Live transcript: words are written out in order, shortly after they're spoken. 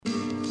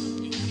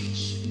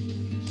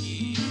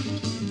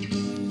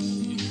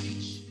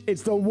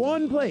It's the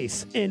one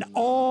place in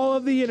all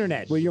of the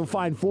internet where you'll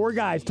find four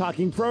guys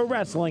talking pro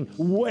wrestling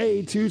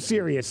way too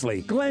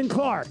seriously. Glenn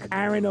Clark,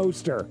 Aaron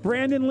Oster,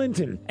 Brandon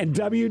Linton, and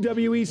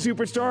WWE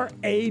superstar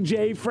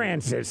AJ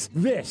Francis.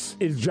 This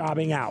is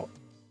Jobbing Out.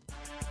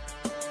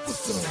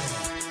 What's up?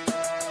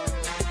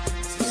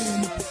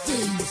 Stand up and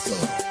say what's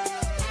up.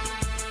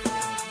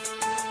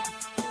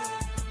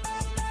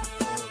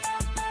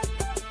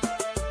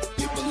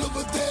 People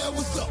over there,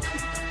 what's up?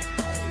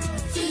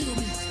 Feel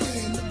me,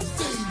 stand up and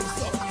say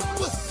what's up.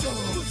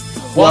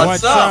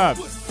 What's up?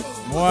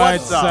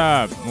 What's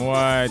up?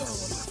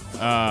 What's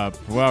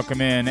up? Welcome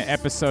in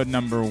episode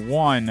number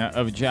 1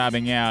 of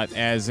Jobbing Out,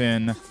 as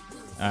in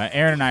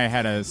Aaron and I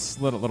had a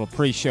little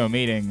pre-show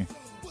meeting,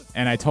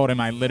 and I told him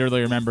I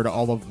literally remembered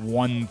all of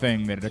one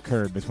thing that had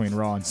occurred between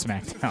Raw and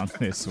SmackDown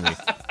this week.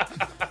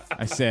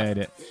 I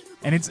said,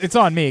 and it's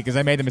on me because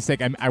I made the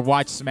mistake. I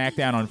watched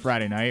SmackDown on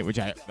Friday night, which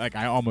I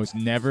almost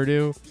never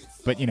do,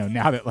 but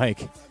now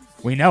that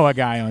we know a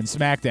guy on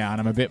SmackDown,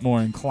 I'm a bit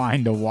more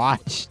inclined to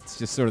watch. It's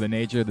just sort of the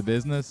nature of the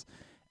business.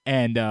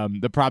 And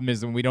the problem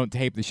is when we don't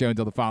tape the show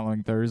until the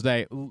following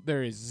Thursday,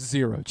 there is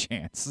zero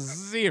chance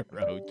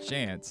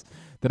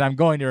that I'm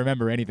going to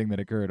remember anything that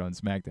occurred on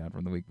SmackDown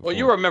from the week before. Well,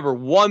 you remember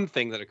one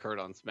thing that occurred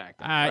on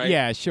SmackDown, right?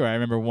 Yeah, sure. I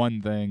remember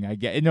one thing.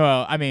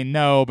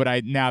 No,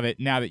 but now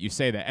that you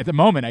say that, at the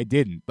moment I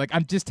didn't.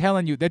 I'm just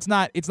telling you, it's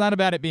not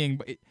about it being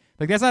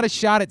that's not a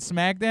shot at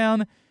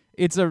SmackDown.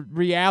 It's a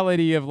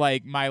reality of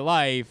my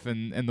life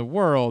and the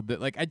world that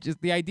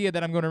the idea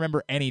that I'm going to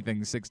remember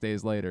anything 6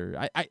 days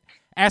later. I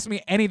ask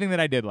me anything that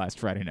I did last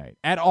Friday night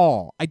at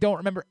all. I don't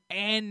remember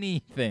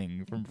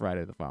anything from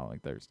Friday the following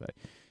Thursday.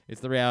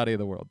 It's the reality of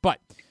the world. But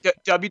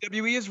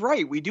WWE is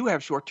right. We do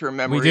have short-term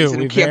memories. We do.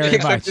 And we can't be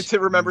expected to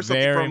remember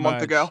something from a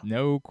month ago.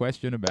 No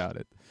question about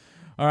it.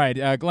 All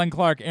right, Glenn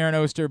Clark, Aaron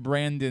Oster,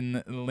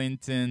 Brandon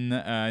Linton.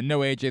 No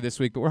AJ this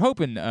week, but we're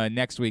hoping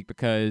next week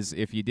because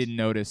if you didn't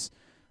notice,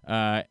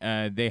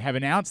 they have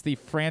announced the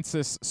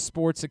Francis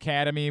Sports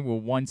Academy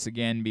will once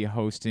again be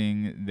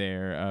hosting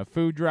their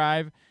food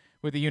drive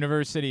with the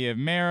University of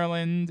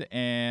Maryland,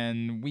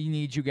 and we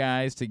need you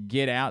guys to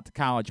get out to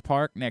College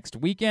Park next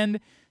weekend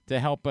to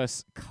help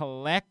us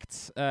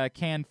collect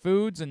canned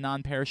foods and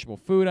non-perishable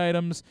food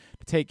items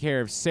to take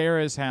care of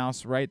Sarah's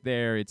House right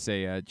there. It's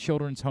a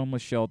children's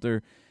homeless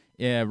shelter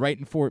right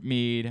in Fort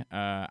Meade.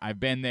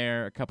 I've been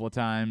there a couple of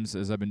times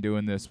as I've been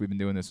doing this. We've been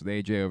doing this with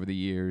AJ over the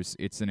years.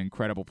 It's an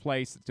incredible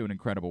place. It's doing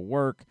incredible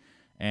work,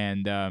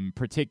 and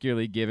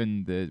particularly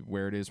given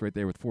where it is right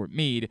there with Fort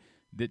Meade,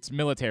 that's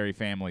military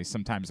families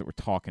sometimes that we're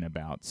talking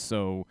about.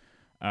 So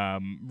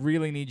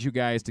really need you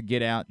guys to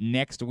get out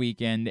next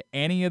weekend.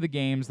 Any of the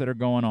games that are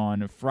going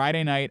on.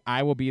 Friday night,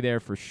 I will be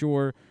there for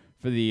sure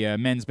for the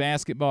men's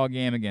basketball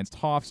game against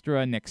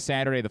Hofstra. Next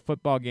Saturday, the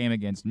football game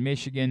against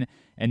Michigan.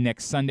 And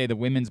next Sunday, the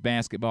women's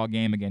basketball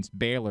game against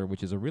Baylor,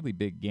 which is a really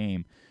big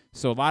game.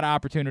 So a lot of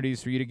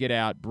opportunities for you to get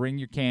out. Bring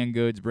your canned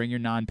goods. Bring your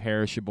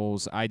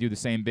non-perishables. I do the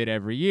same bit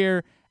every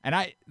year. And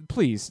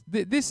please,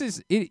 this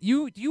is it.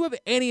 You have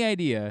any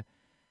idea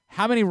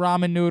how many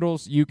ramen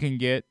noodles you can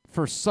get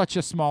for such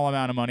a small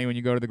amount of money when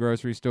you go to the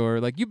grocery store?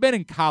 You've been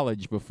in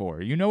college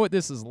before. You know what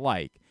this is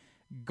like.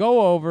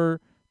 Go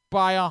over,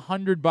 buy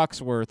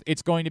 $100 worth.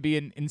 It's going to be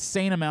an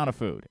insane amount of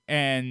food.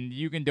 And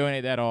you can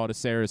donate that all to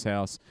Sarah's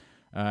House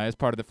as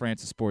part of the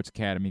Francis Sports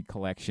Academy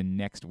collection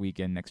next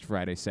weekend, next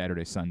Friday,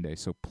 Saturday, Sunday.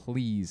 So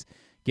please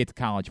get to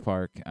College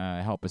Park,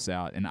 help us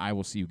out, and I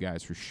will see you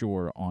guys for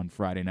sure on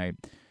Friday night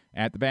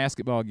at the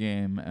basketball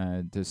game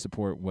to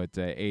support what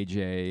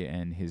AJ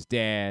and his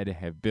dad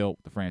have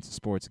built, the Francis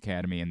Sports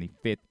Academy, and the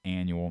 5th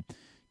annual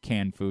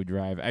canned food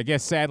drive. I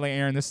guess, sadly,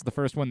 Aaron, this is the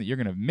first one that you're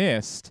going to have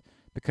missed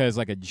because,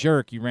 like a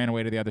jerk, you ran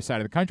away to the other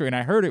side of the country, and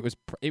I heard it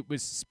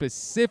was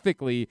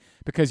specifically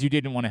because you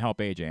didn't want to help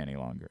AJ any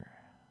longer.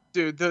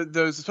 Dude,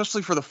 those,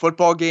 especially for the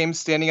football games,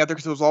 standing out there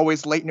because it was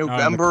always late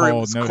November. Cold, it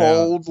was no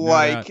cold.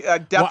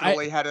 Doubt.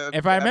 Definitely had a.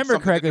 If I remember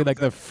correctly,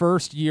 the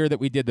first year that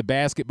we did the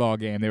basketball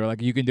game, they were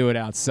like, "You can do it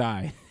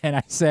outside," and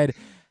I said,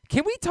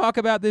 "Can we talk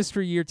about this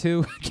for year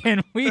 2?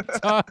 Can we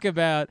talk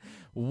about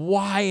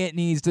why it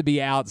needs to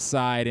be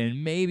outside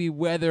and maybe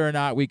whether or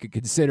not we could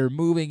consider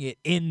moving it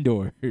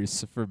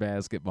indoors for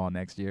basketball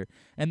next year?"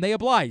 And they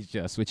obliged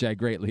us, which I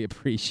greatly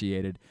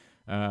appreciated.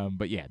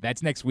 But yeah,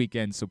 that's next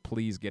weekend, so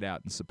please get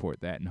out and support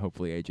that, and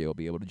hopefully AJ will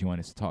be able to join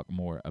us to talk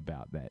more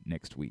about that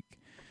next week.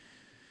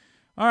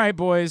 All right,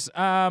 boys.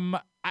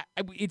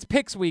 It's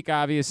picks week,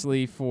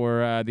 obviously,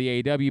 for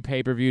the AEW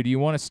pay-per-view. Do you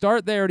want to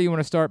start there, or do you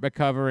want to start by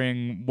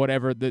covering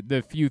whatever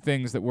the few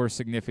things that were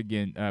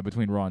significant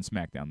between Raw and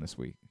SmackDown this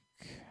week?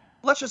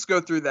 Let's just go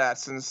through that,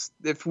 since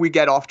if we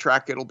get off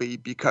track, it'll be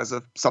because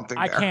of something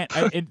there.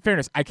 In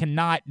fairness, I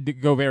cannot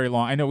go very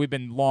long. I know we've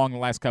been long the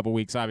last couple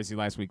weeks. Obviously,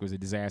 last week was a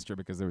disaster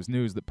because there was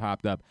news that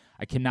popped up.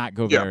 I cannot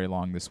go very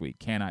long this week.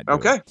 Cannot do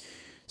it.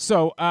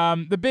 So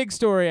the big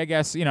story, I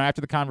guess,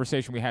 after the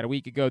conversation we had a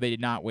week ago, they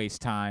did not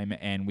waste time,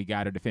 and we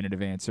got a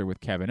definitive answer with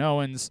Kevin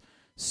Owens.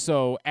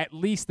 So at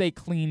least they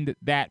cleaned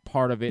that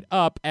part of it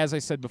up. As I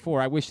said before,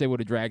 I wish they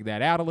would have dragged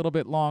that out a little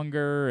bit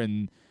longer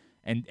and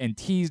and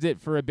teased it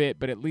for a bit,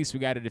 but at least we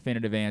got a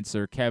definitive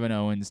answer. Kevin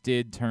Owens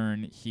did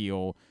turn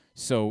heel,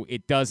 so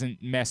it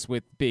doesn't mess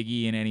with Big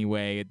E in any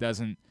way. It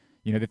doesn't,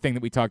 the thing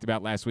that we talked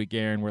about last week,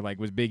 Aaron, where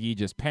was Big E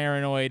just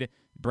paranoid?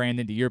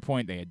 Brandon, to your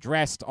point, they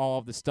addressed all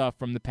of the stuff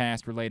from the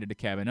past related to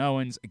Kevin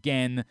Owens.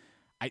 Again,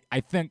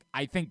 I think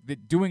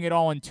that doing it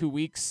all in 2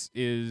 weeks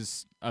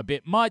is a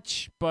bit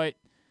much, but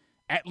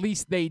at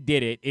least they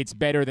did it. It's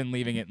better than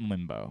leaving it in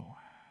limbo.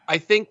 I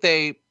think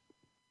they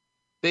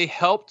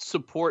helped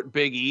support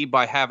Big E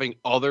by having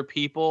other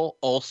people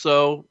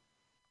also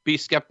be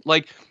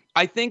skeptical.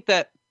 I think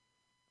that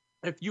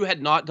if you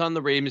had not done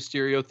the Rey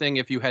Mysterio thing,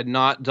 if you had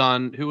not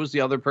done, who was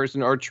the other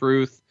person,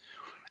 R-Truth,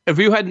 if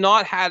you had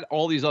not had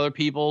all these other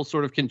people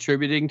sort of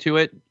contributing to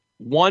it,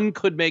 one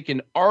could make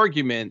an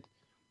argument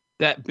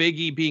that Big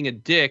E being a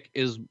dick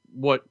is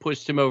what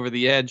pushed him over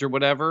the edge or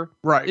whatever.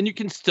 Right. And you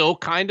can still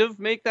kind of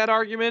make that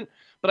argument,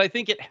 but I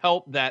think it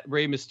helped that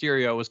Rey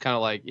Mysterio was kind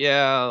of I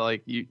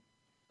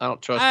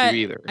don't trust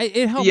you either.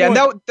 It helped. Yeah,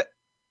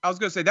 I was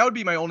going to say, that would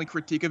be my only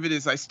critique of it,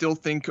 is I still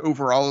think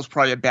overall it was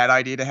probably a bad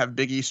idea to have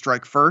Big E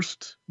strike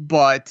first.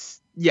 But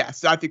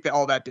yes, I think that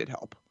all that did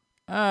help.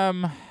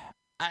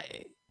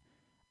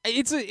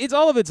 It's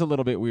all of it's a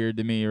little bit weird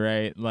to me,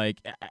 right?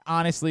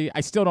 Honestly,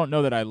 I still don't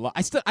know that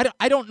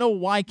I don't know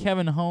why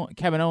Kevin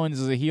Owens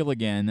is a heel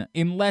again,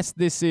 unless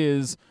this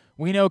is,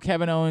 we know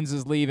Kevin Owens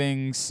is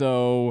leaving,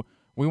 so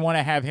we want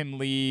to have him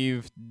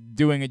leave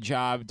doing a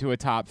job to a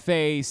top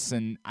face,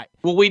 and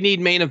we need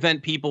main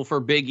event people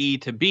for Big E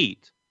to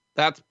beat.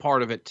 That's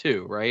part of it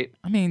too, right?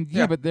 I mean,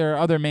 yeah, but there are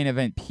other main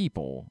event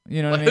people.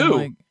 You know what I mean?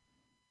 Who?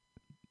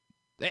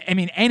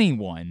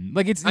 Anyone.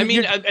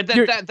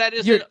 That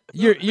is.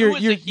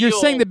 You're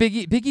saying that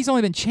Big E's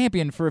only been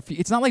champion for a few.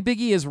 It's not like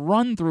Big E has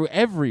run through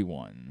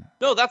everyone.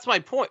 No, that's my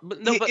point.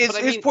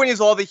 His point is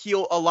a lot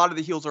of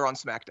the heels are on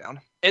SmackDown,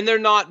 and they're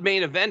not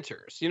main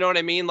eventers. You know what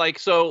I mean?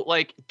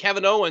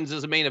 Kevin Owens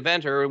is a main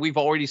eventer. We've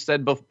already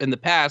said in the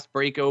past,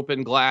 break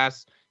open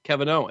glass,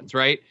 Kevin Owens,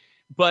 right?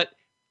 But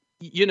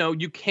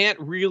you can't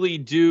really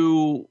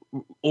do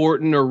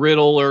Orton or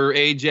Riddle or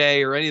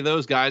AJ or any of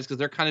those guys because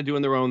they're kind of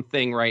doing their own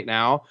thing right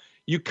now.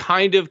 You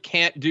kind of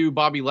can't do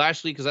Bobby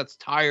Lashley because that's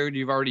tired.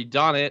 You've already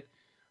done it.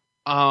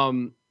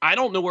 I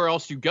don't know where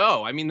else you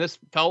go. I mean, this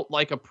felt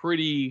like a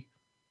pretty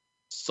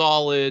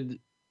solid.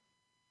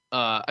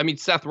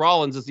 Seth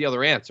Rollins is the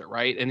other answer,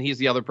 right? And he's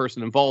the other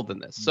person involved in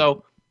this.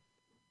 So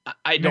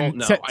I don't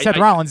know. Seth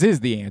Rollins is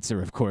the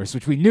answer, of course,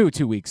 which we knew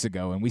 2 weeks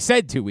ago, and we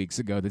said 2 weeks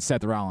ago that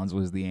Seth Rollins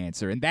was the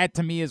answer, and that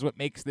to me is what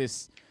makes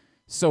this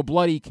so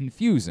bloody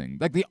confusing.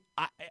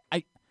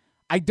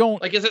 I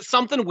don't is it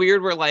something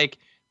weird where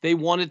they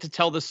wanted to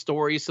tell the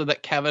story so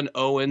that Kevin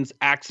Owens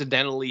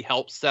accidentally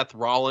helped Seth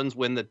Rollins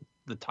win the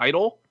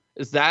title?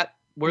 Is that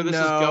where this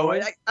is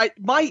going?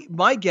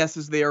 My guess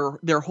is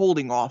they're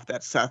holding off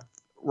that Seth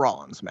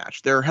Rollins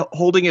match. They're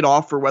holding it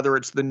off for whether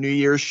it's the New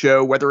Year's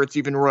show, whether it's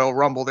even Royal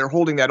Rumble. They're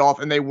holding that off,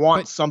 and they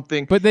want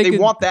something. But they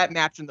want that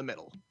match in the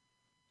middle.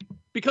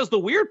 Because the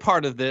weird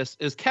part of this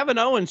is Kevin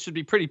Owens should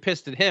be pretty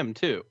pissed at him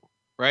too,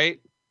 right?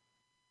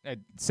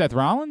 Seth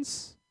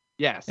Rollins?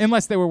 Yes.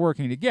 Unless they were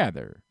working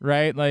together,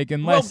 right?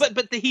 Unless. Well,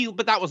 but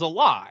that was a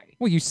lie.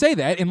 Well, you say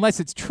that unless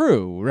it's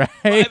true,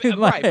 right? Well,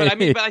 right.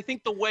 But I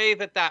think the way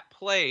that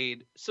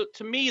played. So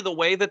to me, the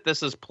way that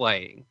this is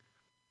playing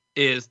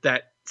is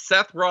that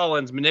Seth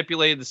Rollins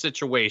manipulated the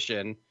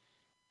situation,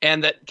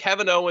 and that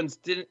Kevin Owens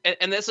didn't.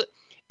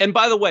 And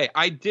by the way,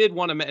 I did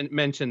want to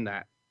mention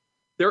that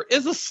there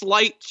is a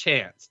slight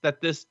chance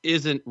that this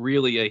isn't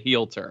really a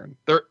heel turn.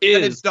 There is.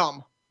 And it's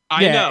dumb.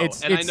 I know,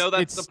 and I know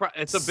that's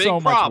it's a big so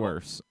problem. Much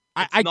worse.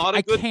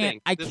 I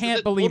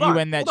can't believe you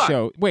end that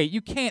show. Wait,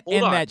 you can't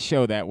end that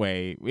show that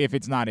way if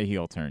it's not a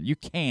heel turn. You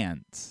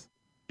can't.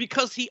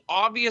 Because he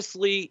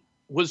obviously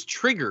was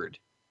triggered.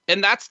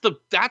 And that's the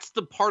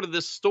part of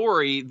this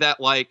story that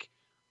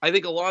I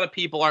think a lot of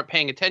people aren't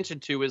paying attention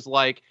to is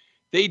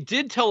they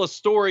did tell a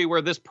story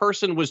where this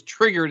person was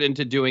triggered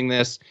into doing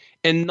this,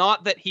 and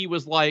not that he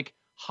was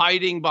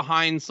hiding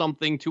behind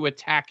something to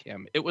attack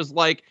him. It was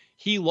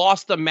he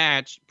lost a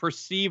match,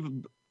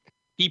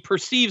 he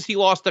perceives he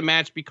lost a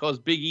match because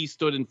Big E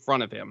stood in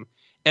front of him.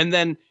 And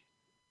then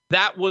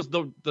that was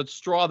the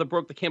straw that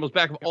broke the camel's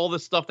back of all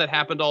this stuff that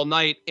happened all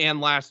night and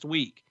last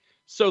week.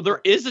 So there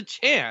is a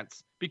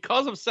chance,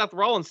 because of Seth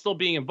Rollins still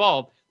being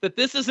involved, that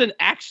this isn't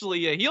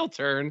actually a heel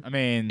turn. I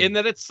mean, in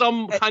that it's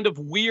some kind of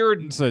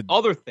weird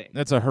other thing.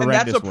 That's a horrendous.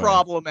 And that's a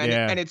problem,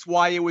 and it's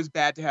why it was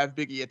bad to have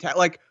Big E attack.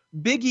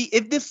 Big E,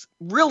 if this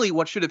really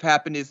what should have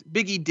happened is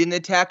Big E didn't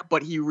attack,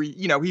 but he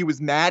was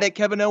mad at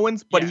Kevin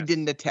Owens, but he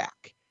didn't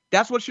attack.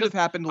 That's what should have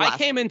happened last. I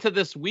came into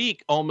this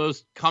week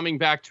almost coming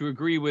back to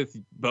agree with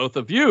both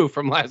of you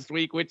from last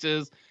week, which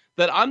is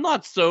that I'm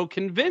not so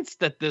convinced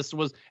that this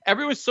was.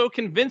 Everyone's so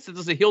convinced that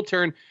this is a heel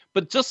turn,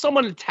 but just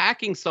someone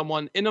attacking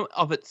someone in and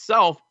of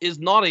itself is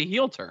not a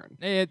heel turn.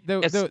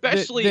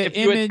 Especially if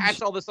you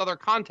attach all this other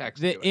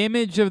context. The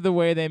image of the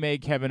way they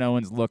made Kevin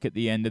Owens look at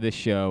the end of the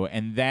show,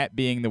 and that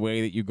being the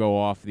way that you go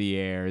off the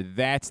air,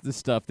 that's the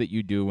stuff that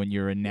you do when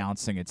you're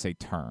announcing it's a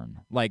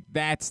turn. Like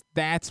that's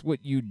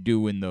what you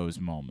do in those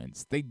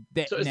moments.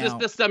 So is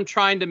this them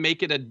trying to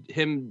make it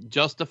him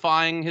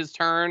justifying his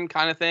turn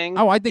kind of thing?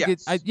 Oh, I think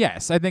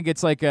yes. I think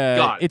it's like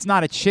it's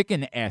not a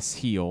chicken S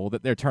heel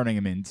that they're turning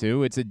him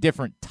into. It's a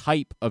different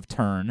type of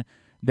turn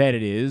that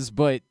it is,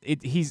 but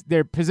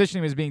they're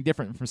positioning him as being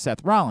different from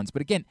Seth Rollins.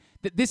 But again,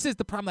 this is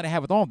the problem that I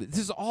have with all of this. This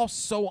is all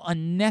so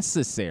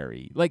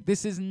unnecessary. Like,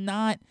 this is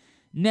not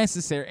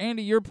necessary. And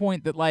to your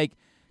point that, like,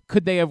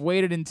 could they have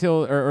waited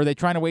until, or are they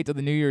trying to wait till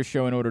the New Year's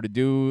show in order to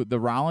do the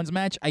Rollins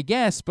match? I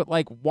guess, but,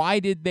 like, why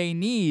did they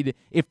need,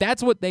 if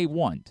that's what they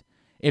want,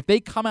 if they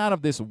come out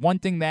of this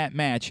wanting that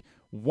match,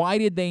 why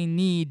did they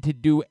need to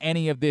do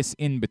any of this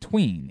in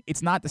between?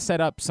 It's not to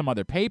set up some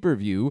other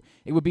pay-per-view.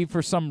 It would be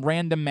for some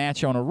random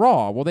match on a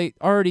Raw. Well, they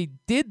already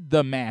did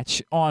the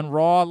match on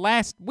Raw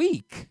last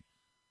week.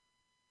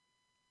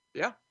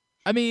 Yeah.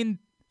 I mean,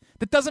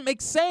 that doesn't make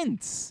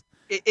sense.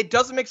 It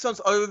doesn't make sense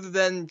other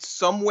than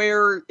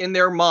somewhere in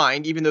their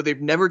mind, even though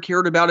they've never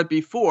cared about it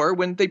before,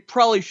 when they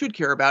probably should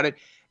care about it,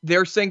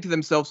 they're saying to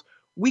themselves,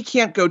 we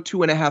can't go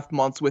 2.5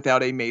 months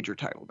without a major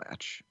title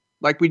match.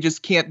 Like, we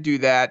just can't do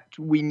that.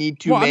 We need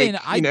to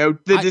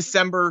the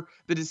December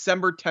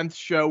 10th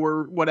show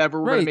or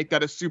whatever. We're going to make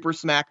that a Super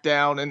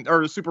SmackDown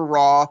or a Super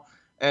Raw,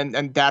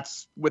 and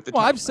that's with the.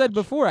 Well, I've said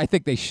before, I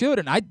think they should,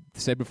 and I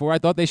said before I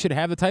thought they should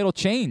have the title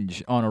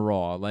change on a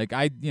Raw. Like,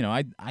 I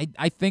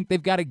think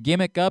they've got to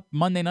gimmick up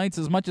Monday nights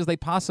as much as they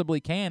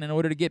possibly can in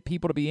order to get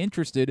people to be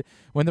interested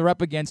when they're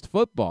up against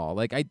football.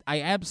 Like,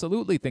 I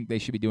absolutely think they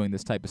should be doing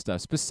this type of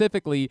stuff,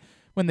 specifically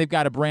when they've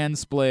got a brand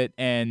split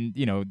and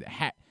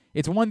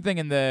it's one thing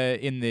in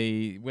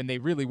the when they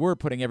really were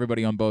putting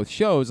everybody on both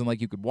shows and like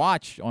you could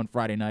watch on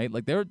Friday night.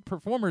 Like, there are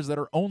performers that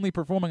are only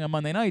performing on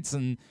Monday nights,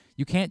 and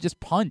you can't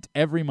just punt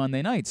every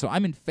Monday night. So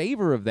I'm in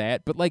favor of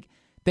that. But like,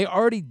 they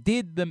already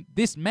did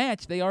this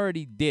match. They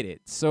already did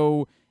it.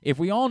 So if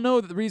we all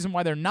know that the reason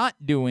why they're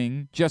not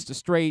doing just a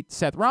straight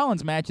Seth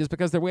Rollins match is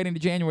because they're waiting to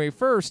January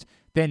 1st,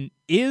 then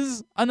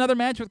is another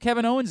match with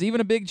Kevin Owens even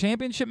a big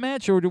championship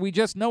match, or do we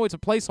just know it's a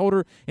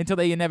placeholder until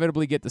they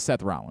inevitably get to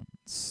Seth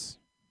Rollins?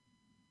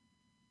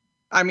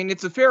 I mean,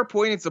 it's a fair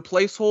point. It's a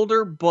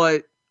placeholder,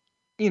 but,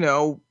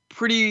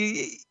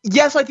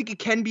 yes, I think it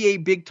can be a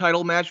big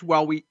title match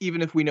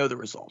even if we know the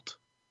result.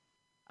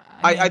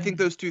 I think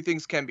those two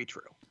things can be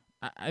true.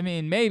 I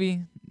mean,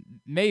 maybe,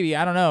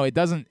 I don't know. It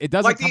doesn't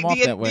like come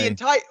off that way.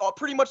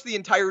 Pretty much the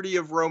entirety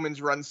of Roman's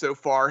run so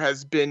far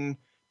has been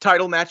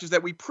title matches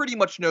that we pretty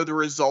much know the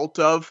result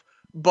of.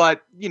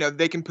 But,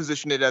 they can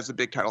position it as a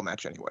big title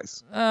match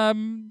anyways.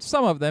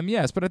 Some of them,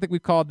 yes, but I think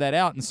we've called that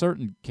out in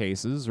certain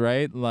cases,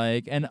 right?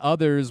 Like, and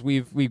others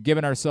we've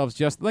given ourselves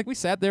just like we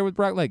sat there with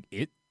Brock, like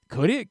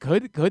could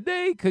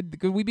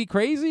we be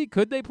crazy?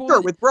 Could they pull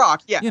it? With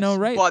Brock, yes.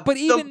 Right? But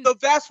even the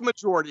vast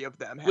majority of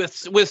them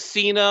with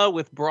Cena,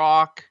 with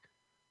Brock,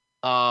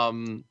 I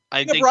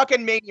think Brock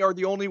and Mania are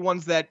the only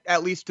ones that,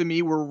 at least to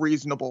me, were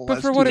reasonable.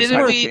 But for what it's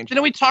worth,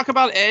 didn't we talk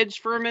about Edge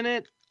for a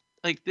minute?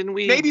 Like, didn't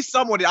we? Maybe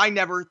someone. I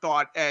never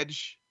thought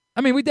Edge.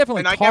 I mean, we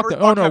definitely talked.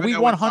 Oh no, we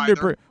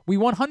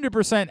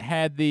 100%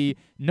 had the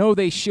no,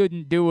 they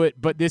shouldn't do it,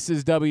 but this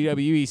is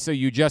WWE, so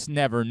you just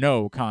never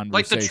know conversation.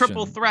 Like the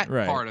triple threat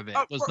part of it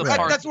was the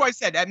part. That's what I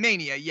said at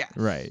Mania. Yes.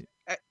 Right.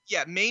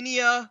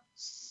 Mania,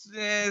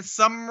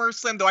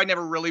 SummerSlam. Though I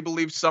never really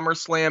believed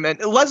SummerSlam, and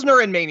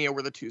Lesnar and Mania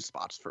were the two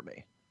spots for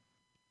me.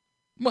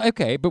 Well,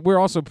 okay, but we're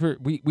also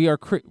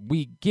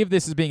we give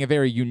this as being a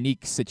very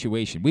unique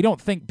situation. We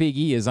don't think Big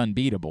E is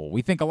unbeatable.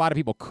 We think a lot of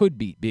people could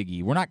beat Big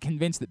E. We're not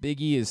convinced that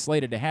Big E is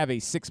slated to have a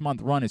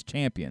 6-month run as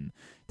champion.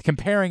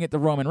 Comparing it to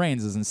Roman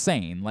Reigns is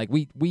insane. Like,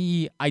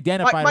 we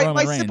identify Roman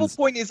Reigns. My simple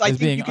point is, I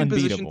think you can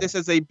position this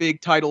as a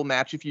big title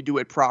match if you do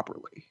it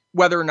properly.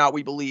 Whether or not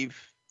we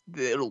believe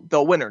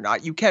they'll win or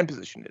not, you can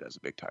position it as a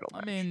big title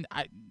match. I mean,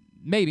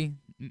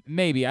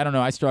 Maybe. I don't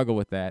know. I struggle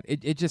with that.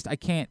 It just, I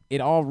can't.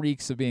 It all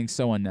reeks of being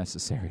so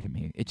unnecessary to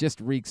me. It just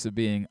reeks of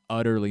being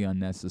utterly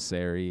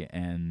unnecessary.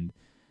 And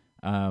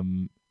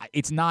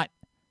it's not,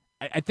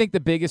 I think the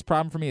biggest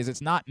problem for me is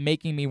it's not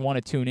making me want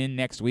to tune in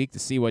next week to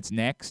see what's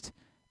next.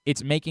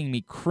 It's making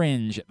me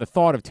cringe at the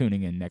thought of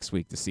tuning in next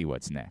week to see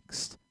what's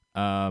next.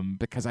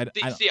 Because I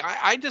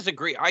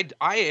disagree.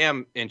 I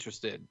am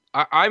interested.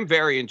 I'm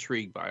very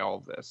intrigued by all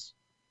of this.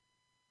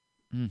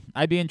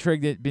 I'd be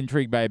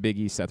intrigued by a Big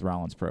E Seth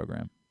Rollins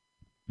program.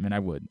 I mean, I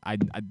would.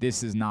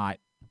 This is not.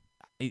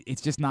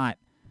 It's just not.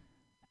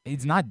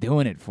 It's not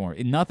doing it for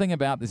me. Nothing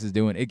about this is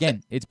doing it.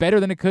 Again, it's better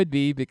than it could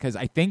be because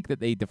I think that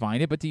they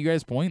defined it. But to you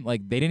guys' point,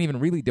 like, they didn't even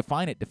really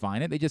define it.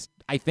 They just,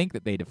 I think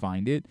that they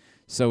defined it.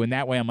 So in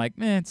that way, I'm like,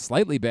 it's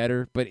slightly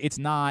better, but it's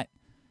not.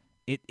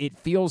 It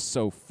feels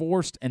so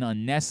forced and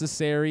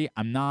unnecessary.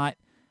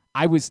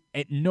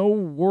 at no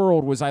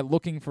world was I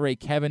looking for a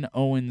Kevin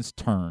Owens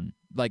turn.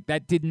 Like,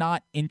 that did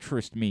not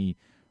interest me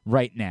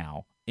right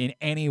now in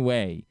any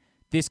way.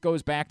 This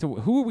goes back to,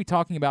 who are we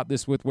talking about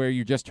this with, where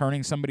you're just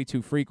turning somebody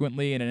too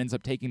frequently and it ends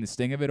up taking the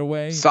sting of it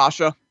away?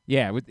 Sasha.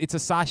 Yeah, it's a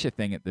Sasha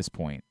thing at this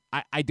point.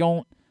 I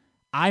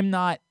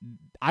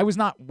was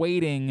not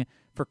waiting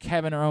for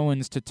Kevin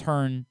Owens to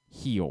turn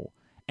heel.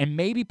 And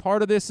maybe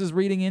part of this is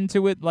reading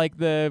into it like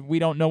we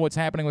don't know what's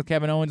happening with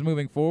Kevin Owens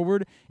moving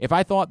forward. If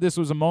I thought this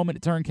was a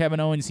moment to turn Kevin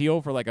Owens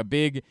heel for like a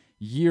big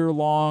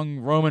year-long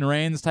Roman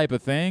Reigns type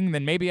of thing,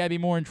 then maybe I'd be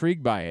more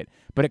intrigued by it.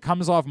 But it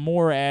comes off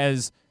more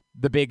as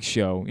the big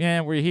show.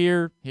 Yeah, we're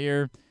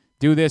here,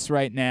 do this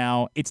right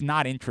now. It's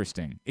not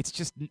interesting. It's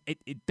just,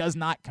 it does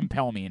not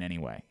compel me in any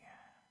way.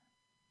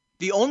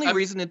 The only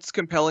reason it's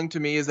compelling to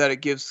me is that it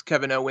gives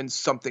Kevin Owens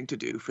something to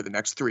do for the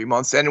next 3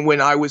 months. And when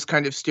I was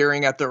kind of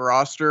staring at the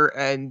roster,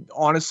 and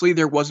honestly,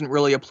 there wasn't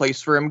really a place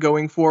for him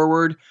going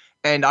forward.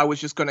 And I was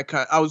just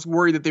I was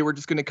worried that they were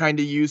just going to kind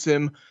of use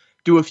him,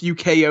 do a few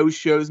KO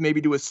shows,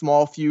 maybe do a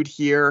small feud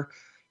here.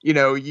 You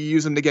know, you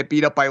use him to get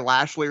beat up by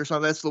Lashley or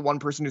something. That's the one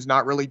person who's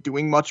not really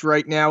doing much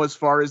right now, as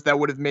far as that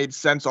would have made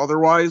sense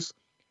otherwise.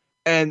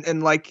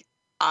 And like,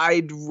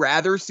 I'd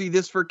rather see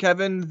this for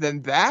Kevin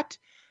than that.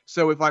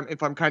 So if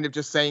I'm kind of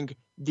just saying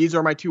these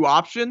are my two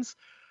options,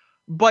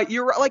 but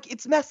you're like,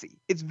 it's messy.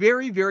 It's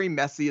very, very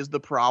messy is the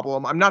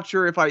problem. I'm not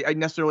sure if I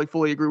necessarily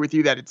fully agree with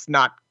you that it's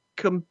not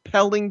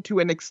compelling to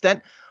an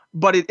extent,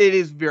 but it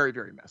is very,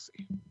 very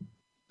messy.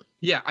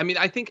 Yeah, I mean,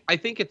 I think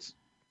it's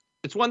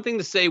one thing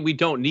to say we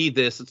don't need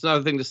this. It's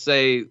another thing to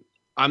say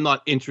I'm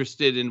not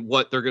interested in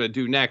what they're going to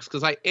do next,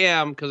 because I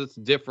am, because it's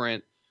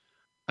different.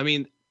 I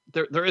mean,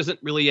 there isn't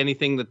really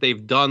anything that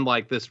they've done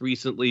like this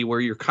recently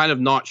where you're kind of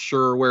not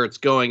sure where it's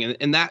going. And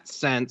in that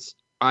sense,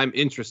 I'm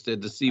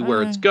interested to see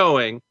where it's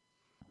going.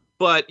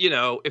 But, you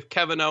know, if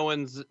Kevin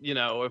Owens, you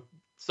know, if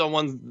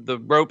the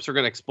ropes are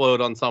going to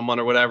explode on someone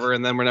or whatever,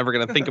 and then we're never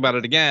going to think about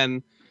it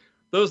again,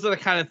 those are the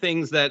kind of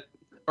things that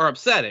are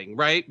upsetting,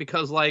 right?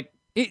 Because, like,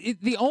 I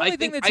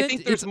think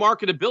there's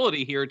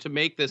marketability here to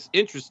make this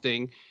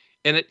interesting,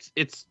 and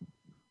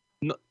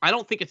I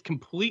don't think it's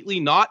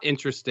completely not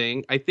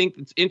interesting. I think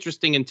it's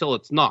interesting until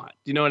it's not.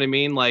 Do you know what I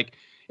mean? Like,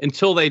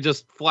 until they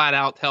just flat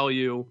out tell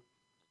you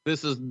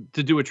this is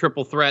to do a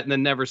triple threat and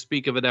then never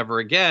speak of it ever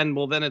again.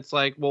 Well, then it's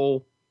like,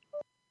 well,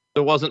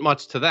 there wasn't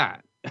much to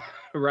that,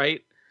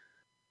 right?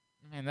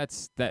 Man,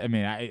 I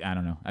mean, I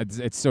don't know.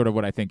 It's sort of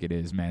what I think it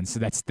is, man. So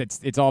that's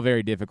it's all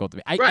very difficult to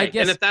me. I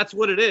guess, and if that's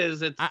what it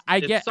is,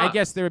 I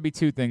guess there would be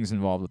two things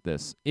involved with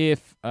this.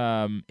 If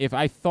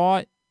I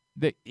thought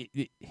that.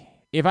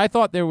 If I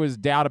thought there was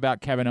doubt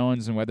about Kevin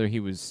Owens and whether he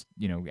was,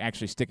 you know,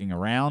 actually sticking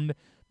around,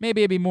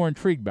 maybe I'd be more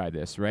intrigued by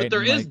this, right? But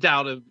there is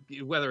doubt of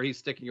whether he's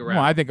sticking around.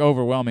 Well, I think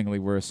overwhelmingly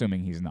we're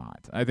assuming he's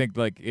not. I think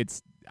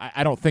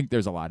I don't think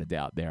there's a lot of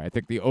doubt there. I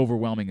think the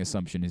overwhelming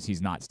assumption is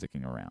he's not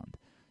sticking around.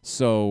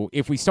 So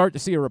if we start to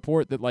see a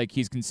report that like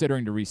he's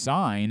considering to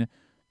resign,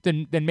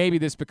 then maybe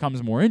this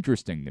becomes more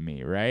interesting to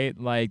me, right?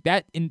 Like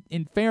that.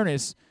 In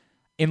fairness,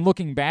 in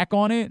looking back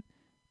on it,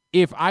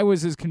 if I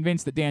was as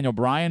convinced that Daniel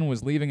Bryan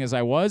was leaving as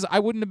I was, I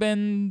wouldn't have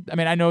been. I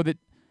mean, I know that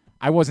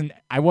I wasn't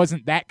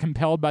that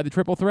compelled by the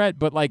triple threat,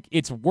 but like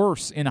it's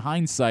worse in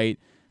hindsight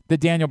that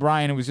Daniel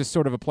Bryan was just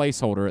sort of a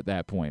placeholder at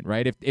that point,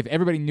 right? If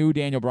everybody knew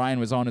Daniel Bryan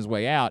was on his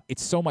way out,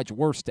 it's so much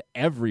worse to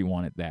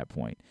everyone at that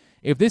point.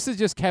 If this is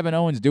just Kevin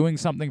Owens doing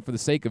something for the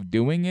sake of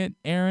doing it,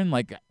 Aaron,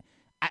 like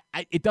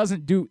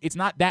it's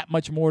not that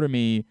much more to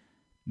me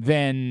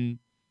than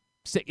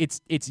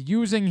it's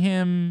using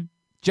him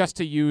just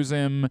to use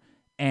him.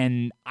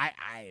 And I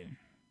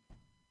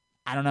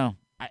don't know.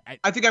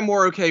 I think I'm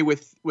more okay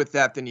with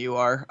that than you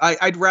are.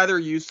 I'd rather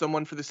use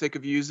someone for the sake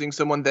of using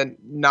someone than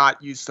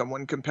not use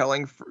someone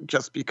compelling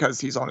just because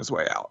he's on his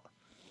way out.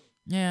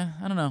 Yeah,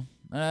 I don't know.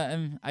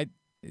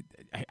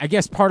 I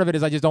guess part of it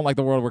is I just don't like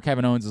the world where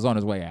Kevin Owens is on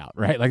his way out,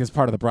 right? Like it's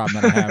part of the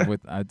problem that I have with.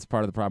 It's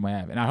part of the problem I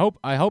have, and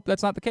I hope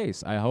that's not the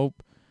case. I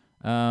hope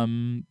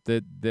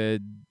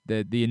that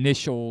the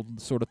initial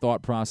sort of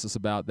thought process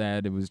about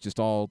that, it was just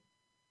all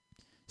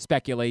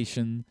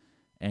speculation,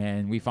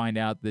 and we find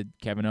out that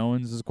Kevin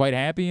Owens is quite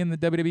happy and the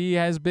WWE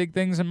has big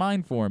things in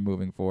mind for him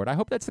moving forward. I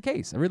hope that's the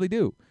case. I really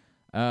do.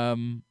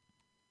 Do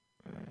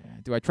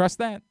I trust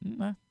that?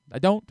 I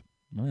don't.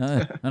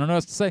 I don't know what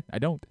else to say. I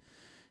don't.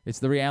 It's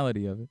the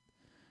reality of it.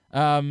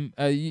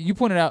 You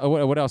pointed out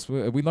what else?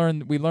 We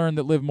learned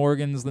that Liv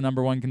Morgan's the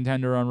number one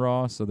contender on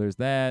Raw, so there's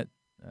that.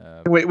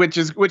 Which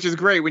is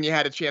great when you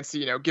had a chance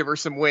to give her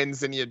some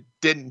wins and you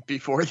didn't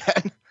before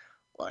then.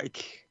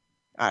 Like,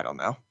 I don't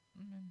know.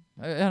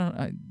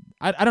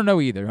 I don't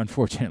know either.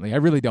 Unfortunately, I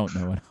really don't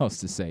know what else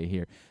to say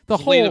here.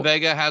 Zelina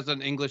Vega has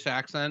an English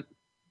accent.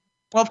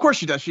 Well, of course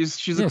she does.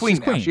 She's a queen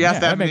now. She has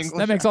to have an English accent.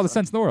 That makes all the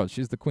sense in the world.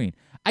 She's the queen.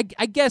 I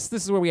guess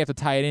this is where we have to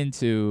tie it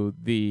into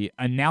the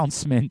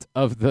announcement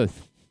of the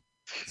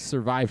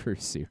Survivor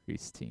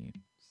Series teams.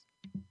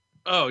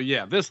 Oh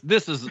yeah, this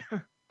is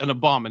an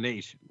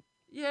abomination.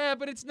 Yeah,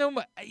 but it's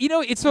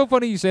it's so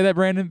funny you say that,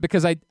 Brandon,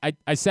 because I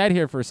sat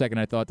here for a second.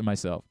 I thought to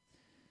myself,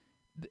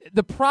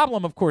 the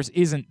problem, of course,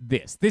 isn't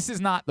this. This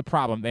is not the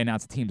problem. They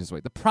announced the teams this way.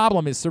 The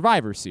problem is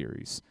Survivor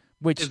Series,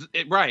 which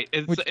right.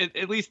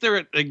 At least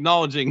they're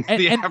acknowledging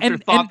the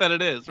afterthought that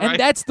it is. Right? And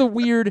that's the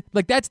weird,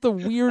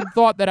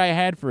 thought that I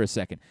had for a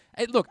second.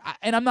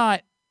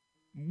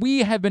 We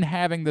have been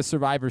having the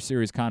Survivor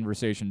Series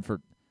conversation for,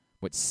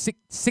 what,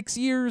 six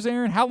years,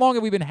 Aaron? How long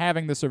have we been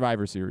having the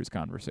Survivor Series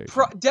conversation?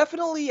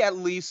 Definitely at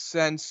least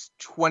since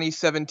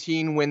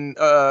 2017 when,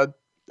 or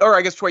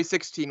I guess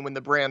 2016 when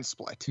the brand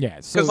split. Yeah.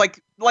 Because like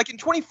in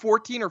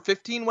 2014 or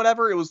 15,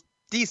 whatever, it was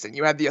decent.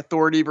 You had the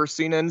Authority versus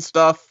Cena and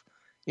stuff.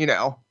 You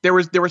know, there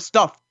was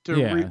stuff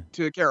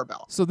to care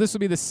about. So this will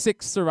be the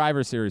 6th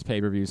Survivor Series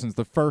pay-per-view since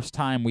the first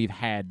time we've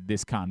had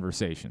this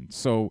conversation.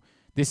 So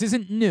this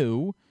isn't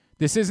new.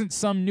 This isn't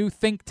some new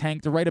think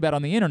tank to write about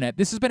on the internet.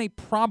 This has been a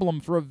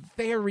problem for a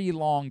very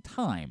long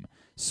time.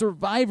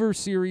 Survivor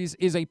Series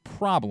is a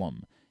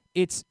problem.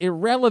 It's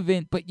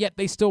irrelevant, but yet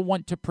they still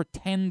want to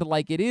pretend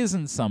like it is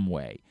in some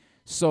way.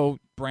 So,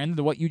 Brandon,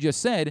 to what you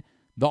just said,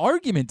 the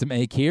argument to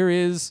make here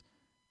is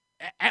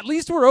at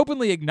least we're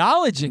openly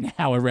acknowledging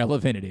how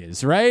irrelevant it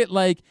is, right?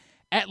 Like,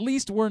 at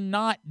least we're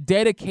not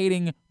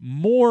dedicating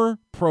more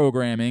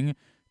programming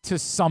to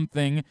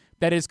something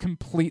that is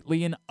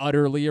completely and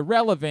utterly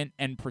irrelevant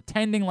and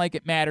pretending like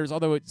it matters,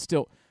 although it's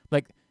still,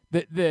 like,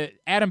 the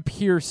Adam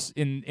Pearce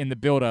in the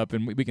build-up,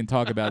 and we can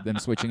talk about them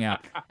switching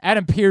out.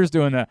 Adam Pearce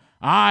doing the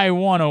 "I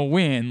want to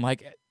win,"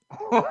 like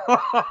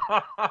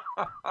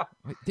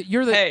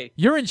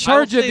you're in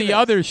charge of the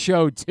other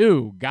show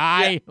too,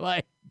 guy. Yeah.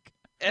 Like,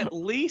 at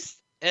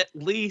least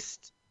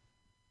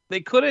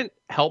they couldn't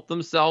help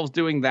themselves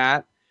doing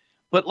that,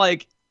 but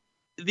like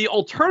the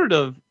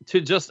alternative to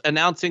just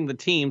announcing the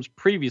teams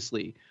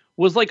previously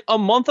was like a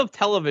month of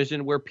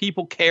television where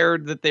people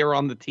cared that they were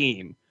on the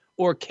team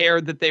or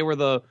cared that they were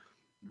the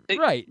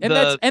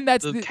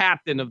that's the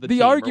captain of the team.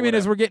 The argument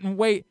is we're getting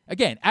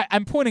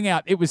I'm pointing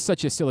out it was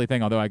such a silly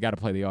thing, although I got to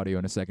play the audio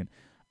in a second.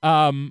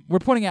 We're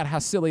pointing out how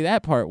silly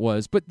that part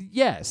was, but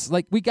yes,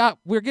 like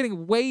we're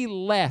getting way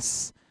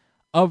less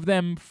of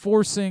them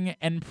forcing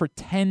and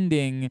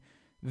pretending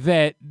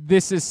that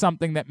this is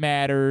something that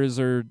matters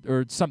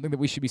or something that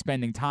we should be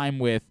spending time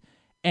with.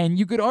 And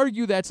you could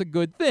argue that's a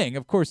good thing.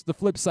 Of course, the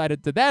flip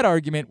side to that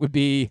argument would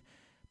be,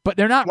 but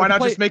they're not. Why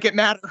not just make it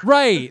matter?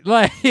 Right.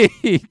 Like,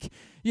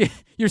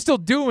 you're still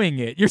doing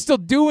it. You're still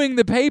doing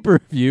the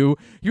pay-per-view.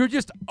 You're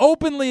just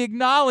openly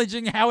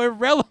acknowledging how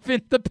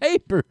irrelevant the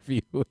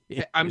pay-per-view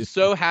is. I'm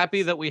so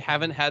happy that we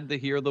haven't had to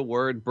hear the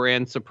word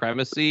brand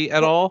supremacy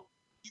at all.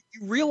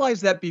 You realize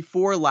that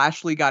before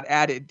Lashley got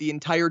added, the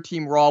entire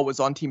Team Raw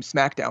was on Team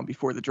SmackDown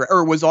before the draft,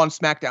 or was on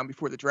SmackDown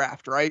before the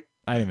draft, right?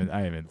 I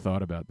haven't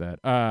thought about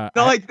that.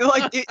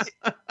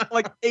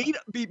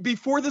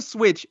 Before the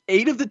switch,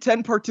 8 of the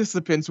 10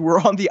 participants were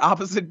on the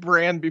opposite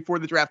brand before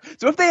the draft.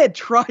 So if they had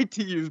tried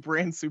to use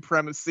brand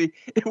supremacy,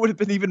 it would have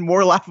been even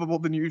more laughable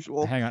than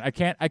usual. Hang on, I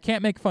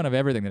can't make fun of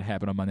everything that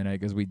happened on Monday night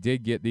because we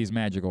did get these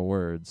magical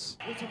words.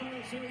 The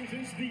Survivor Series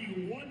is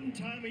the one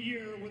time a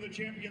year where the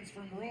champions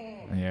from Raw.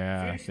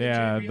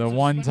 Yeah, the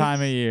one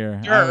time a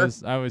year. Sure.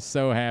 I was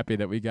so happy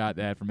that we got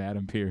that from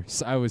Adam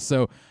Pearce.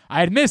 I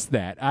had missed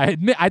that. I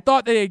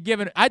thought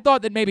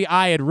that maybe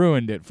I had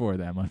ruined it for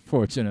them,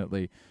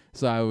 unfortunately.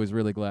 So I was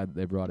really glad that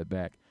they brought it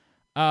back.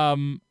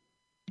 I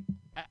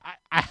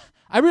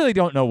really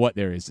don't know what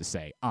there is to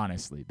say,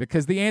 honestly,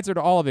 because the answer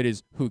to all of it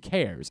is who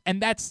cares?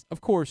 And that's,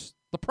 of course,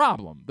 the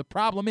problem. The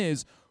problem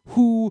is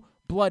who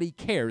bloody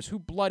cares? Who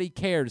bloody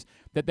cares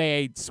that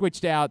they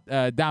switched out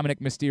Dominic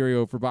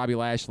Mysterio for Bobby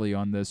Lashley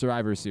on the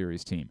Survivor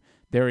Series team?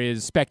 There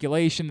is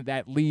speculation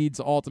that leads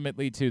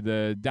ultimately to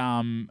the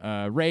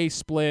Dom-Ray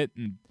split,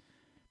 and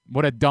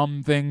what a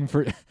dumb thing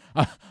for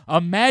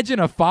imagine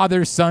a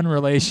father-son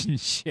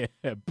relationship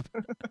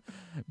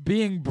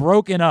being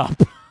broken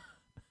up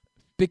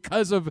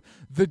because of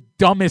the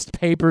dumbest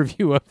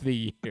pay-per-view of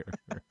the year.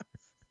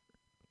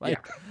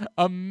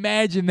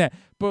 Imagine that.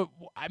 But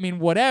I mean,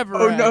 whatever.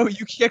 Oh no,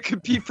 you can't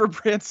compete for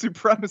brand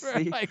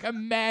supremacy. Like,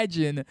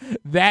 imagine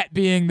that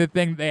being the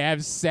thing they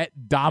have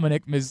set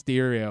Dominic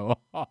Mysterio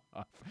off.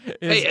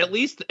 Hey, at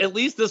least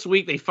this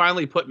week they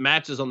finally put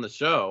matches on the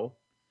show.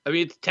 I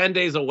mean, it's 10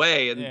 days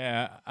away, and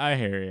yeah, I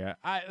hear you.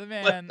 I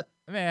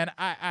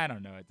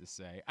don't know what to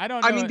say. I don't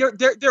know. I mean,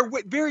 they're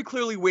very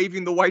clearly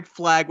waving the white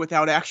flag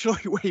without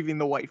actually waving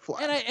the white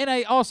flag. And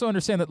I also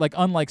understand that, like,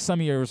 unlike some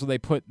years where they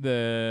put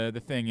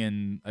the thing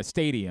in a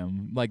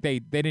stadium, like they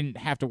didn't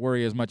have to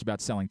worry as much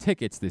about selling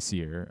tickets this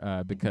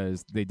year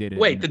because they did it.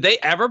 Wait, did they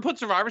ever put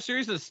Survivor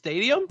Series in a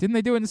stadium? Didn't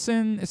they do it in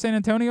San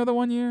Antonio the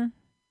one year?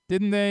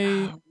 Didn't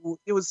they?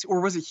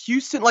 Was it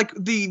Houston? Like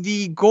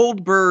the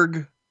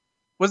Goldberg.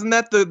 Wasn't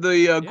that the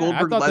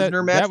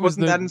Goldberg-Lesnar match?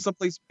 Wasn't that in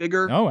someplace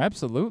bigger? Oh,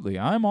 absolutely.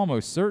 I'm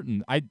almost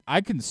certain.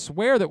 I can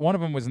swear that one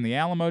of them was in the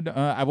Alamo.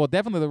 Well,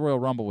 definitely the Royal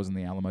Rumble was in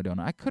the Alamo Dome.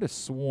 I could have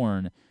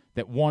sworn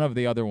that one of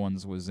the other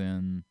ones was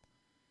in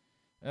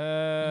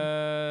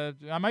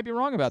I might be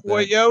wrong about that.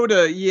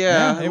 Toyota,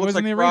 yeah. It was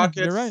in the arena.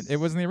 Rockets. You're right. It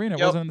was in the arena.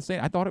 It wasn't in the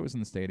stadium. I thought it was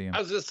in the stadium. I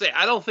was going to say,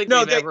 I don't think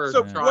they've ever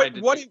tried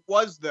to what it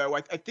was, though,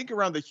 I think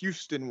around the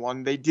Houston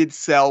one, they did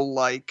sell,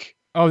 like,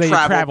 oh, they did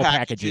travel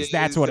packages.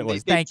 That's what it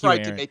was. Thank you,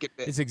 Aaron. To make it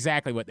It's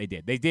exactly what they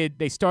did.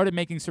 They started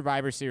making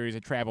Survivor Series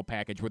a travel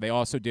package where they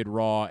also did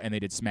Raw and they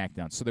did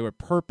SmackDown. So they were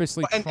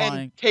purposely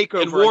trying and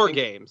TakeOver and War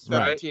Games,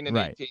 17 and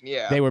 18.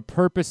 Yeah, they were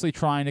purposely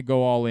trying to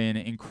go all in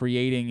and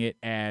creating it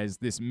as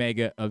this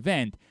mega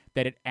event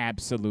that it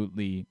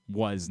absolutely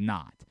was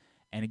not.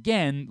 And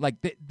again, like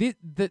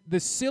the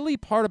silly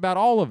part about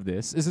all of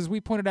this is, as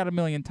we pointed out a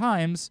million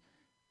times,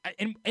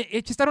 and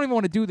it just, I don't even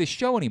want to do this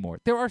show anymore.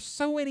 There are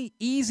so many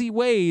easy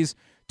ways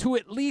to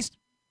at least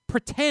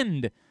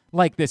pretend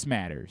like this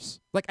matters.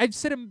 Like I've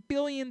said a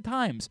billion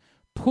times,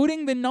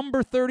 putting the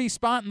number 30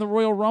 spot in the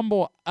Royal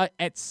Rumble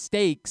at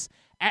stakes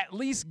at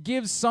least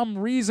gives some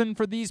reason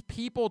for these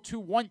people to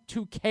want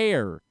to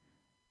care.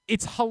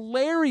 It's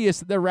hilarious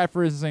that they're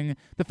referencing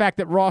the fact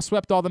that Raw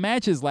swept all the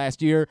matches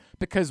last year,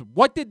 because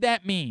what did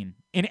that mean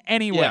in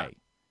any way?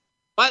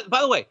 By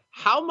the way,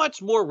 how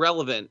much more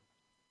relevant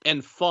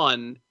and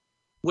fun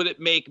would it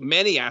make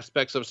many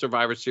aspects of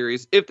Survivor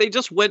Series if they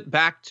just went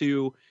back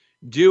to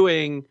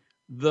doing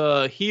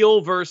the heel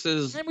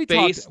versus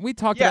face we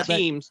talked about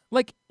teams? That.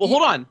 Like, well,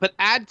 hold on, but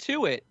add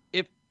to it,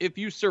 if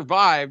you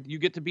survived, you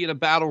get to be in a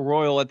battle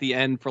royal at the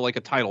end for like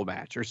a title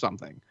match or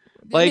something.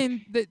 Like, I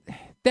mean,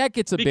 that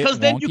gets a bit because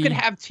then wonky. you can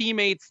have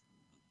teammates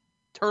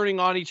turning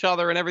on each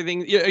other and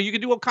everything. You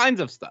can do all kinds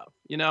of stuff.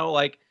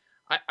 Like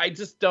I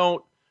just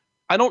don't.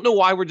 I don't know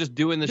why we're just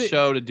doing the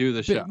show to do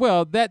the show.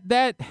 Well,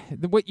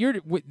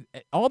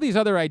 all these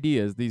other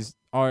ideas, these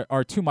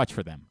are too much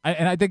for them,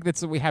 and I think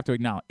that's what we have to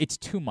acknowledge. It's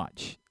too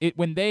much.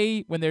 When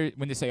they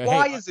say,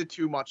 why is it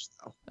too much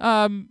though?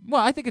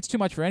 Well, I think it's too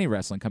much for any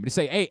wrestling company to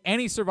say, hey,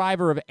 any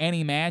survivor of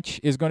any match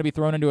is going to be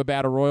thrown into a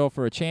battle royal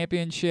for a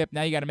championship.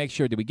 Now you got to make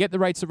sure, do we get the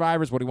right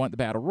survivors? What do we want in the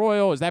battle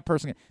royal? Is that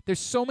person? There's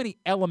so many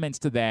elements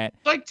to that.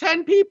 Like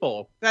 10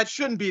 people. That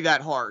shouldn't be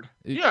that hard.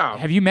 Yeah.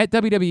 Have you met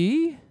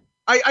WWE?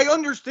 I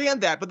understand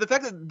that, but the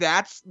fact that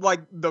that's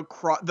like the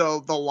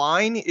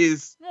line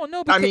is. Well,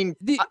 no, I mean,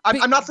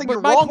 I'm not saying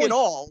you're wrong at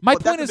all. My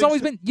point has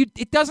always been,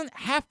 it doesn't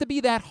have to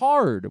be that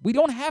hard. We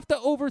don't have to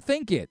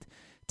overthink it.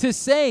 To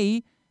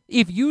say,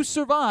 if you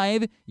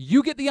survive,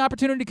 you get the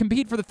opportunity to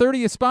compete for the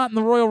 30th spot in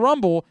the Royal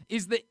Rumble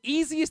is the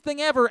easiest thing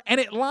ever, and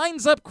it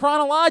lines up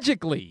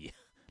chronologically.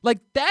 Like,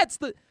 that's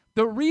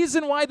the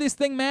reason why this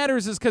thing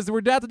matters is because we're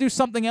about to do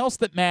something else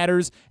that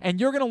matters, and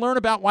you're going to learn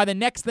about why the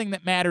next thing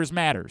that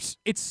matters.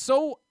 It's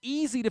so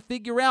easy to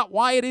figure out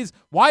why it is.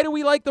 Why do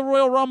we like the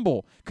Royal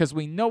Rumble? Because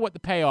we know what the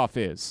payoff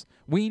is.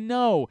 We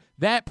know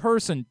that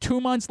person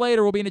 2 months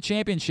later will be in a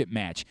championship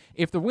match.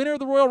 If the winner of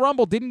the Royal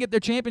Rumble didn't get their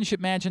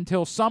championship match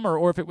until summer,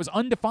 or if it was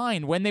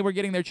undefined when they were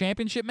getting their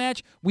championship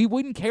match, we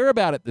wouldn't care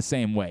about it the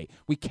same way.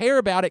 We care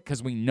about it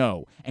because we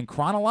know. And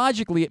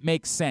chronologically, it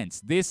makes sense.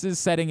 This is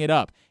setting it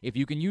up. If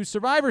you can use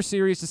Survivor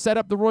Series to set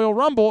up the Royal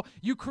Rumble,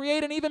 you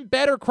create an even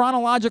better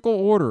chronological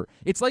order.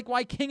 It's like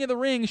why King of the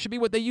Ring should be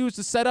what they use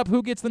to set up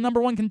who gets the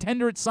number one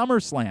contender at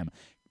SummerSlam.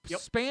 Yep.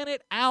 Span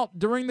it out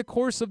during the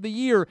course of the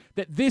year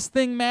that this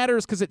thing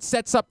matters because it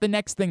sets up the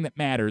next thing that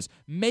matters.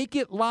 Make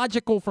it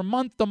logical from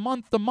month to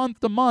month to month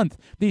to month.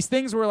 These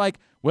things were like,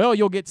 well,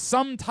 you'll get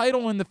some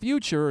title in the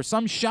future or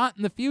some shot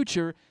in the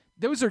future.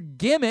 Those are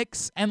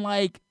gimmicks, and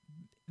like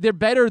they're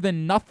better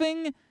than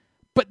nothing,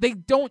 but they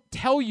don't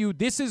tell you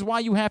this is why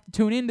you have to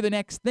tune into the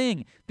next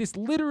thing. This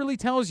literally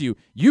tells you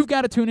you've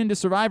got to tune into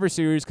Survivor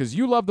Series because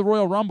you love the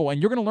Royal Rumble,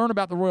 and you're going to learn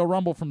about the Royal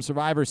Rumble from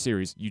Survivor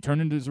Series. You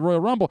turn into the Royal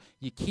Rumble,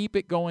 you keep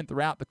it going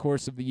throughout the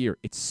course of the year.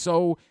 It's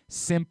so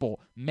simple.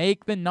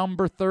 Make the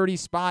number 30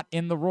 spot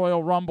in the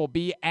Royal Rumble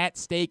be at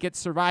stake at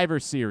Survivor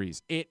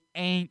Series. It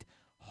ain't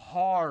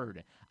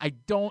hard. I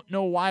don't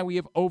know why we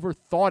have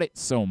overthought it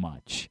so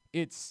much.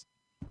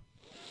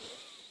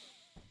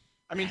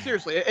 I mean,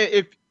 seriously,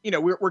 if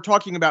we're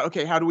talking about,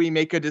 okay, how do we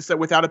make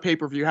without a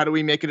pay-per-view, how do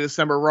we make a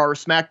December Raw or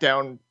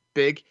SmackDown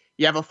big?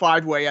 You have a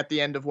 5-way at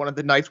the end of one of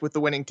the nights with the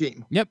winning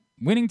team. Yep,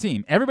 winning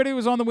team. Everybody who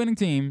was on the winning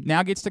team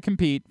now gets to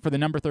compete for the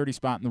number 30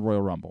 spot in the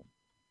Royal Rumble.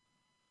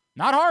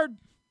 Not hard.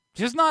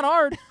 Just not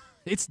hard.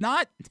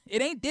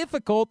 It ain't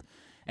difficult.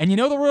 And you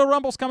know the Royal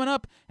Rumble's coming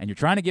up, and you're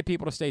trying to get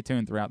people to stay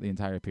tuned throughout the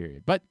entire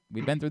period. But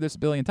we've been through this a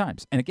billion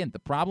times. And again, the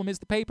problem is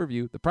the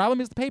pay-per-view. The problem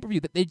is the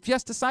pay-per-view that they've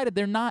just decided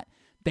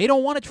they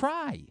don't want to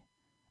try.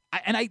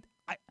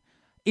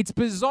 It's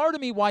bizarre to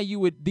me why you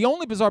would. The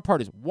only bizarre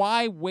part is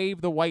why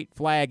wave the white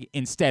flag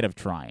instead of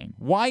trying.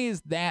 Why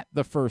is that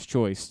the first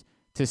choice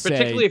to say?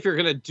 Particularly if you're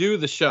going to do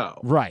the show,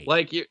 right?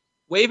 Like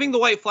waving the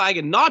white flag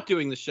and not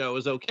doing the show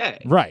is okay,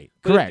 right?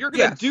 But correct. If you're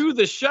going to do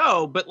the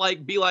show, but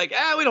like be like,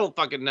 we don't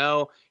fucking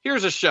know.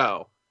 Here's a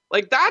show.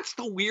 Like that's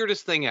the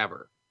weirdest thing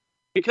ever,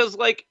 because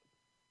like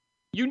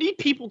you need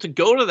people to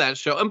go to that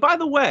show. And by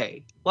the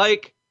way,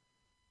 like.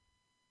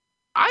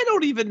 I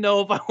don't even know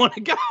if I want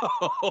to go.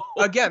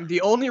 Again, the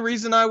only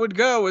reason I would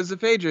go is if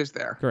AJ's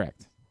there.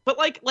 Correct. But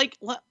like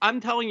I'm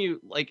telling you,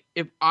 like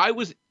if I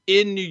was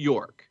in New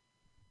York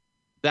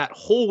that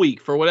whole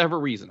week for whatever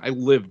reason, I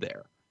lived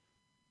there.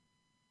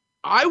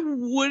 I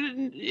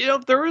wouldn't,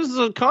 if there was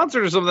a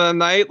concert or something that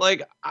night,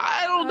 like,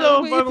 I don't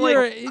know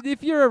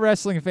if you're a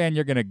wrestling fan,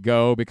 you're gonna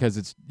go because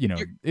it's, I'm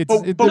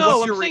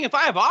saying if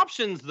I have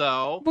options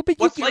though. But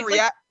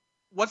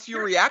what's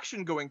your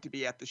reaction going to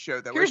be at the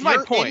show though? Here's my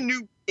point.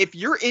 If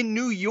you're in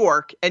New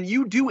York and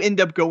you do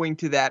end up going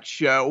to that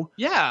show,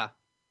 yeah,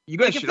 you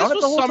gonna shit on it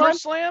the whole time?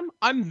 SummerSlam,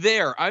 I'm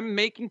there. I'm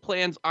making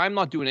plans. I'm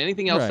not doing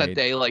anything else that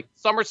day. Like,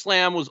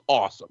 SummerSlam was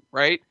awesome,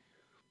 right?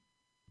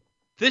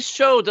 This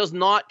show does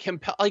not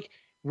compel. Like,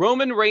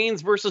 Roman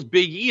Reigns versus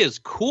Big E is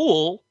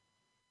cool,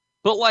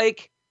 but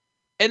like,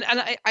 and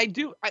I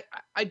don't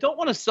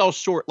want to sell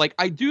short. Like,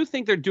 I do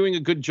think they're doing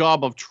a good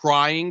job of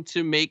trying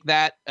to make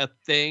that a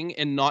thing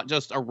and not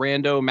just a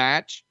rando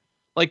match.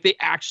 Like, they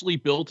actually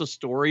built a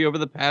story over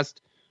the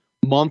past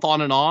month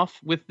on and off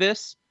with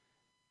this.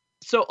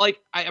 So, like,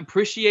 I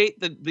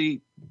appreciate that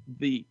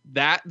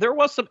there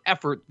was some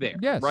effort there.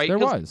 Yes, right? There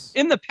was.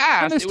 In the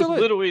past, it was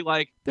literally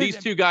like, these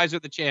two guys are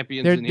the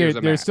champions, and here's a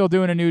match. They're still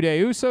doing a New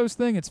Day Usos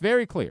thing. It's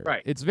very clear.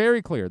 Right. It's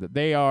very clear that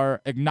they are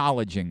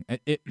acknowledging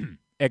it.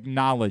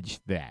 Acknowledge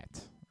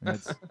that.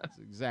 That's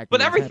exactly.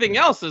 But everything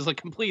else is a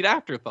complete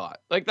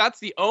afterthought. Like, that's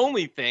the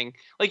only thing.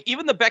 Like,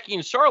 even the Becky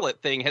and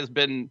Charlotte thing has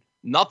been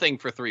nothing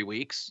for 3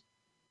 weeks.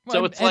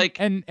 So it's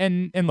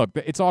and look,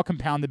 it's all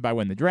compounded by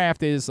when the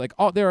draft is. Like,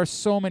 there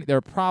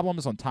are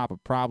problems on top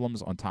of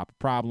problems on top of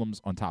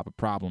problems on top of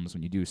problems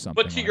when you do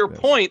something. But to your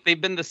point, they've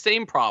been the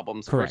same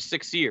problems for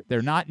 6 years.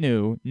 They're not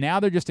new.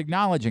 Now they're just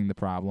acknowledging the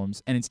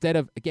problems, and instead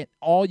of, again,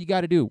 all you got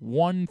to do,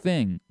 one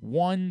thing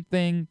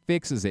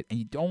fixes it, and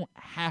you don't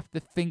have to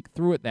think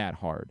through it that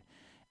hard.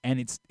 And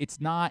it's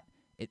not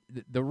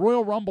the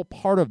Royal Rumble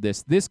part of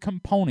this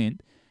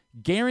component.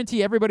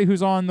 Guarantee everybody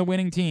who's on the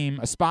winning team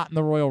a spot in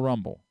the Royal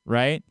Rumble,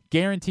 right?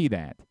 Guarantee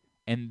that.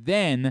 And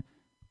then,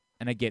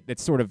 and I get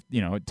that's sort of,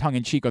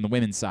 tongue-in-cheek on the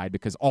women's side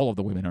because all of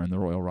the women are in the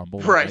Royal Rumble.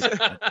 Right.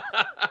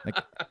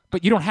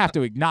 But you don't have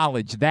to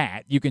acknowledge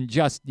that. You can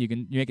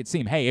make it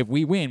seem, hey, if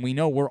we win, we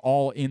know we're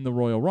all in the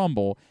Royal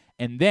Rumble.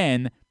 And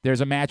then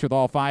there's a match with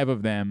all 5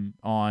 of them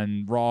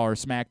on Raw or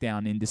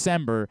SmackDown in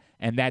December,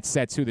 and that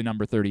sets who the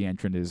number 30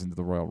 entrant is into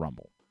the Royal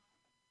Rumble.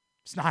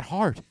 It's not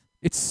hard.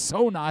 It's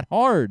so not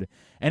hard.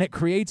 And it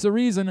creates a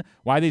reason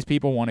why these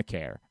people want to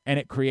care. And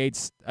it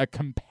creates a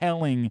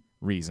compelling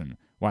reason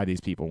why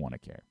these people want to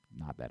care.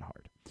 Not that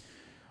hard.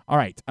 All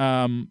right.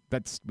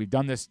 We've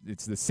done this.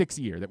 It's the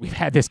 6th year that we've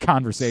had this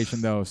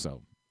conversation, though,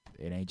 so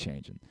it ain't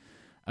changing.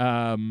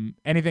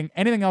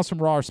 Anything else from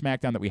Raw or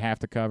SmackDown that we have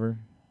to cover?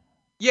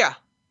 Yeah.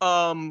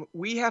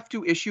 We have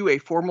to issue a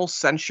formal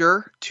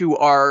censure to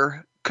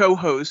our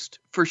co-host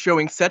for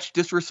showing such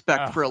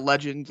disrespect for a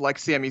legend like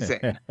Sami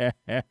Zayn.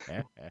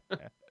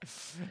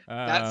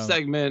 That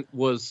segment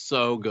was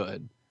so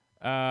good.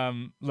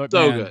 Look,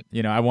 so man,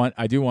 good.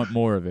 I do want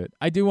more of it.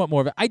 I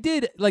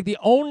did, like, the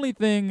only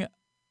thing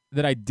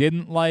that I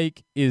didn't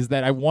like is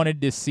that I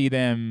wanted to see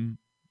them,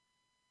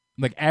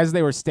 like, as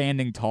they were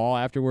standing tall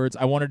afterwards,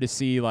 I wanted to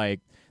see, like,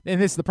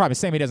 and this is the problem,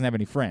 Sami doesn't have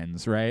any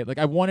friends, right? Like,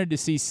 I wanted to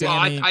see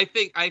Sami. No, I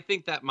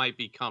think that might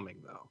be coming,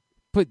 though.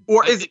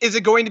 Or is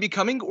it going to be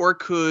coming, or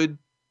could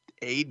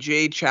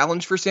AJ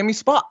challenge for Sami's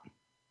spot?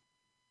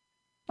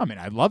 I mean,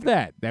 I'd love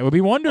that. That would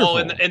be wonderful. Oh,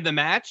 in the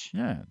match?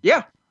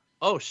 Yeah.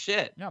 Oh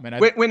shit. Yeah, man.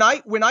 When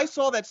I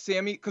saw that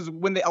Sami, because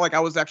when they, like, I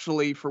was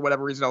actually, for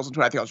whatever reason, I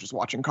think I was just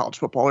watching college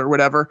football or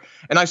whatever,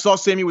 and I saw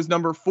Sami was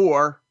number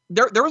 4.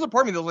 There was a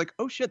part of me that was like,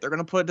 oh shit, they're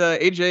gonna put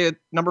AJ at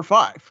number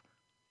 5.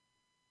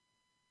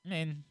 I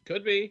mean,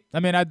 could be. I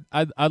mean,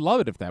 I'd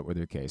love it if that were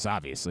the case.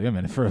 Obviously, I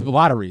mean, for a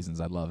lot of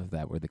reasons, I'd love if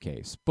that were the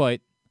case.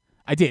 But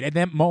I did at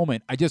that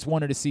moment. I just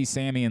wanted to see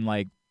Sami and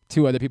like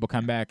 2 other people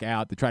come back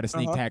out to try to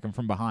sneak attack him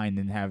from behind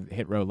and have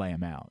Hit Row lay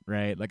him out.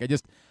 Right? Like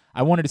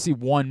I wanted to see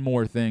one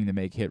more thing to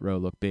make Hit Row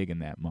look big in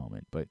that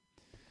moment. But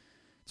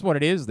it's what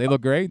it is. They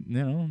look great.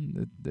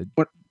 One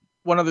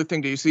other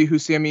thing. Do you see who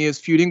Sami is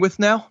feuding with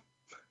now?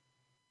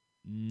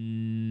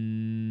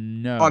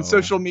 No. On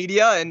social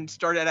media and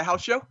started at a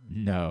house show?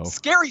 No.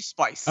 Scary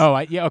Spice. Oh,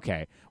 yeah,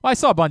 okay. Well, I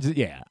saw a bunch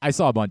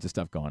of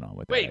stuff going on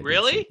with that. Wait,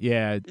 really?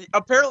 Yeah.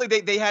 Apparently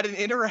they had an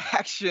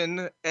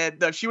interaction,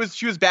 and she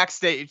was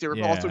backstage. There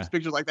were all sorts of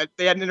pictures like that.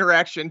 They had an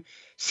interaction.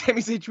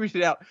 Sami Zayn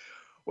tweeted out,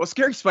 "Well,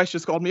 Scary Spice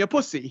just called me a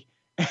pussy."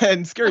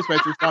 And Scary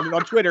Spice responded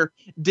on Twitter,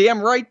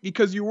 "Damn right,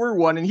 because you were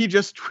one." And he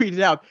just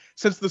tweeted out,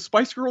 "Since the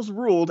Spice Girls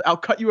ruled, I'll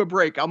cut you a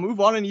break. I'll move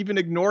on and even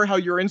ignore how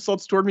your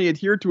insults toward me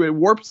adhere to a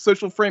warped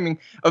social framing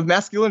of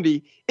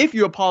masculinity if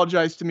you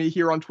apologize to me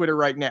here on Twitter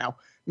right now.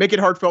 Make it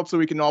heartfelt so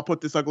we can all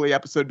put this ugly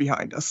episode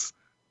behind us."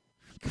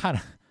 I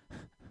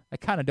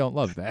kind of don't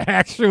love that,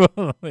 actually.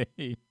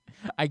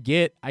 I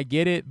get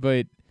it,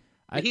 but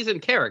he's in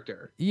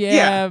character.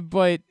 Yeah,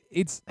 but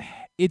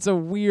it's a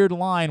weird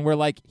line where,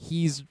 like,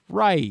 he's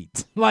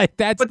right. Like,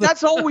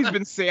 that's always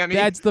been Sami.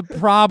 That's the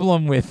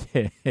problem with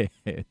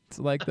it.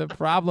 Like, the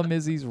problem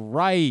is he's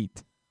right.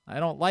 I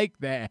don't like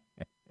that.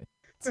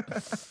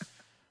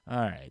 All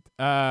right.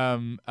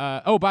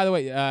 Oh, by the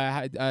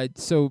way,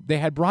 so they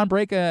had Braun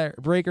Breaker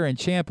and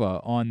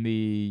Ciampa on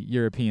the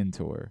European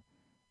tour.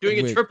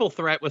 Doing a triple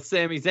threat with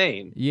Sami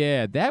Zayn.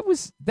 Yeah, that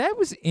was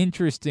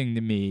interesting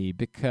to me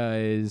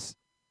because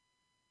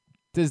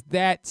does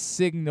that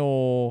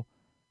signal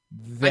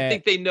that I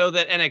think they know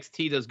that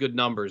NXT does good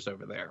numbers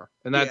over there,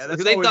 and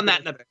that's they've done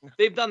that.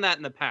 They've done that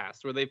in the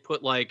past, where they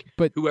put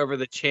whoever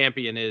the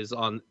champion is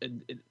on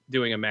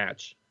doing a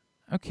match.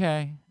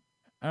 Okay,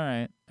 all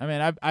right. I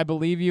mean, I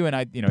believe you, and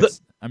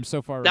I'm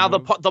so far now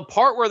removed. the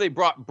part where they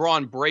brought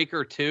Braun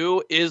Breaker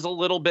too is a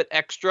little bit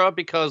extra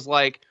because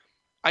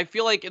I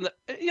feel like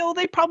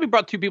they probably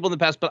brought two people in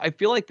the past, but I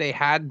feel like they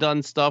had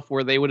done stuff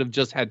where they would have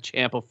just had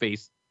Ciampa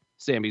face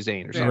Sami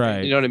Zayn or something.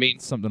 Right. You know what I mean?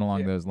 Something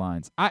along those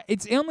lines.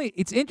 It's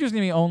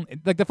interesting to me.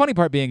 Like the funny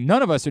part being,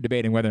 none of us are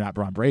debating whether or not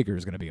Braun Breaker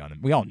is going to be on them.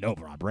 We all know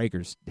Braun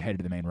Breaker's headed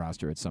to the main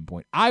roster at some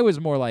point. I was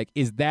more like,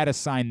 is that a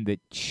sign that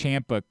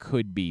Ciampa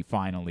could be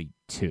finally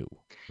too?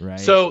 Right.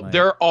 So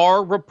there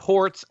are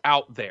reports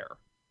out there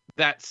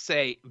that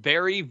say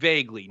very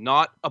vaguely,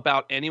 not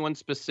about anyone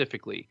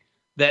specifically,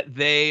 that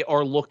they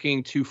are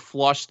looking to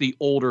flush the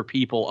older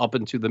people up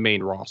into the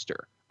main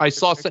roster. I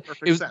saw it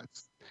was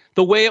sense.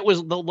 The way it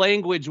was, the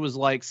language was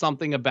like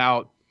something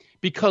about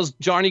because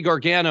Johnny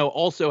Gargano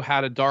also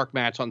had a dark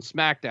match on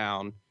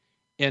SmackDown,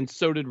 and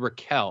so did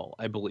Raquel,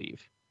 I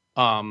believe.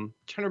 Trying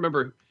to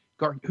remember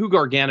who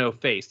Gargano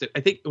faced.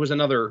 I think it was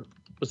another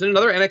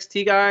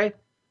NXT guy.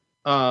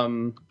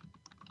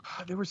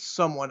 There was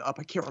someone up.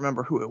 I can't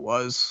remember who it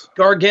was.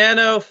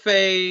 Gargano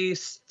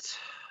faced.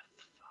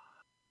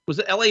 Was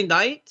it LA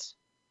Knight?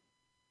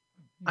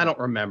 I don't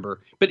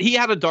remember, but he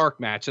had a dark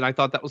match, and I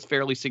thought that was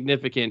fairly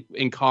significant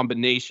in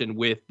combination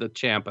with the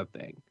Ciampa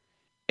thing.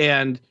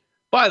 And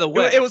by the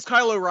way, it was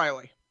Kyle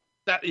O'Reilly.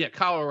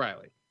 Kyle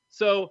O'Reilly.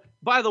 So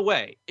by the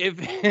way, if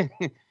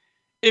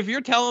if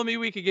you're telling me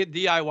we could get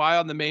DIY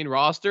on the main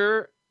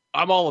roster,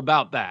 I'm all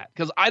about that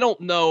because I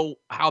don't know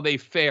how they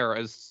fare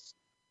as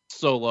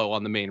solo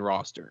on the main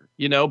roster,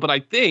 but I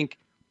think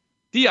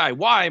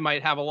DIY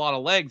might have a lot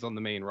of legs on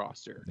the main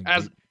roster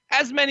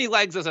as many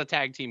legs as a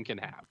tag team can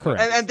have.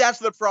 Correct. And that's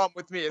the problem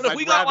with me. But if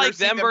we got like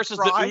them versus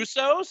the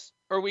Usos,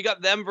 or we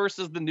got them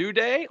versus the New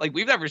Day, like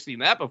we've never seen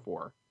that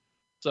before.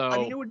 So I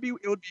mean, it would be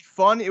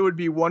fun. It would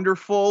be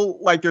wonderful.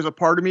 Like there's a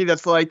part of me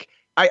that's like,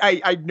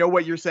 I know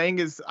what you're saying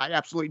is I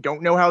absolutely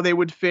don't know how they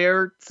would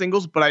fare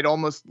singles, but I'd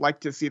almost like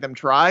to see them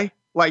try.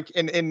 Like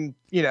in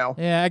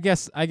Yeah, I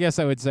guess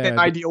I would say an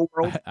ideal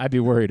world. I'd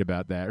be worried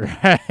about that,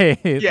 right?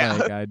 Yeah.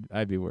 Like,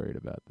 I'd be worried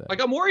about that. Like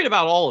I'm worried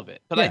about all of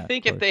it, but Yeah, I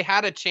think if they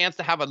had a chance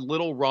to have a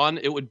little run,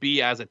 it would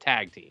be as a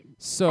tag team.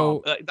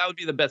 So that would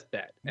be the best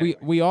bet. Anyway.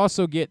 We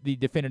also get the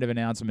definitive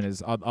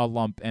announcement. I'll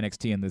lump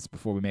NXT in this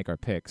before we make our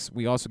picks.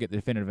 We also get the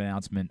definitive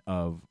announcement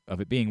of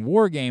it being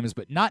War Games,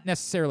 but not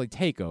necessarily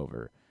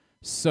Takeover.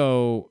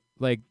 So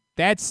like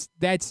that's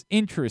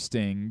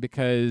interesting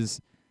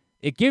because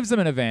it gives them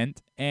an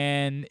event,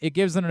 and it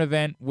gives them an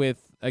event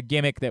with a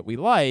gimmick that we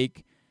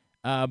like,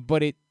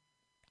 but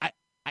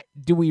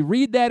do we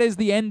read that as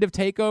the end of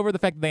Takeover, the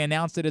fact that they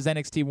announced it as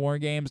NXT War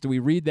Games? Do we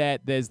read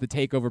that as the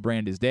Takeover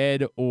brand is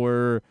dead,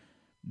 or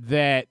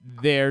that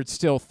they're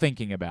still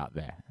thinking about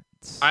that?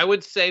 I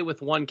would say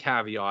with one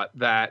caveat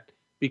that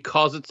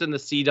because it's in the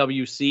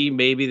CWC,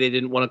 maybe they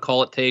didn't want to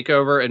call it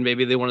Takeover, and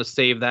maybe they want to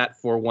save that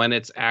for when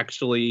it's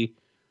actually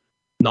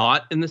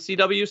not in the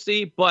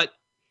CWC, but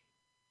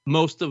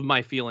most of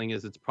my feeling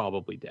is it's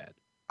probably dead.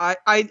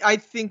 I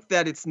think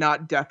that it's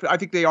not definite. I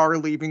think they are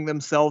leaving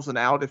themselves an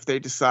out if they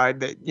decide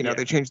that,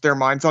 they change their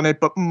minds on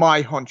it. But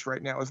my hunch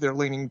right now is they're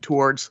leaning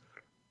towards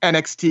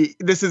NXT.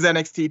 This is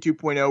NXT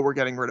 2.0. We're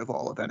getting rid of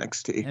all of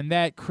NXT. And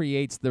that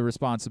creates the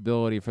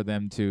responsibility for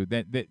them to,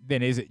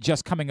 then is it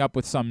just coming up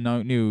with some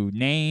new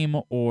name,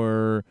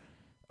 or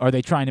are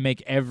they trying to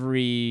make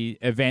every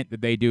event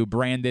that they do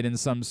branded in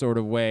some sort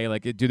of way?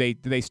 Like, do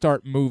they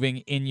start moving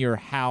in your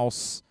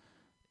house?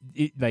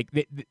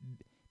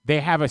 They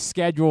have a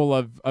schedule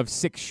of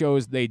 6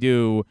 shows they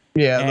do.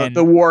 Yeah,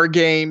 the War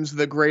Games,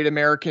 the Great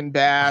American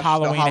Bash,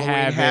 Halloween the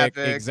Halloween Havoc.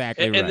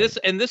 Exactly and right.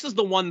 This is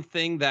the one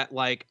thing that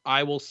like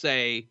I will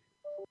say,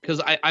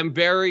 because I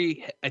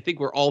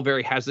think we're all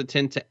very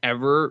hesitant to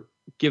ever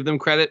give them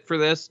credit for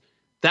this.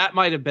 That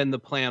might have been the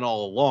plan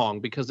all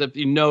along, because if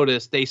you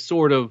notice, they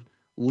sort of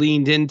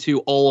leaned into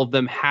all of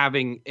them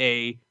having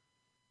a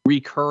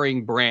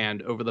recurring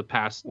brand over the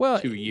past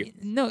 2 years.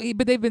 No,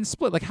 but they've been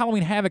split. Like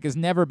Halloween Havoc has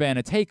never been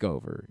a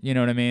takeover. You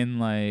know what I mean?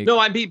 Like no,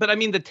 I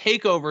mean the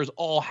takeovers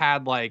all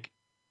had like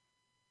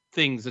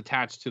things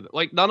attached to them.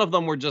 Like none of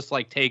them were just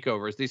like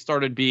takeovers. They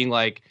started being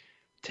like,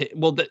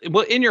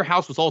 In Your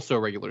House was also a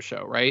regular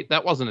show, right?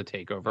 That wasn't a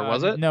takeover,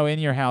 was it? No, In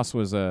Your House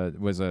was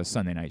a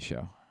Sunday night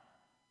show.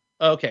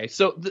 Okay,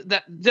 so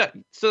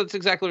so that's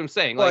exactly what I'm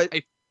saying.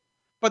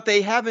 But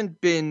they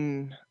haven't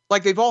been.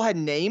 Like they've all had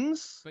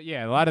names, but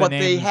yeah, a lot of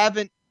names. They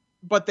haven't.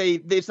 But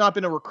it's not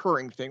been a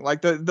recurring thing.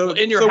 Like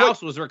In Your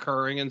House was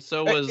recurring, and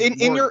so was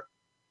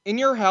In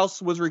Your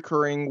House was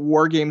recurring,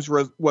 War Games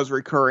was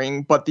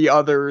recurring, but the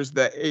others,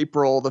 the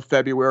April, the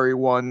February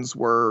ones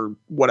were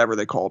whatever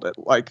they called it.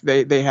 Like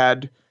they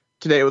had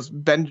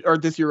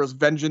this year was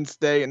Vengeance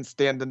Day and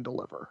Stand and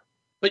Deliver.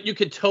 But you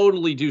could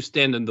totally do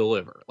Stand and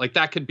Deliver. Like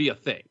that could be a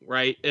thing,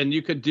 right? And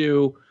you could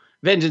do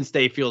Vengeance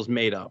Day feels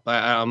made up.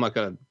 I'm not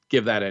going to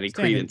give that any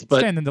credence. But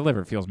Stand and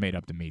Deliver feels made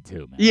up to me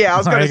too, man. Yeah, I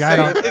was going to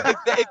say,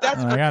 if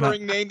that's a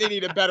recurring name, they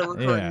need a better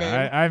recurring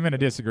name. I'm going to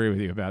disagree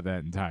with you about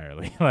that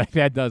entirely. Like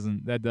that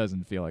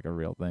doesn't feel like a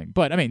real thing.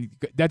 But I mean,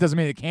 that doesn't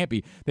mean it can't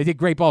be. They did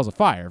Great Balls of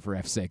Fire, for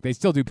F's sake. They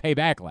still do Pay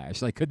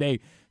Backlash. Like, could they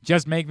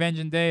just make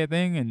Vengeance Day a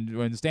thing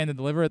and Stand and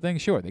Deliver a thing?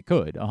 Sure, they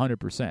could,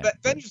 100%.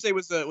 Vengeance Day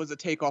was a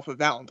takeoff of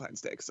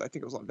Valentine's Day because I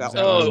think it was on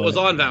Valentine's. Oh, it was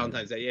on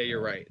Valentine's Day. Yeah,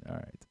 you're right. All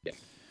right. Yeah.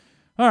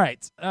 All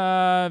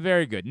right.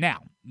 Very good.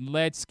 Now,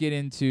 let's get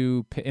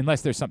into,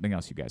 unless there's something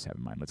else you guys have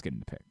in mind, let's get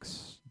into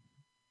picks.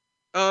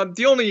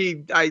 The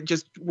only,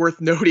 just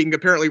worth noting,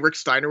 apparently Rick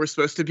Steiner was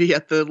supposed to be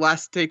at the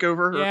last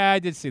takeover. Yeah, I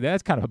did see that.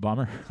 That's kind of a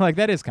bummer. Like,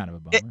 that is kind of a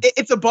bummer.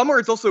 It's a bummer.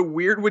 It's also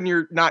weird when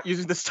you're not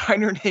using the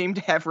Steiner name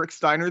to have Rick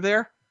Steiner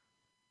there.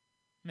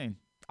 I mean,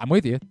 I'm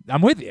with you.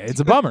 It's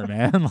a bummer,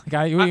 man. Like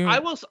I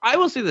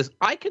will say this.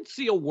 I could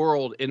see a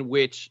world in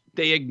which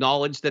they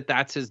acknowledge that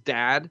that's his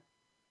dad.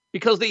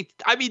 Because they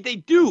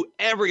do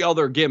every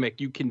other gimmick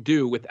you can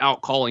do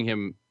without calling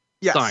him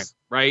Steiner,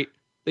 right?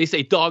 They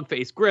say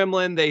Dogface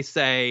Gremlin. They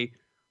say,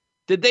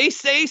 did they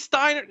say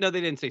Steiner? No, they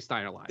didn't say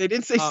Steiner live. They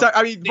didn't say Steiner.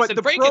 I mean, they but said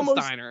the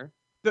Frankensteiner.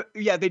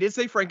 Promos, they did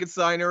say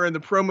Frankensteiner, and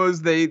the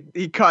promos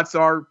he cuts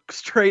are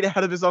straight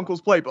out of his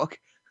uncle's playbook.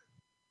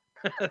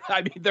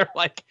 I mean, they're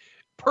like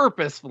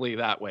purposefully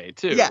that way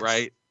too,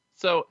 right?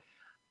 So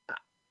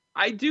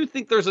I do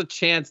think there's a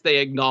chance they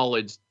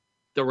acknowledge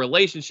the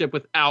relationship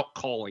without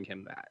calling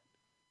him that.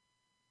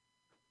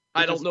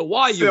 I don't know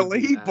why you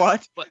would do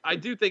that, but I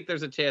do think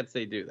there's a chance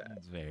they do that.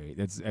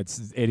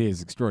 It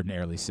is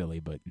extraordinarily silly,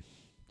 but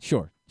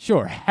sure,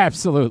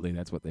 absolutely,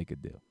 that's what they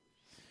could do.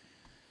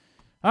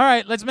 All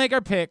right, let's make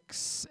our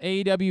picks.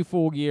 AEW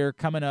Full Gear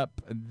coming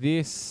up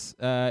this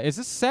is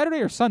this Saturday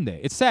or Sunday?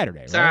 It's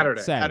Saturday,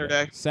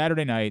 right?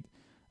 Saturday night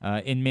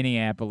in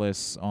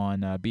Minneapolis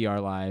on BR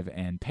Live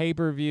and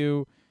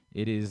pay-per-view.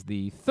 It is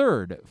the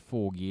third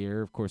Full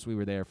Gear. Of course, we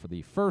were there for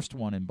the first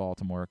one in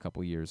Baltimore a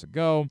couple years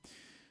ago.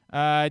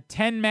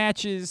 10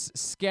 matches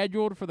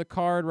scheduled for the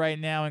card right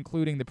now,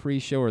 including the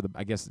pre-show, or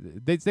I guess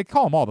they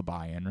call them all the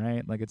buy-in,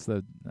 right? Like it's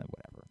the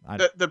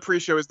whatever. The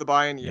pre-show is the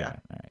buy-in, yeah.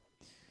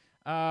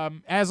 All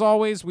right. As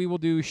always, we will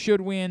do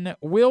should win,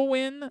 will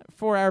win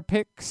for our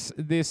picks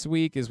this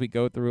week as we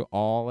go through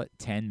all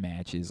 10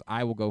 matches.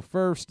 I will go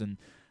first, and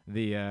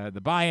the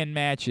buy-in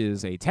match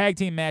is a tag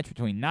team match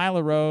between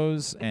Nyla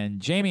Rose and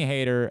Jamie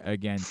Hayter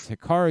against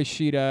Hikaru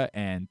Shida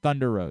and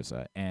Thunder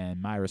Rosa.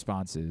 And my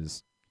response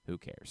is, who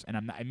cares?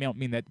 And I don't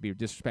mean that to be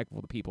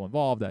disrespectful to people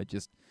involved.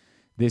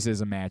 This is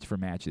a match for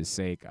match's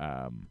sake.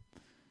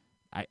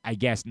 I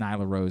guess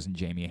Nyla Rose and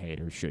Jamie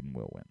Hayter should and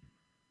will win.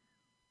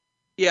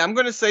 Yeah, I'm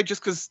going to say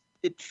just because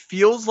it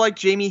feels like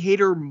Jamie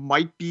Hayter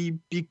might be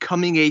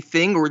becoming a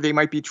thing, or they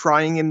might be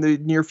trying in the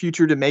near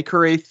future to make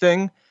her a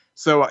thing.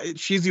 So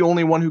she's the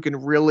only one who can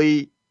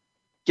really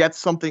get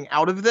something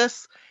out of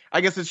this. I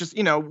guess it's just,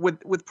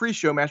 with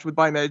pre-show match, with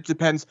buy-in match, it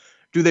depends.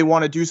 Do they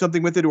want to do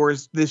something with it, or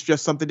is this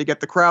just something to get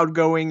the crowd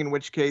going, in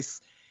which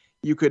case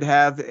you could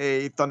have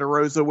a Thunder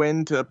Rosa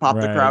win to pop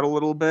the crowd a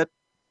little bit?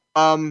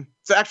 So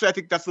actually, I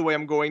think that's the way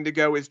I'm going to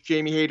go, is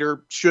Jamie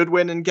Hayter should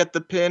win and get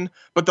the pin,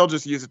 but they'll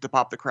just use it to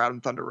pop the crowd,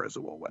 and Thunder Rosa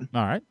will win.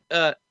 All right.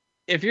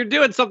 If you're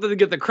doing something to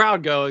get the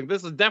crowd going,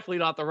 this is definitely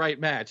not the right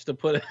match to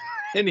put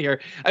in here.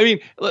 I mean,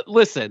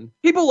 listen.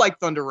 People like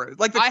Thunder Rosa.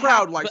 Like, the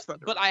crowd likes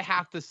Thunder Rosa. But I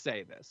have to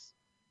say this.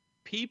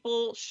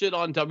 People shit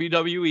on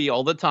WWE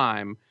all the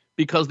time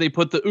because they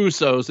put the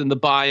Usos in the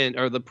buy-in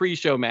or the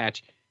pre-show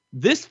match.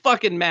 This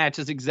fucking match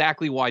is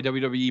exactly why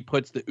WWE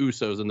puts the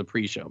Usos in the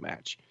pre-show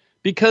match.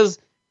 Because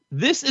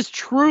this is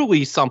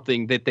truly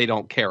something that they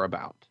don't care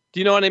about. Do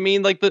you know what I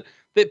mean? Like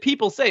that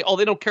people say, oh,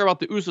 they don't care about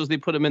the Usos, they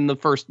put them in the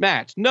first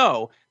match.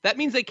 No, that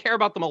means they care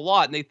about them a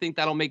lot and they think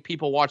that'll make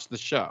people watch the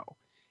show.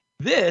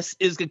 This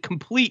is a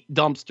complete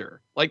dumpster.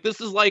 Like,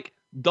 this is like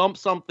dump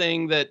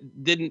something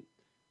that didn't,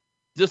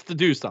 just to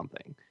do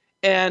something.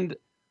 And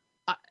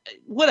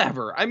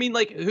whatever. I mean,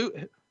 like, who,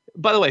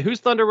 by the way, who's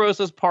Thunder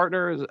Rosa's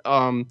partner?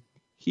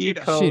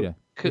 Shida.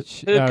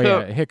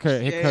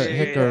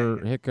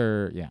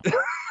 Hicker, yeah.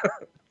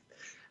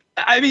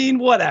 I mean,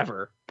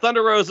 whatever.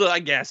 Thunder Rosa, I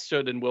guess,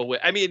 should and will win.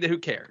 I mean, who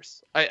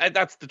cares?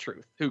 That's the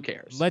truth. Who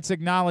cares? Let's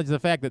acknowledge the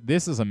fact that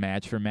this is a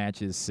match for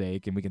match's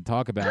sake, and we can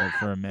talk about it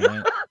for a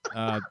minute.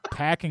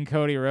 Pac and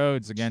Cody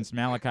Rhodes against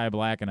Malachi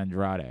Black and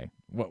Andrade.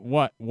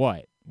 What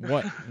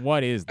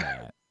is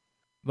that?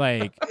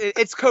 Like,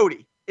 it's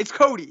Cody. It's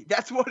Cody.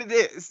 That's what it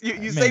is.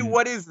 You say,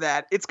 what is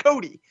that? It's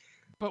Cody.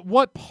 But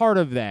what part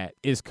of that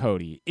is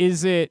Cody?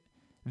 Is it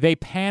they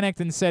panicked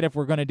and said, if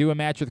we're going to do a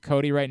match with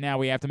Cody right now,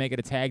 we have to make it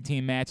a tag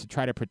team match to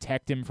try to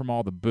protect him from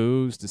all the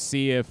boos, to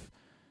see if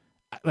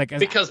like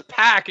because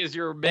Pac is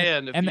your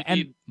man.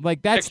 And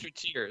like that's extra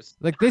cheers.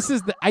 Like this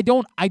is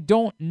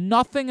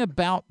nothing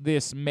about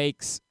this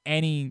makes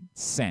any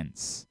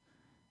sense,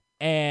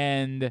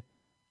 and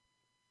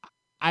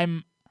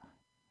I'm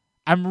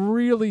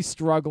really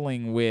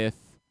struggling with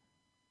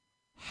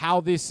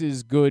how this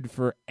is good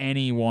for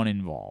anyone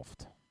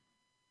involved.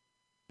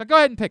 But go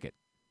ahead and pick it.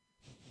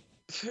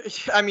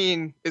 I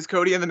mean, is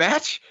Cody in the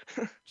match?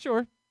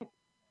 Sure.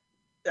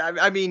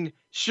 I mean,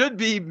 should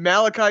be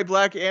Malachi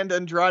Black and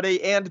Andrade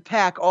and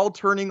Pac all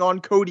turning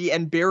on Cody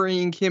and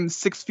burying him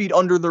 6 feet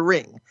under the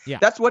ring. Yeah.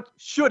 That's what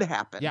should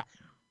happen. Yeah.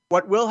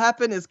 What will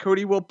happen is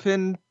Cody will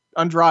pin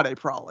Andrade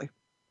probably.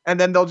 And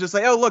then they'll just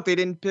say, oh, look, they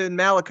didn't pin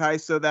Malachi,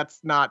 so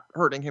that's not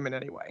hurting him in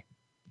any way.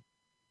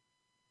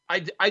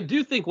 I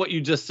do think what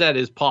you just said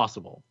is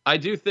possible. I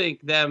do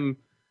think them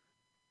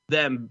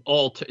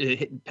all.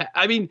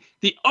 I mean,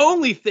 the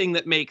only thing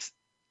that makes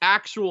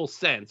actual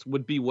sense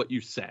would be what you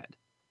said.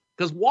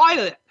 Because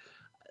why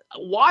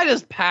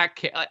does Pac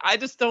care? I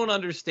just don't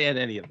understand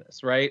any of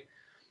this, right?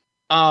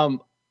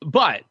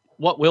 But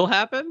what will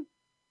happen?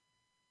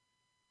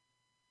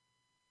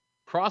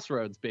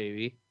 Crossroads,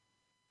 baby.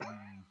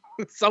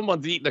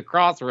 Someone's eating a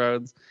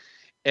Crossroads.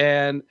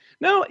 And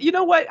no, you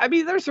know what? I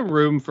mean, there's some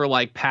room for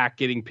like Pac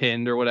getting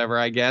pinned or whatever,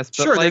 I guess.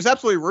 But sure, like, there's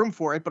absolutely room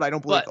for it, but I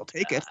don't believe they'll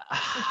take it.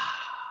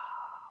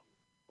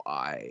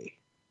 Why?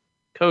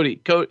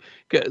 Cody,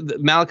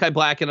 Malachi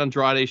Black and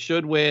Andrade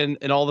should win,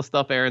 and all the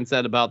stuff Aaron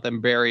said about them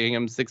burying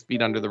him 6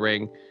 feet under the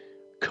ring.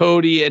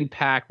 Cody and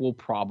Pac will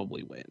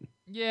probably win.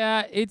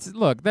 Yeah,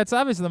 that's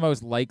obviously the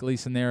most likely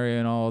scenario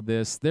in all of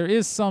this. There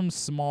is some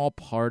small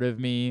part of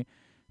me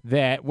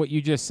that what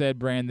you just said,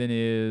 Brandon,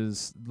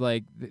 is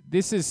like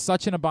this is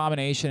such an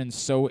abomination and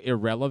so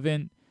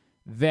irrelevant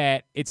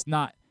that it's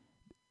not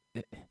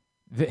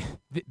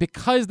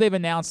because they've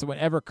announced that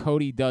whenever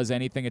Cody does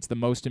anything, it's the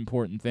most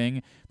important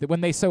thing, that when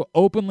they so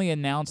openly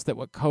announce that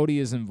what Cody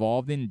is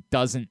involved in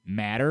doesn't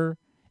matter,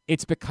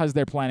 it's because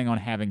they're planning on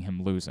having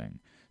him losing.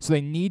 So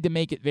they need to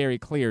make it very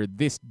clear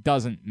this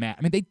doesn't matter.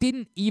 I mean, they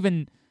didn't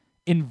even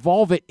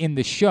involve it in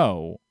the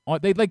show.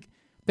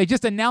 They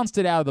just announced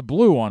it out of the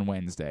blue on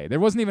Wednesday. There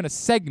wasn't even a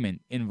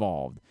segment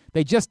involved.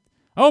 They just,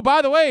 oh,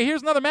 by the way,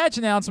 here's another match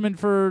announcement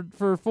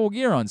for Full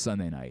Gear on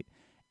Sunday night.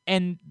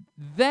 And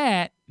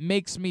that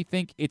makes me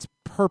think it's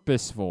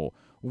purposeful.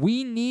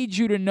 We need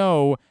you to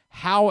know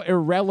how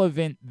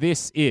irrelevant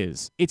this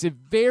is. It's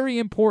very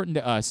important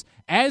to us.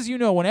 As you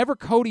know, whenever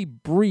Cody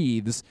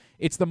breathes,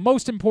 it's the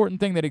most important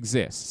thing that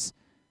exists.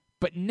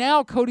 But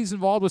now Cody's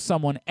involved with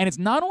someone, and it's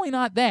not only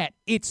not that,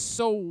 it's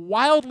so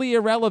wildly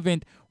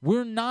irrelevant,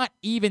 we're not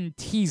even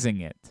teasing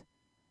it.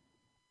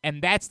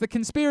 And that's the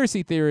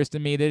conspiracy theorist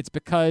in me, that it's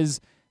because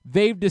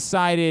they've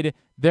decided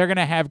they're going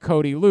to have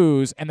Cody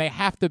lose, and they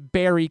have to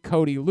bury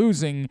Cody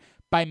losing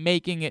by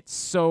making it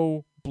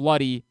so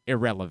bloody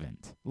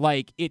irrelevant.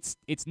 Like, it's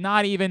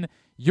not even,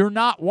 you're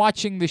not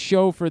watching the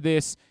show for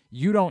this,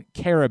 you don't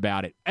care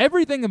about it.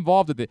 Everything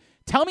involved with it.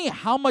 Tell me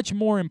how much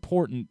more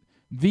important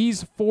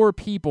these four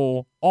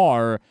people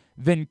are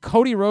than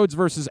Cody Rhodes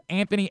versus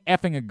Anthony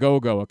effing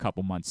Ogogo a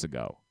couple months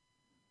ago.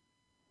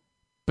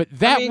 But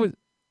that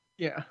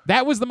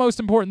was the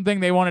most important thing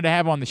they wanted to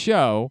have on the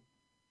show.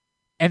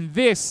 And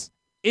this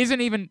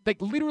isn't even,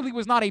 like, literally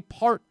was not a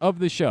part of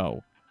the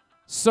show.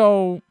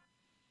 So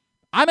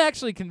I'm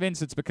actually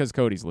convinced it's because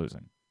Cody's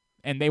losing.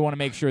 And they want to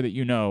make sure that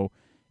you know,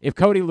 if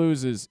Cody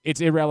loses,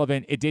 it's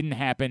irrelevant. It didn't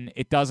happen.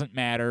 It doesn't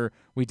matter.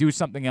 We do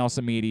something else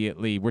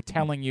immediately. We're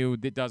telling you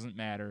it doesn't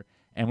matter.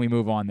 And we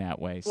move on that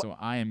way. So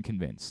I am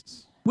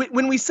convinced.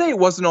 When we say it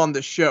wasn't on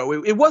the show,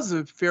 it was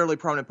a fairly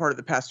prominent part of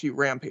the past few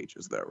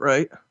Rampages, though,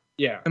 right?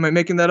 Yeah. Am I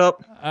making that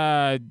up?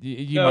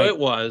 It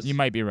was. You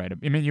might be right.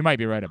 I mean, you might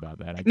be right about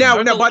that. Now,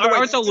 by the way,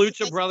 aren't the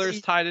Lucha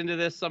Brothers tied into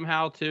this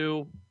somehow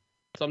too?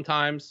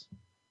 Sometimes.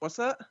 What's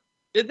that?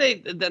 Did they?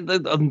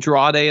 The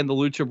Andrade and the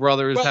Lucha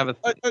Brothers have a?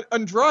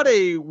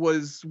 Andrade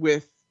was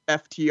with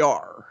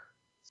FTR,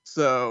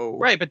 so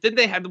right. But didn't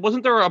they have?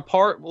 Wasn't there a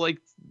part like?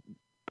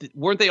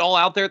 Weren't they all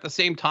out there at the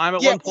same time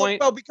at one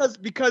point? Well,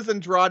 because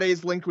Andrade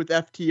is linked with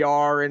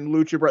FTR and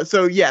Lucha Brothers.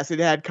 So yes, it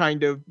had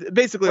kind of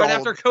basically right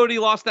after Cody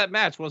lost that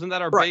match. Wasn't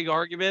that our big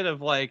argument of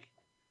like,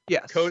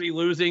 yes, Cody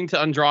losing to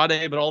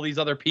Andrade, but all these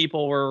other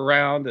people were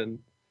around and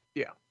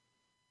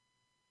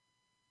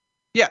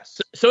yes.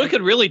 So it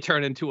could really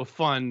turn into a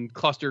fun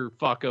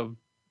clusterfuck of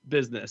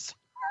business.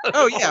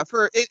 Oh yeah,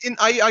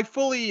 I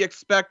fully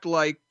expect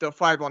like the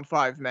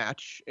 5-on-5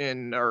 match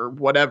or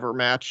whatever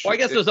match. Well, I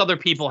guess those other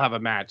people have a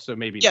match, so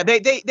maybe. Yeah, they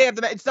have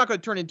the match. It's not going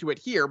to turn into it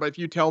here, but if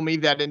you tell me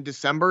that in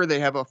December they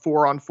have a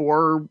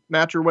 4-on-4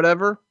 match or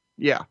whatever,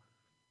 yeah.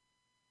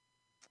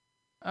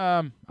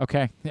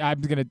 Okay,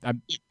 I'm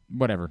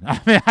whatever.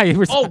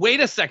 Oh, wait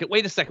a second.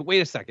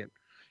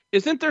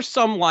 Isn't there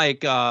some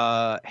like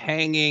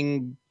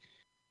hanging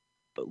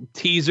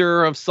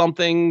teaser of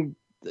something?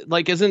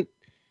 Like,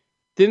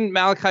 didn't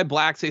Malachi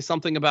Black say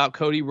something about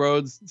Cody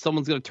Rhodes?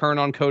 Someone's going to turn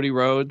on Cody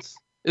Rhodes.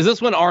 Is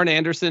this when Arn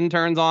Anderson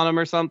turns on him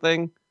or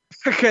something?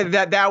 Okay,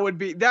 that would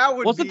be.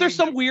 Wasn't there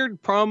some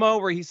weird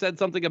promo where he said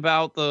something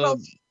about the?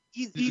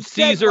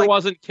 Caesar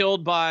wasn't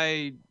killed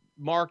by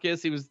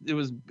Marcus. It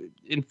was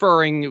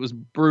inferring it was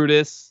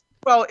Brutus.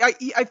 Well,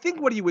 I think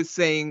what he was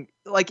saying,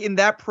 like in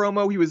that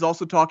promo, he was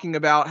also talking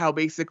about how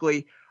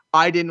basically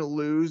I didn't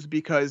lose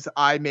because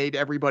I made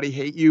everybody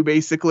hate you.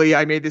 Basically,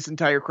 I made this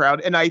entire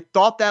crowd. And I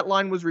thought that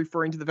line was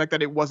referring to the fact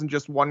that it wasn't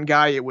just one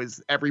guy, it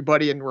was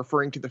everybody, and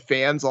referring to the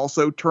fans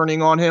also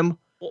turning on him.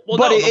 Well,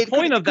 but no, the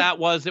point of that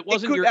was it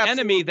wasn't your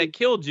enemy that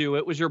killed you.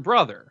 It was your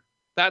brother.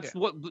 That's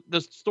what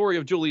the story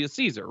of Julius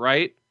Caesar,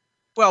 right?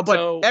 Well,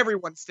 but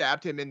everyone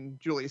stabbed him in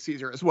Julius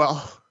Caesar as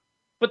well.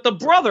 But the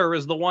brother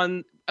is the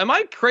one. Am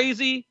I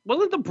crazy?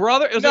 Wasn't the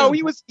brother?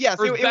 He was.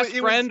 Yes, his best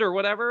friend or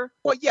whatever.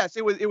 Well, yes,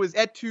 it was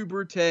Et tu,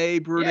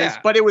 Brute, Brutus,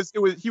 but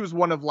he was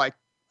one of like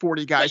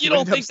 40 guys. But you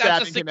don't think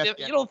that's you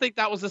don't think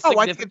that was a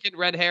significant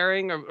red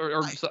herring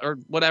or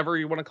whatever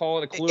you want to call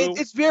it, a clue?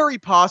 It's very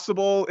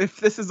possible. If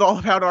this is all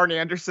about Arn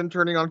Anderson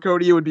turning on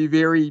Cody, it would be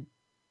very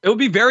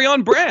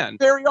on brand.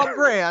 Very on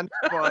brand,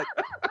 but.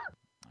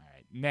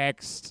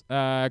 Next,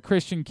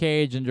 Christian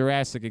Cage and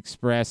Jurassic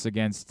Express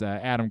against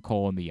Adam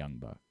Cole and the Young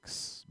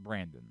Bucks.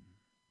 Brandon.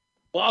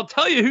 Well, I'll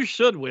tell you who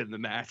should win the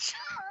match.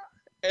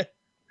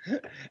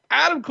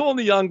 Adam Cole and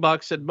the Young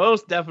Bucks should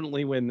most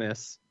definitely win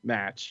this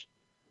match.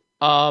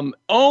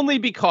 Only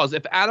because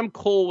if Adam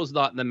Cole was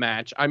not in the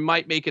match, I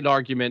might make an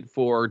argument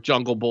for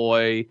Jungle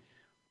Boy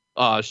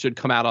should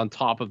come out on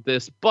top of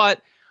this.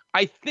 But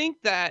I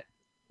think that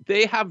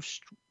they have...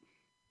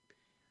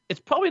 It's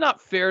probably not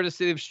fair to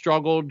say they've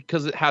struggled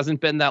because it hasn't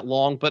been that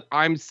long, but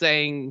I'm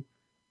saying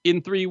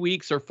in 3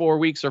 weeks or 4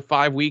 weeks or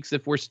 5 weeks,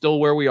 if we're still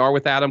where we are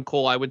with Adam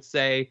Cole, I would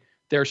say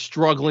they're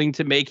struggling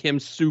to make him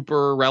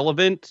super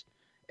relevant.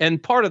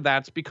 And part of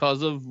that's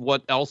because of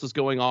what else is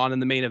going on in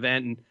the main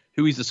event and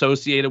who he's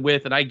associated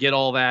with. And I get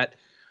all that,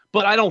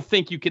 but I don't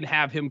think you can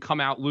have him come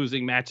out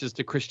losing matches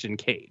to Christian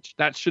Cage.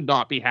 That should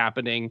not be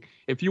happening.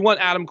 If you want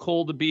Adam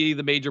Cole to be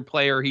the major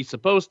player he's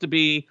supposed to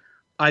be,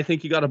 I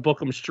think you got to book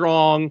him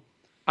strong.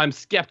 I'm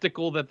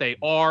skeptical that they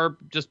are,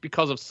 just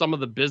because of some of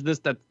the business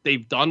that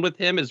they've done with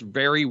him is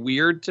very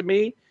weird to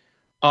me.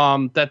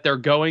 That they're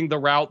going the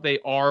route they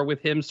are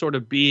with him sort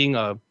of being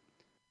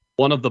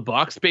one of the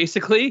Bucks,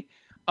 basically.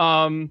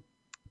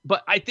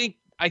 But I think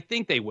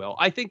they will.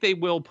 I think they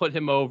will put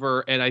him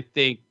over, and I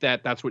think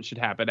that's what should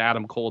happen.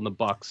 Adam Cole and the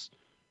Bucks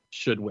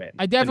should win.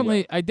 I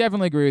definitely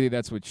agree with you.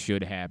 That's what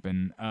should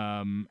happen.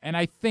 And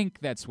I think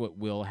that's what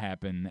will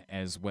happen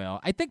as well.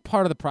 I think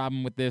part of the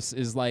problem with this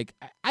is, like,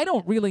 I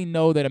don't really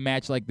know that a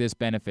match like this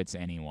benefits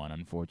anyone,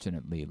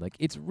 unfortunately. Like,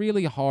 it's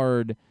really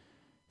hard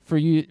for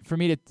you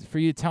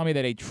to tell me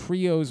that a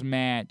trios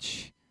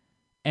match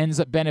ends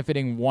up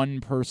benefiting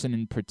one person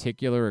in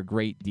particular a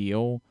great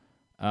deal.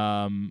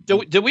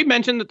 Did we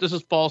mention that this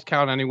is Falls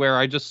Count Anywhere?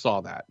 I just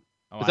saw that.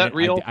 Is that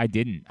real? I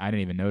didn't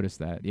even notice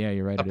that. Yeah,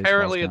 you're right.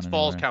 Apparently, it's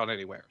Falls Count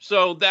Anywhere.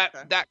 So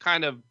that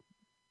kind of,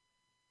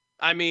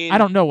 I mean, I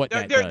don't know what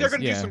they're going to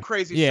do some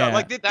crazy stuff.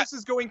 Like this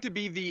is going to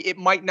be it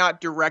might not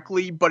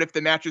directly, but if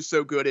the match is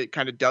so good, it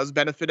kind of does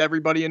benefit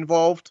everybody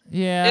involved.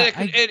 Yeah,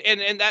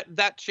 and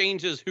that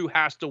changes who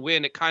has to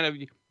win.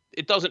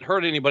 It doesn't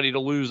hurt anybody to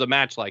lose a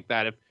match like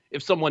that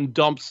if someone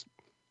dumps,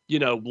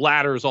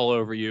 ladders all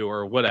over you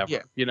or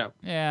whatever.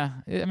 Yeah,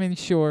 I mean,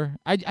 sure.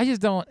 I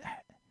just don't.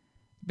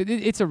 But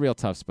it's a real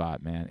tough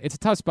spot, man. It's a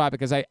tough spot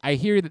because I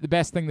hear that the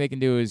best thing they can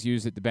do is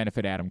use it to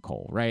benefit Adam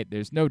Cole, right?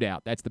 There's no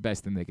doubt that's the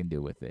best thing they can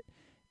do with it.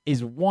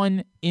 Is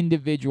one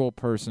individual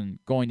person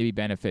going to be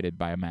benefited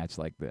by a match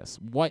like this?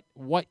 What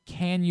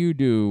can you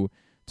do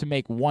to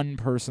make one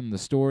person the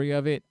story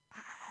of it?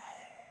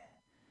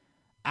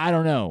 I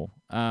don't know.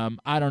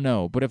 I don't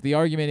know. But if the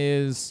argument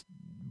is,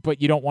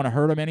 but you don't want to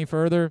hurt him any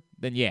further,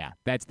 then yeah,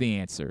 that's the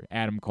answer.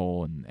 Adam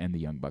Cole and the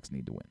Young Bucks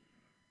need to win.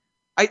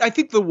 I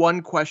think the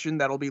one question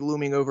that'll be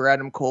looming over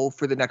Adam Cole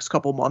for the next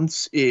couple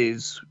months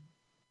is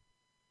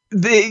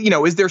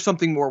is there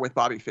something more with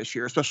Bobby Fish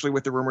here, especially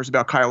with the rumors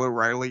about Kyle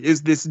O'Reilly?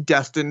 Is this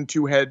destined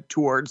to head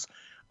towards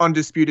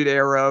Undisputed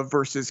Era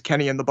versus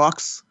Kenny and the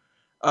Bucks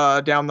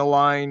down the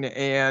line?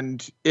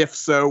 And if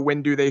so,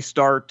 when do they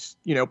start,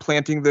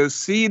 planting those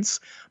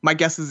seeds? My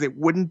guess is it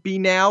wouldn't be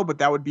now, but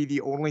that would be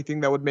the only thing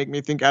that would make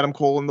me think Adam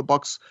Cole and the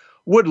Bucks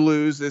would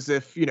lose, is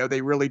if,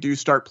 they really do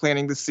start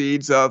planting the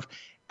seeds of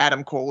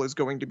Adam Cole is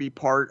going to be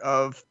part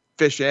of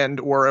Fish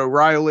End or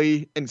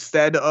O'Reilly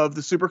instead of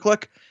the Super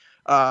Click.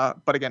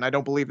 But again, I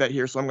don't believe that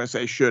here, so I'm going to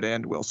say should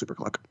and will Super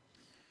Click.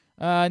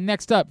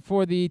 Next up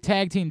for the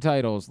tag team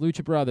titles,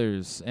 Lucha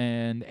Brothers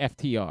and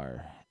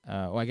FTR.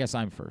 I guess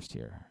I'm first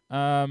here.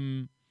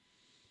 I'm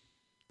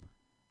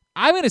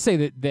going to say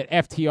that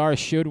FTR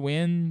should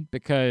win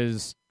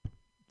because,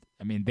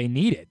 they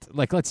need it.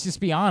 Like, let's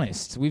just be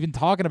honest. We've been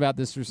talking about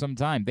this for some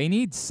time. They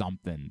need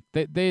something.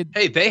 They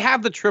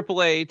have the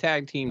AAA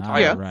tag team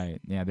title.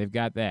 Right. Yeah, they've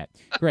got that.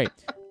 Great.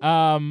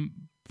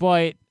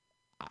 But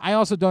I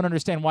also don't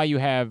understand why you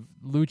have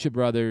Lucha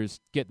Brothers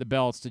get the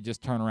belts to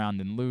just turn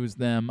around and lose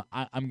them.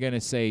 I'm going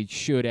to say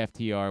should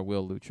FTR,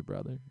 will Lucha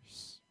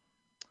Brothers.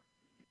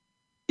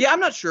 Yeah, I'm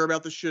not sure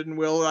about the should and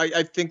will.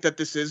 I think that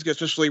this is,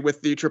 especially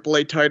with the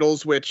AAA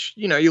titles, which,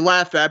 you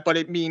laugh at, but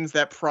it means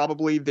that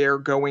probably they're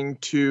going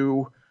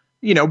to,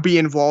 be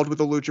involved with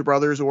the Lucha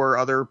Brothers or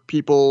other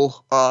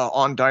people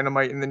on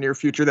Dynamite in the near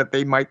future that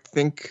they might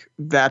think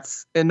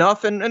that's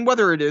enough. And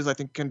whether it is, I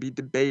think, can be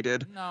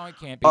debated. No, it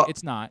can't be.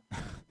 It's not.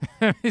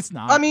 It's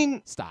not. I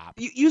mean, stop.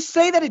 You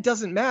say that it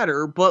doesn't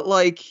matter, but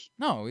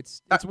no,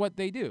 it's what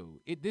they do.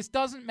 This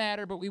doesn't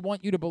matter, but we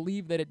want you to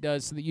believe that it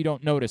does so that you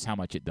don't notice how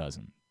much it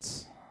doesn't.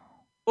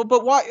 Well,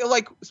 but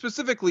why?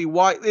 Specifically,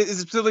 why? Is it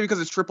specifically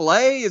because it's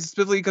AAA? Is it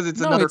specifically because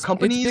it's another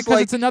company? It's because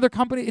it's another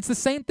company. It's the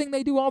same thing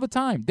they do all the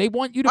time. They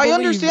want you to believe. I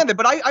understand that,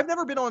 but I've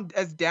never been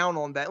as down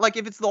on that.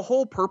 If it's the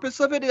whole purpose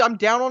of it, I'm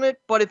down on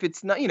it. But if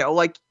it's not,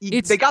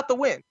 they got the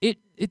win.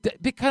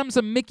 It becomes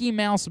a Mickey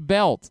Mouse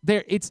belt.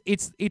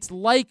 It's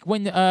like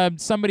when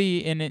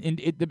somebody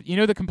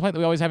the complaint that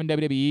we always have in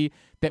WWE,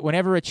 that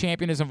whenever a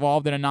champion is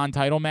involved in a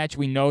non-title match,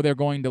 we know they're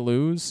going to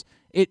lose.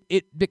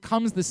 It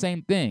becomes the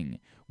same thing.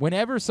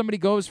 Whenever somebody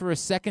goes for a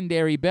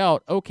secondary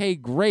belt, okay,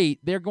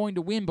 great, they're going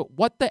to win, but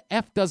what the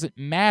F does it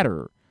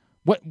matter?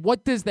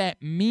 What does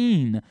that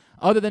mean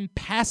other than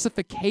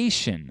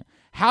pacification?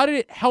 How did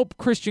it help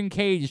Christian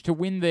Cage to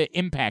win the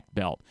Impact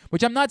belt?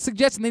 Which I'm not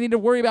suggesting they need to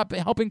worry about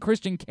helping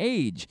Christian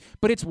Cage,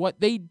 but it's what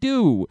they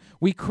do.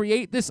 We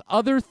create this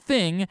other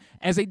thing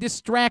as a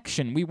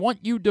distraction. We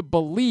want you to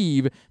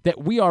believe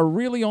that we are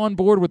really on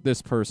board with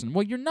this person.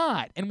 Well, you're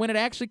not. And when it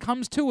actually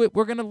comes to it,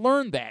 we're going to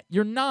learn that.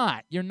 You're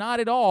not. You're not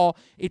at all.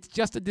 It's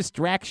just a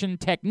distraction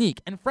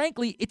technique. And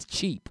frankly, it's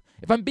cheap.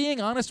 If I'm being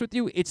honest with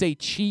you, it's a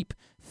cheap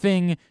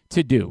thing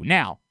to do.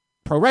 Now,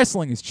 pro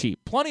wrestling is cheap.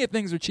 Plenty of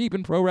things are cheap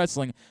in pro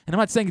wrestling, and I'm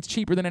not saying it's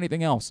cheaper than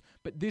anything else,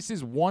 but this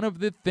is one of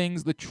the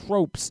things, the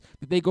tropes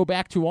that they go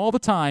back to all the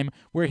time,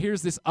 where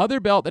here's this other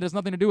belt that has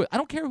nothing to do with it. I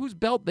don't care whose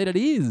belt that it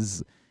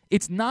is.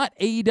 It's not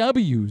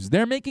AEW's.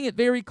 They're making it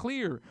very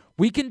clear.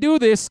 We can do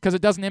this because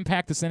it doesn't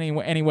impact us in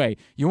any way.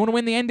 You want to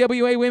win the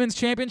NWA Women's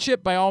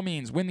Championship? By all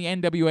means, win the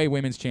NWA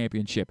Women's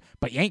Championship.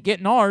 But you ain't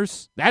getting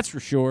ours. That's for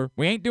sure.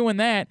 We ain't doing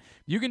that.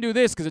 You can do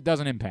this because it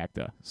doesn't impact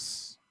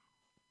us.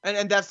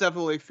 And that's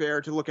definitely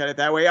fair to look at it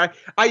that way.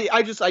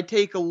 I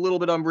take a little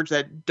bit umbrage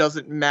that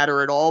doesn't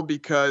matter at all,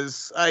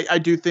 because I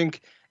do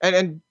think,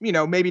 and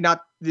maybe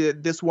not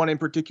this one in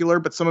particular,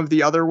 but some of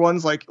the other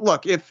ones,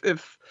 look,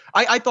 if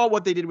I thought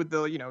what they did with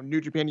the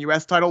New Japan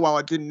US title, while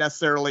it didn't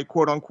necessarily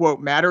quote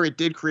unquote matter, it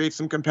did create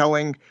some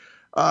compelling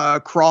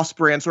cross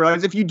brand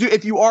storylines.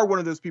 If you are one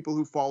of those people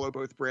who follow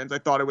both brands, I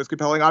thought it was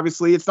compelling.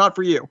 Obviously, it's not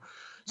for you.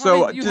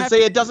 So to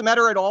say it doesn't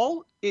matter at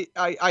all,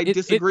 I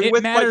disagree with.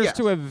 It matters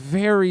to a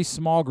very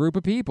small group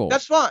of people.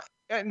 That's fine.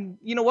 And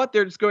you know what?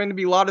 There's going to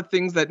be a lot of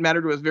things that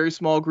matter to a very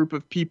small group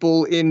of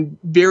people in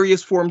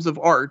various forms of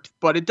art,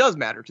 but it does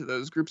matter to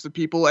those groups of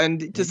people.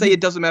 And to say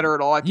it doesn't matter at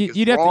all, I think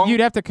is wrong.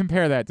 You'd have to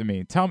compare that to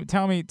me. Tell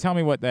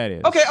me what that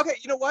is. Okay.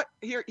 You know what?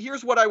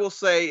 Here's what I will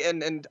say,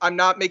 and I'm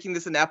not making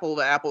this an apple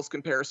to apples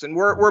comparison.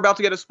 We're about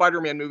to get a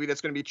Spider-Man movie that's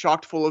going to be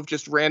chocked full of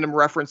just random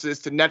references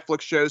to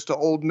Netflix shows, to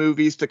old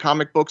movies, to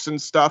comic books and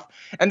stuff,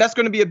 and that's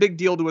going to be a big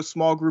deal to a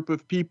small group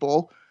of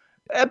people.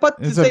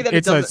 But to say that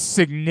it's a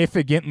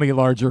significantly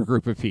larger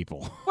group of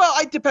people. Well,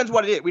 it depends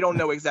what it is. We don't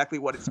know exactly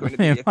what it's going to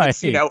be. If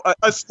it's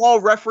a small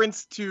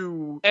reference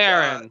to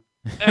Aaron.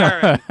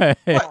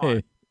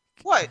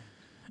 What?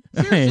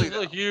 Seriously,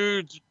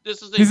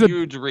 this is a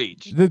huge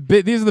reach.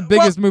 These are the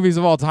biggest movies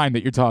of all time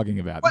that you're talking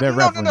about.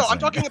 No. I'm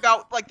talking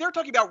about they're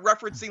talking about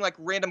referencing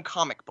random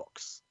comic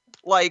books.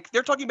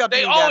 They're talking about.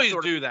 They always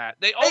do that.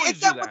 They always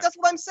do that. That's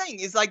what I'm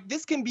saying. Is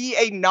this can be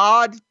a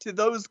nod to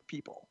those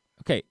people.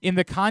 Okay, in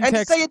the context,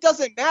 and to say it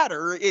doesn't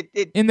matter, it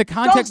in the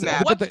context.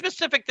 What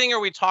specific thing are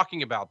we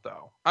talking about,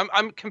 though?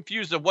 I'm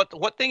confused of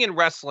what thing in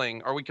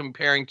wrestling are we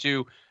comparing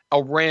to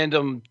a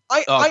random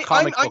comic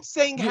book? I'm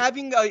saying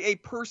having a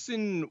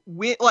person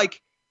win,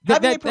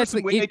 having a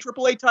person win a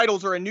AAA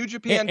titles or a New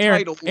Japan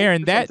title.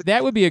 Aaron, that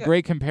would be a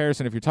great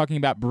comparison if you're talking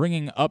about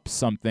bringing up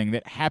something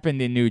that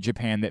happened in New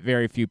Japan that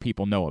very few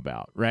people know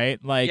about, right?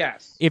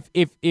 Yes.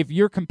 If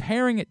you're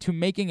comparing it to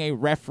making a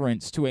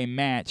reference to a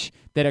match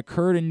that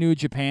occurred in New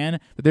Japan,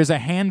 but there's a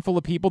handful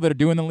of people that are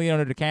doing the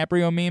Leonardo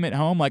DiCaprio meme at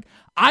home,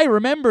 I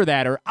remember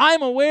that, or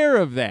I'm aware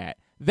of that.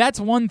 That's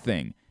one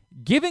thing.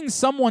 Giving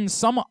someone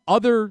some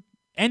other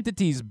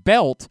entity's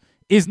belt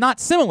is not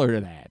similar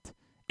to that.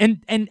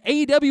 And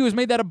AEW has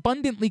made that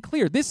abundantly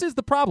clear. This is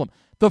the problem.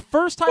 The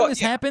first time this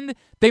happened,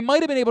 they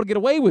might have been able to get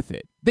away with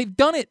it. They've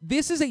done it.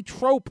 This is a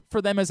trope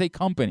for them as a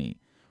company.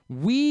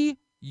 They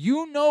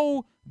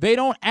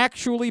don't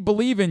actually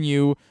believe in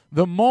you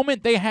the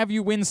moment they have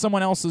you win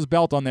someone else's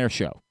belt on their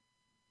show.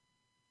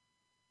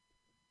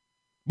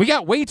 We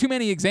got way too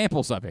many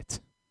examples of it.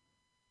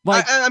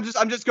 I'm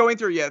just going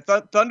through.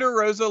 Thunder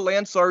Rosa,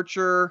 Lance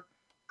Archer,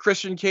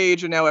 Christian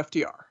Cage, and now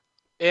FTR.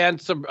 And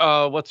some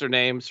what's her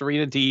name?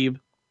 Serena Deeb.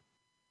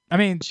 I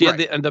mean, she had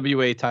the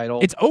NWA title.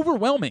 It's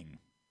overwhelming.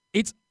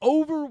 It's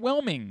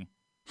overwhelming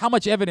how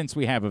much evidence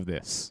we have of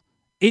this.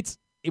 It's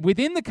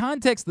within the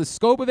context, the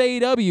scope of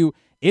AEW.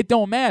 It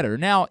don't matter.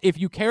 Now, if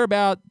you care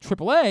about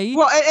AAA...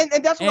 Well,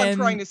 and that's what I'm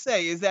trying to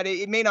say, is that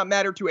it may not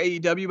matter to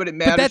AEW, but it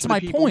matters to the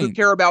people who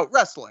care about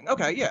wrestling.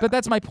 Okay, yeah. But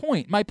that's my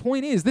point. My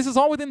point is, this is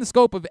all within the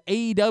scope of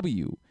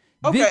AEW.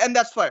 Okay, and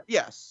that's fine.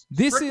 Yes.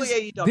 This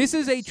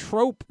is a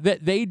trope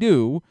that they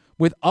do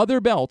with other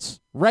belts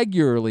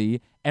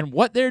regularly, and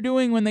what they're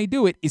doing when they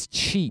do it is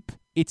cheap.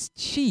 It's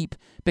cheap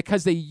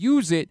because they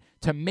use it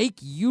to make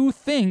you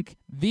think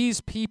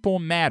these people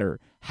matter.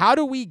 How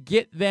do we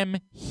get them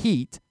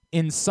heat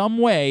in some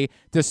way,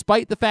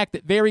 despite the fact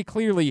that very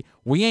clearly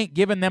we ain't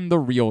giving them the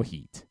real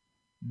heat?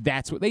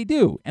 That's what they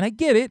do. And I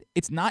get it.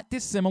 It's not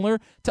dissimilar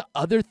to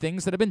other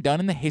things that have been done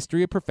in the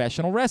history of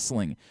professional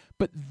wrestling.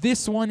 But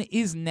this one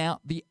is now,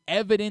 the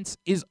evidence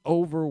is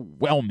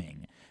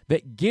overwhelming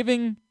that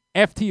giving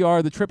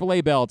FTR the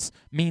AAA belts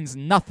means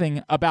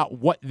nothing about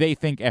what they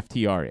think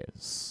FTR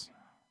is.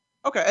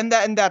 Okay, and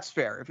that's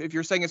fair. If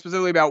you're saying it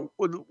specifically about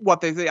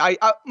what they think,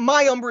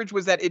 my umbrage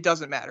was that it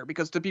doesn't matter,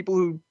 because to people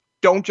who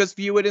don't just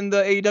view it in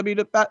the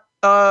AEW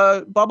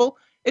bubble,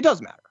 it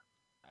does matter.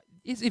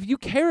 If you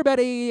care about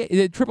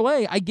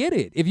AAA, I get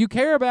it. If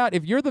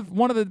you're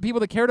one of the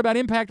people that cared about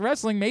Impact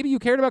Wrestling, maybe you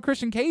cared about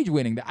Christian Cage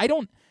winning. I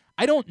don't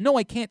know.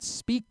 I can't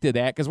speak to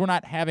that because we're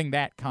not having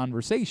that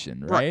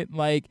conversation, right?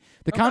 Like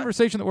the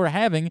conversation that we're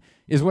having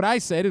is what I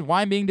said is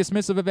why I'm being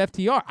dismissive of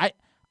FTR.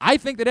 I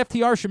think that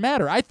FTR should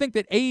matter. I think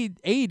that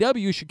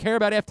AEW should care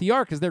about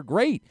FTR because they're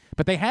great,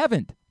 but they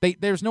haven't.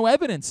 There's no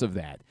evidence of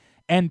that.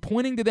 And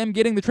pointing to them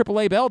getting the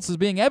AAA belts as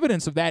being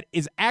evidence of that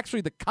is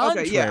actually the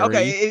contrary.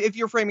 Okay. If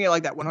you're framing it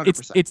like that,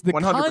 100%. It's the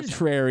 100%.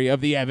 contrary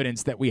of the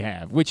evidence that we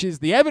have, which is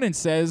the evidence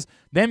says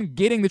them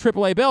getting the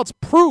AAA belts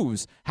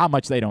proves how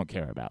much they don't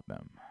care about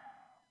them.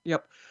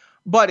 Yep.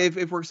 But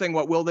if we're saying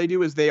what will they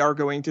do, is they are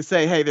going to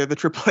say, hey, they're the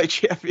AAA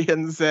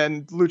champions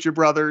and Lucha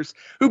Brothers,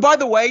 who, by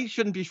the way,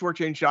 shouldn't be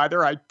shortchanged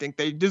either. I think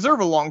they deserve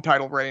a long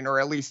title reign, or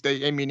at least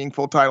a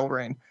meaningful title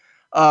reign.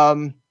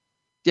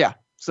 Yeah.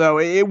 So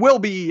it will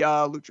be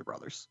Lucha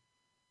Brothers.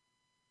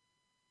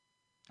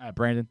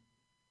 Brandon?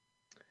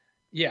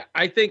 Yeah,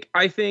 I think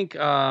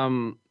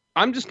I'm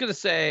just going to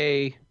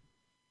say,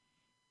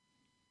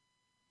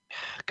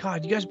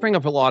 God, you guys bring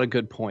up a lot of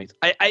good points.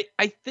 I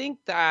think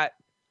that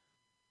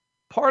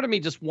part of me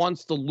just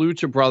wants the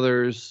Lucha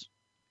Brothers,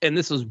 and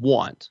this is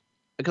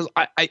because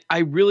I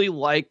really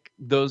like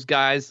those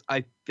guys.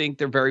 I think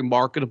they're very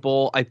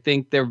marketable. I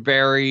think they're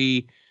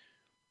very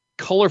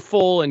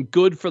colorful and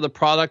good for the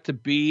product to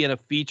be in a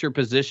feature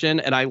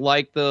position. And I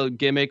like the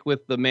gimmick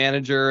with the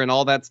manager and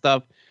all that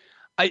stuff.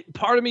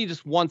 Part of me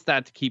just wants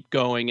that to keep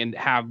going and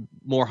have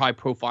more high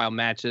profile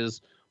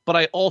matches. But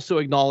I also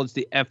acknowledge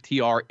the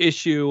FTR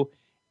issue.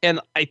 And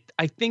I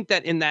think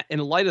that in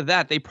light of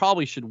that, they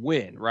probably should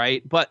win,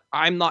 right? But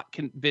I'm not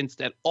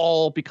convinced at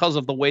all, because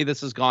of the way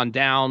this has gone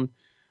down,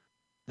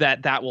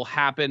 that will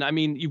happen. I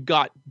mean, you've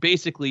got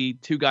basically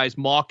two guys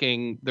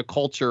mocking the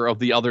culture of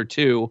the other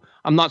two.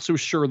 I'm not so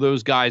sure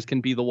those guys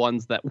can be the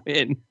ones that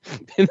win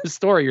in the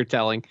story you're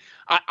telling.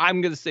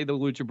 I'm going to say the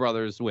Lucha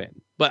Brothers win.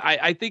 But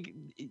I think,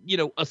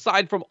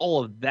 aside from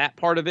all of that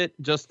part of it,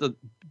 just the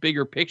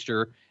bigger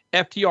picture,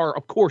 FTR,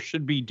 of course,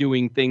 should be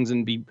doing things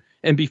and be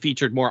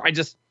featured more. I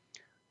just,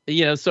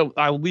 so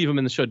I'll leave them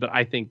in the show, but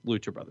I think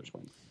Lucha Brothers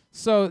win.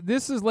 So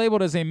this is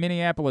labeled as a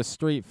Minneapolis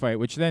street fight,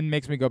 which then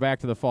makes me go back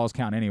to the Falls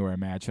Count Anywhere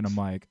match, and I'm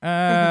like,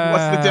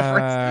 what's the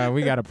difference?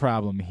 We got a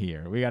problem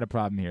here.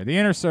 The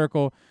Inner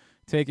Circle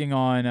taking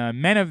on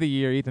Men of the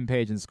Year, Ethan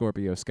Page and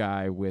Scorpio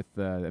Sky, with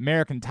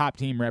American Top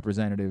Team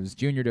representatives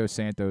Junior Dos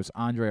Santos,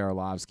 Andre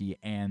Arlovsky,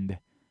 and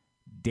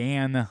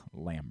Dan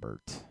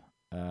Lambert.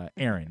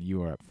 Aaron,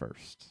 you are up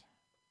first.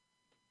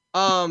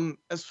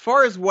 As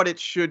far as what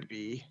it should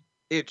be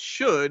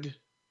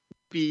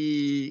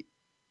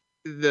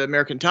the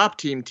American Top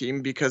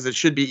Team, because it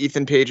should be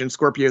Ethan Page and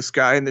Scorpio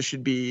Sky, and this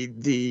should be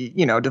the,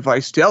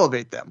 device to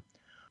elevate them.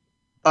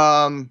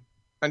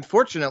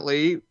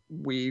 Unfortunately,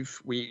 we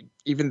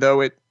even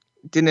though it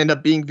didn't end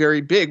up being very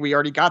big, we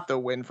already got the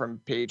win from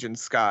Page and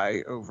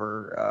Sky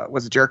over,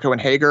 was it Jericho and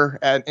Hager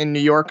in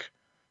New York?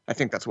 I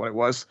think that's what it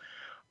was.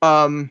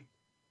 And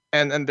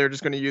they're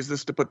just going to use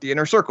this to put the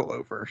Inner Circle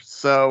over.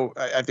 So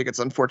I think it's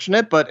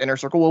unfortunate, but Inner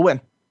Circle will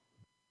win.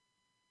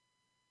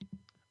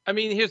 I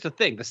mean, here's the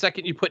thing. The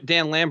second you put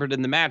Dan Lambert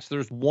in the match,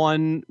 there's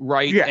one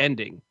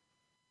ending.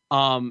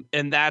 And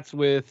that's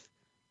with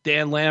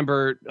Dan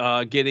Lambert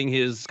getting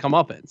his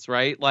comeuppance,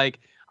 right? Like,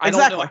 I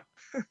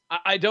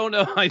don't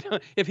know.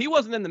 If he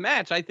wasn't in the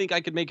match, I think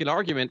I could make an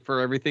argument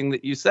for everything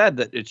that you said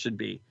that it should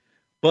be.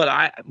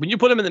 But when you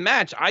put him in the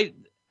match, I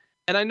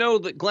know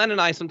that Glenn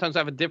and I sometimes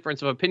have a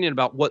difference of opinion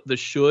about what the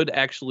should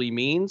actually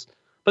means.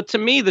 But to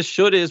me, the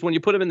should is when you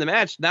put him in the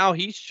match, now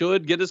he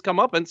should get his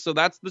comeuppance. So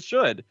that's the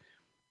should.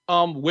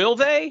 Will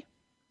they?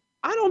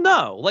 I don't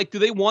know. Like, do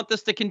they want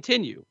this to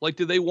continue? Like,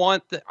 do they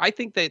want I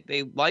think that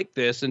they like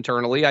this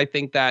internally. I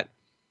think that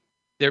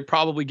they're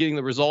probably getting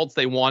the results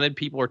they wanted.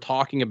 People are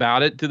talking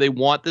about it. Do they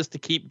want this to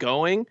keep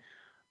going?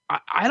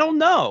 I don't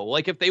know.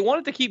 Like, if they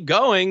want it to keep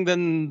going,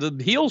 then the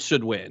heels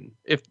should win.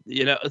 If,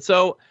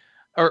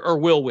 or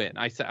will win,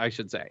 I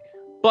should say.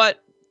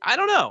 But I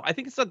don't know. I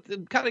think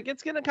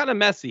it's getting kind of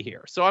messy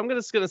here. So I'm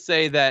just going to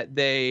say that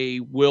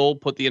they will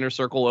put the Inner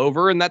Circle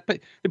over, and that they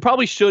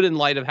probably should in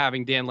light of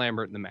having Dan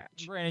Lambert in the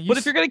match. Brandon, but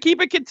if you're going to keep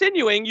it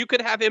continuing, you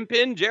could have him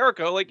pin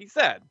Jericho, like he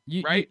said,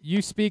 right?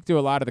 You speak to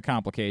a lot of the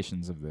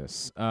complications of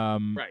this.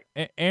 Right.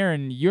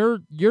 Aaron,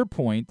 your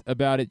point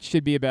about it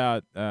should be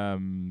about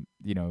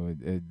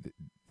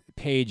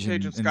Paige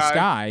and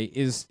Sky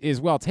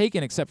is well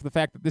taken, except for the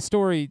fact that this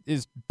story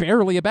is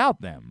barely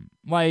about them.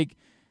 Like,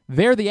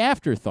 they're the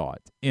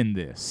afterthought in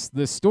this.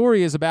 The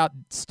story is about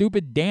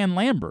stupid Dan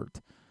Lambert.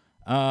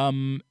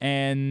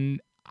 And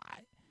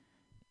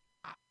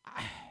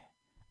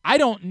I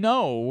don't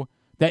know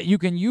that you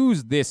can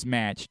use this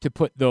match to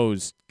put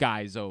those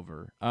guys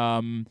over.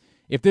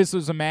 If this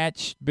was a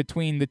match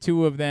between the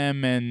two of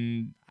them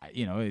and,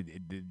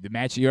 the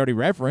match you already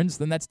referenced,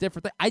 then that's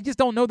different. I just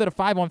don't know that a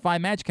 5-on-5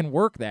 match can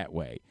work that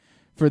way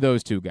for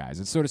those two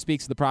guys. It sort of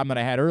speaks to the problem that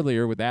I had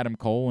earlier with Adam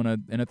Cole in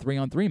a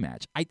 3-on-3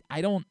 match.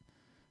 I don't.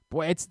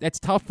 Boy, that's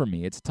tough for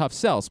me. It's a tough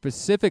sell,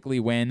 specifically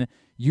when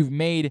you've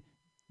made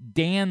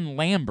Dan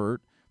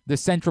Lambert the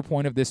central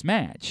point of this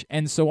match.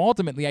 And so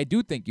ultimately, I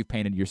do think you've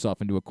painted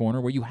yourself into a corner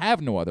where you have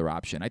no other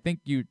option. I think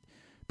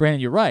Brandon,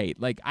 you're right.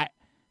 Like,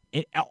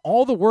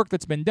 all the work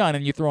that's been done,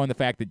 and you throw in the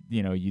fact that,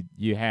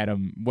 you had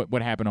him,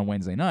 what happened on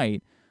Wednesday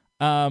night,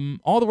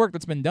 all the work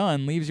that's been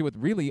done leaves you with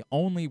really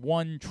only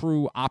one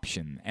true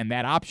option. And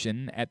that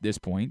option at this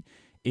point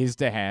is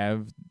to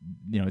have,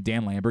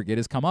 Dan Lambert get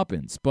his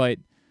comeuppance. But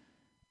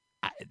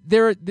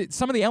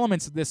some of the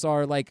elements of this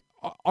are like,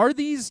 are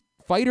these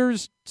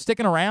fighters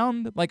sticking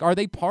around? Like, are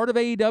they part of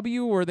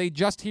AEW, or are they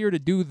just here to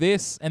do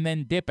this and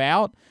then dip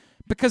out?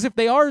 Because if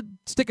they are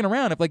sticking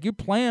around, if you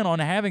plan on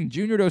having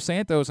Junior Dos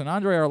Santos and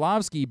Andrei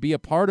Arlovsky be a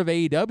part of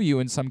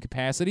AEW in some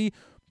capacity,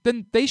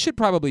 then they should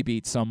probably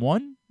beat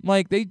someone.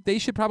 Like, they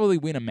should probably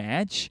win a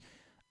match.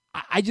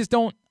 I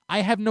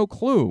have no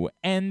clue.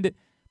 And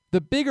the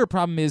bigger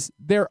problem is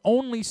they're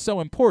only so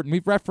important.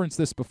 We've referenced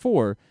this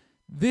before.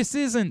 This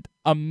isn't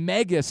a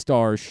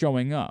megastar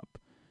showing up.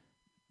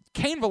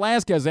 Cain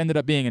Velasquez ended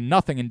up being a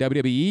nothing in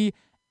WWE,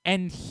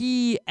 and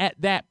he, at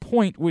that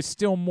point, was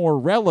still more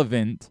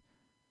relevant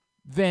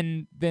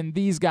than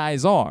these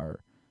guys are.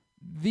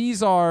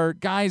 These are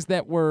guys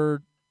that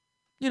were,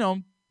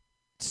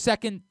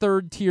 second,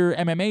 third tier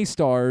MMA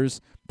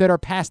stars that are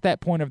past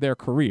that point of their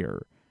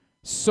career.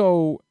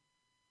 So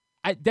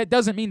that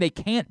doesn't mean they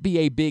can't be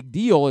a big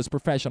deal as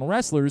professional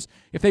wrestlers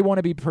if they want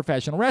to be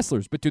professional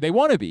wrestlers. But do they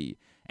want to be?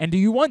 And do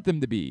you want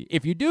them to be?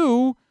 If you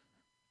do,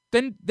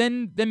 then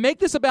make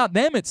this about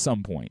them at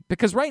some point.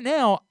 Because right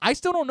now, I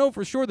still don't know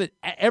for sure that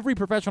every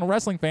professional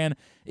wrestling fan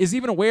is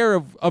even aware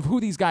of who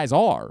these guys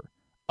are,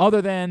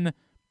 other than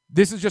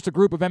this is just a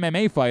group of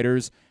MMA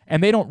fighters,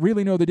 and they don't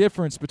really know the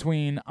difference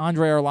between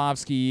Andrei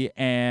Arlovsky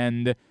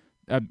and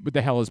what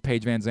the hell is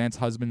Paige Van Zant's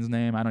husband's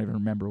name? I don't even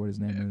remember what his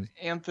name is.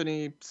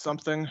 Anthony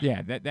something.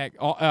 Yeah,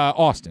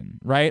 Austin,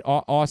 right?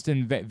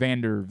 Austin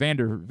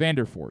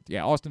Vanderfort.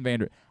 Yeah, Austin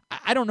Vander.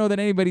 I don't know that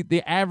anybody,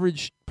 the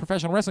average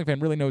professional wrestling fan,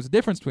 really knows the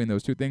difference between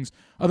those two things,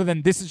 other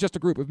than this is just a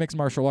group of mixed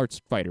martial arts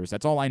fighters.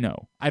 That's all I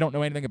know. I don't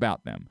know anything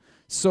about them.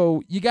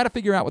 So you got to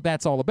figure out what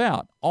that's all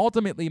about.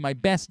 Ultimately, my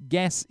best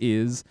guess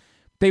is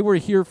they were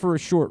here for a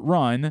short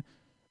run.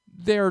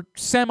 They're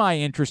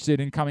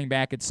semi-interested in coming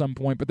back at some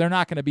point, but they're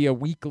not going to be a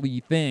weekly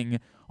thing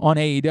on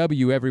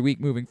AEW every week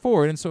moving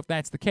forward. And so if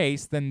that's the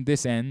case, then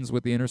this ends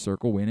with the Inner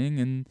Circle winning,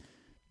 and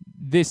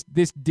this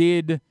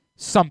did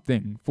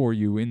something for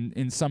you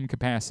in some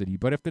capacity.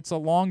 But if it's a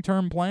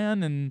long-term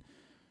plan and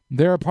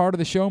they're a part of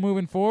the show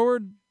moving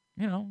forward,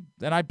 then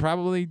I'd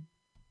probably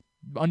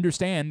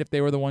understand if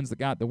they were the ones that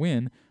got the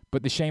win.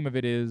 But the shame of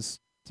it is,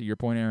 to your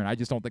point, Aaron, I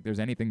just don't think there's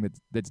anything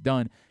that's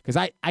done. Because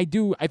I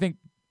think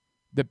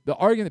the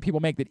argument that people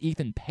make that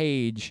Ethan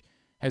Page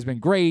has been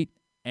great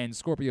and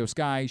Scorpio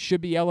Sky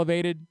should be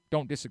elevated,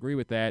 don't disagree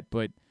with that.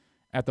 But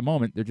at the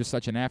moment, they're just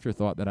such an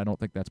afterthought that I don't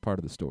think that's part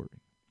of the story.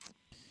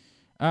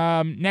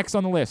 Next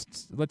on the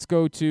list, let's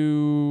go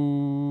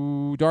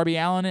to Darby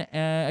Allin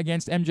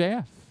against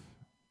MJF.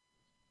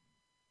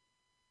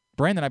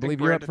 Brandon, I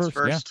believe you're up first.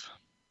 Yeah.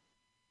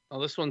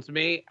 Oh, this one's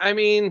me. I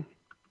mean,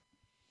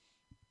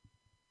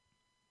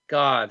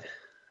 God,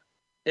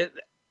 this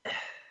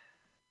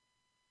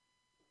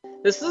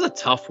is a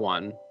tough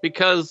one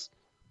because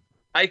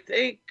I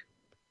think,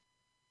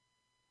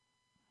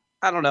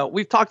 I don't know.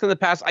 We've talked in the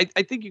past. I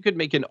think you could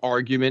make an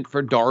argument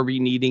for Darby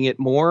needing it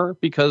more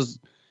because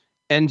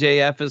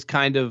MJF is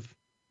kind of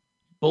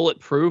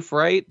bulletproof,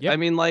 right? Yep. I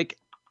mean,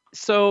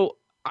 so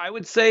I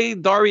would say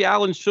Darby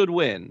Allin should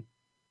win.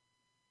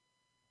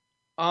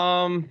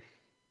 The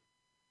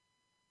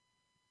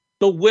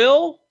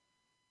Will,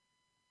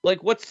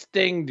 what's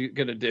Sting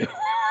gonna do?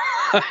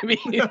 I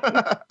mean,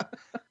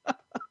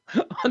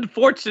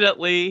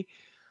 unfortunately,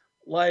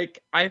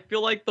 I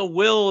feel like the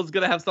Will is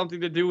gonna have something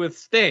to do with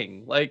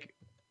Sting,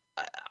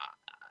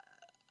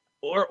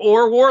 or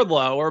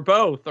Wardlow, or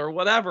both, or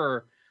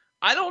whatever.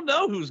 I don't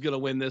know who's going to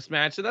win this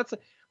match. And that's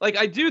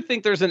I do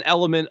think there's an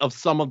element of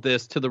some of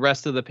this to the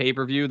rest of the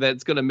pay-per-view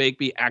that's going to make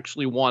me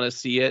actually want to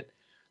see it.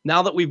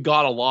 now that we've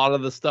got a lot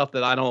of the stuff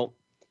that I'm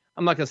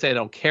not going to say I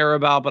don't care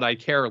about, but I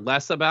care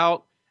less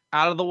about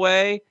out of the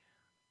way.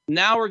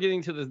 Now we're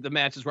getting to the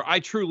matches where I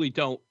truly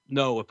don't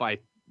know if I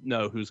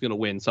know who's going to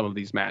win some of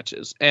these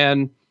matches.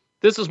 And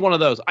this is one of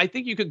those. I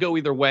think you could go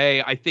either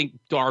way. I think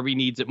Darby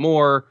needs it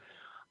more.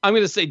 I'm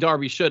going to say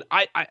Darby should.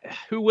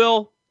 Who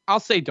will? I'll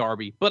say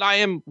Darby, but I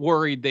am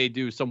worried they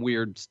do some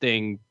weird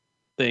Sting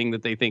thing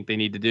that they think they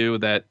need to do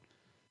that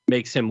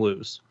makes him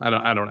lose. I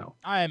don't know.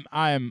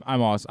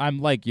 I'm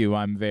like you.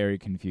 I'm very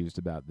confused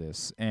about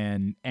this,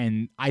 and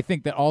I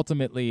think that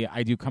ultimately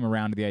I do come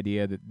around to the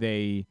idea that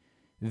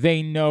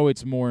they know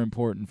it's more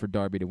important for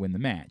Darby to win the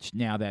match.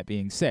 Now, that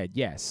being said,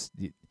 yes,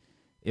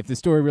 if the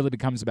story really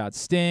becomes about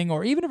Sting,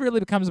 or even if it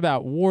really becomes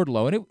about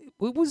Wardlow, and it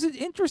was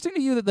interesting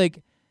to you that,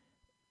 like,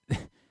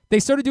 they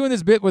started doing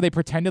this bit where they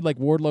pretended like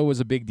Wardlow was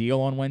a big deal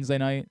on Wednesday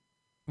night.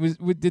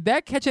 Did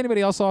that catch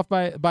anybody else off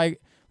by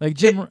like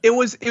Jim? It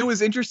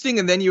was interesting,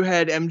 and then you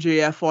had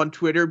MJF on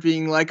Twitter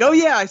being like, "Oh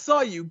yeah, I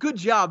saw you. Good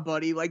job,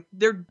 buddy." Like,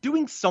 they're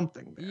doing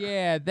something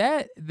there.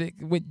 Yeah,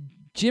 with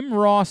Jim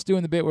Ross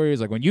doing the bit where he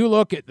was like, when you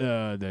look at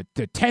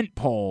the tent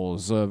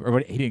poles of, or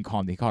what he didn't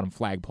call them, he called them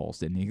flag poles,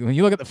 didn't he? When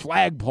you look at the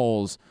flag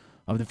poles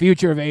of the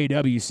future of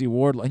AEW, you see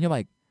Wardlow, and you're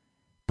like,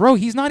 bro,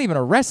 he's not even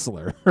a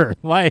wrestler.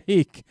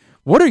 Like,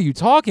 what are you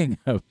talking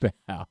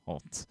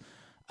about?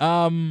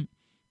 And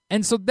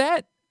so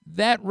that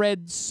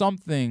read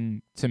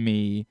something to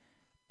me,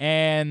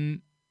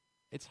 and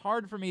it's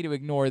hard for me to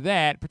ignore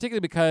that, particularly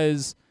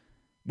because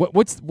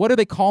what are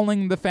they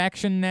calling the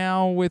faction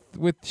now with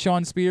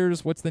Shawn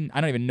Spears? I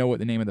don't even know what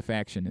the name of the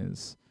faction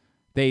is.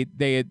 But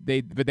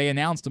they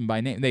announced them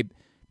by name.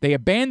 They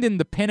abandoned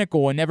the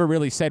Pinnacle and never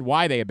really said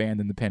why they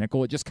abandoned the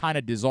Pinnacle. It just kind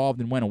of dissolved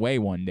and went away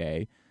one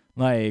day.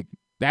 Like,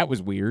 that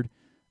was weird.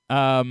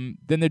 Then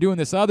they're doing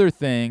this other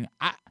thing.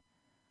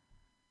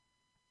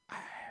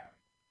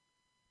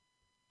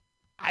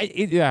 I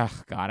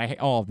hate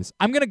all of this.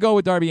 I'm going to go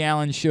with Darby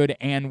Allin should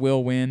and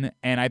will win,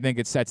 and I think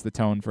it sets the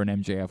tone for an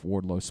MJF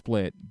Wardlow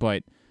split.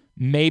 But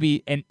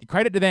maybe, and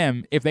credit to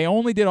them, if they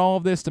only did all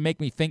of this to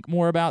make me think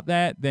more about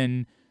that,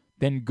 then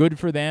good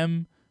for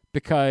them,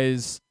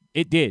 because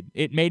it did.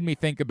 It made me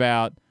think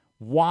about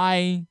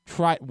why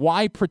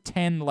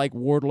pretend like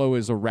Wardlow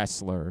is a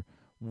wrestler?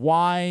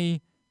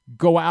 Why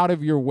go out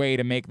of your way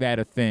to make that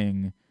a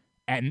thing?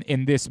 And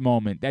in this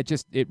moment,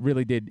 it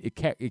really did.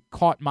 It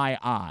caught my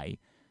eye.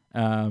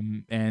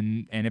 And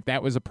if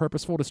that was a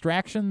purposeful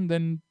distraction,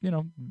 then,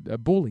 a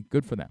bully,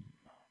 good for them.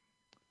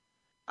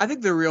 I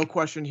think the real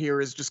question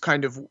here is just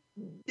kind of,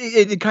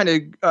 it kind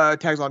of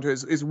tags onto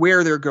is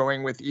where they're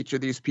going with each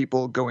of these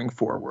people going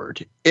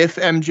forward. If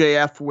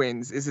MJF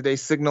wins, is it a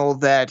signal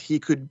that he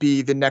could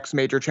be the next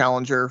major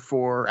challenger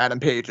for Adam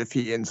Page if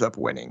he ends up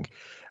winning?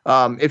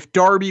 If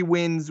Darby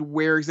wins,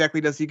 where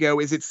exactly does he go?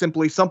 Is it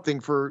simply something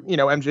for,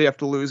 MJF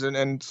to lose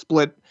and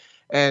split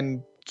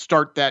and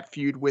start that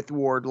feud with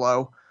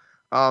Wardlow?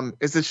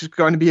 Is this just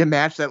going to be a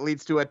match that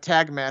leads to a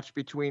tag match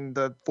between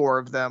the four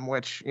of them,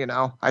 which,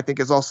 I think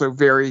is also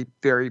very,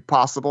 very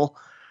possible.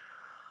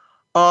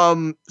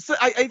 So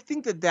I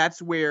think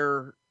that's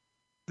where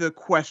the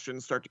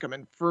questions start to come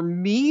in. For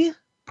me,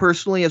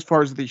 personally, as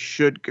far as the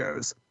should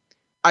goes,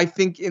 I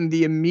think in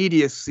the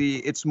immediacy,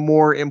 it's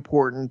more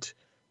important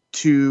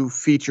to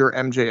feature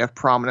MJF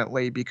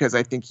prominently, because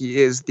I think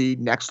he is the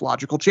next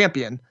logical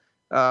champion,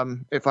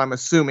 if I'm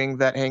assuming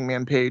that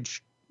Hangman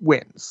Page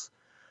wins.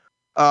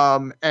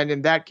 And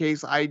in that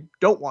case, I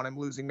don't want him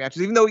losing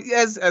matches, even though,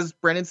 as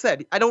Brandon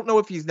said, I don't know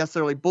if he's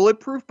necessarily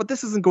bulletproof, but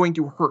this isn't going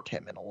to hurt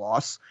him in a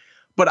loss.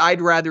 But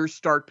I'd rather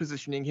start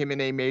positioning him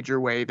in a major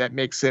way that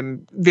makes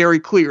him very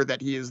clear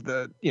that he is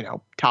the,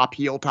 top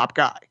heel, top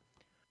guy.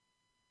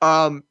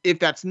 If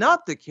that's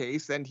not the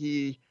case, and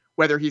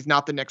whether he's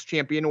not the next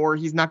champion or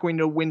he's not going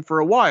to win for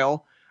a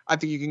while, I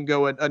think you can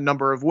go a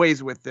number of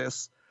ways with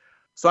this.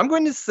 So I'm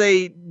going to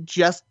say,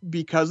 just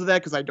because of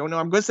that, because I don't know,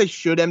 I'm going to say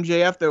should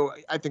MJF, though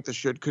I think the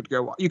should could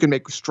go. You can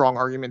make strong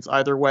arguments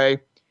either way.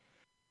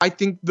 I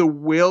think the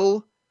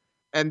will,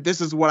 and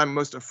this is what I'm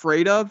most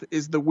afraid of,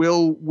 is the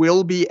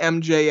will be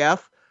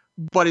MJF,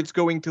 but it's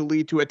going to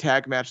lead to a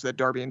tag match that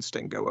Darby and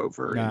Sting go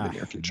over in the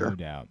near future.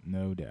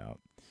 No doubt.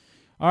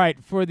 All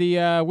right, for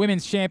the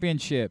Women's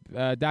Championship,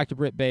 Dr.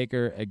 Britt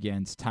Baker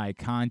against Ty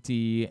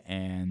Conti,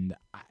 and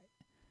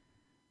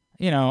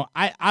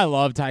I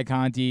love Ty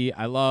Conti.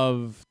 I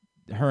love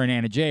her and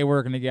Anna Jay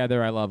working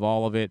together. I love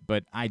all of it,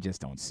 but I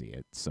just don't see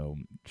it. So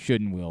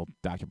should and will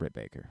Dr. Britt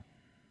Baker.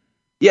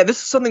 Yeah, this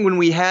is something when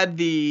we had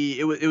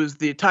it was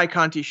the Ty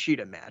Conti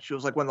Shida match. It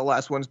was like one of the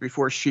last ones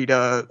before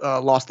Shida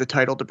lost the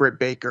title to Britt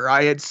Baker.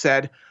 I had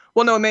said,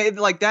 well, no,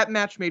 that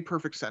match made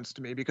perfect sense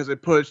to me because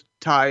it put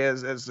Ty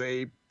as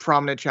a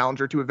prominent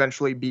challenger to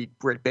eventually beat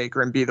Britt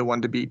Baker and be the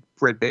one to beat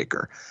Britt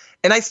Baker.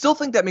 And I still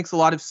think that makes a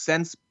lot of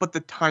sense, but the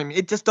time,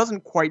 it just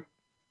doesn't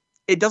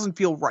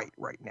feel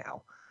right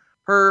now.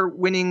 Her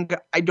winning,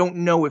 I don't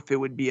know if it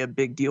would be a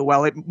big deal.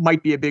 Well, it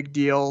might be a big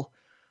deal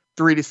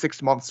 3 to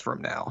 6 months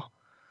from now.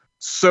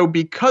 So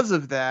because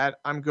of that,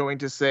 I'm going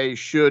to say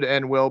should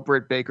and will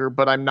Britt Baker,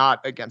 but I'm not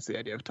against the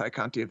idea of Ty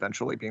Conti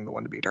eventually being the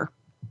one to beat her.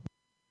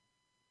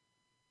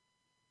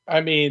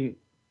 I mean,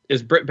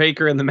 is Britt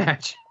Baker in the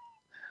match?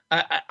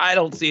 I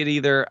don't see it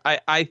either.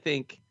 I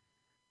think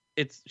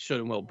it's should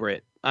and will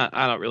Britt.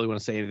 I don't really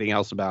want to say anything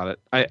else about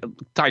it.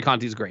 Ty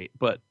Conti's great,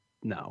 but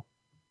no.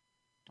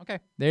 Okay,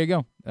 there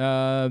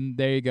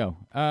you go.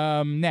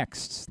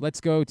 Next, let's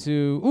go to.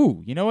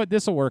 Ooh, you know what?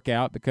 This will work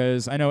out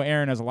because I know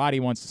Aaron has a lot he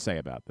wants to say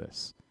about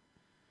this.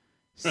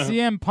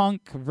 CM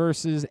Punk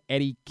versus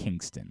Eddie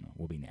Kingston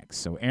will be next.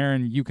 So,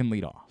 Aaron, you can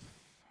lead off.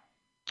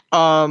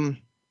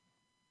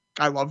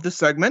 I love the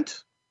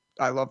segment.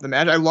 I love the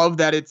match. I love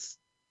that it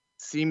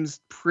seems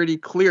pretty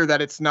clear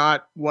that it's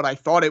not what I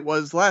thought it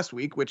was last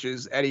week, which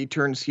is Eddie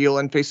turns heel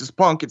and faces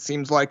Punk. It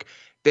seems like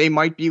they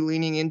might be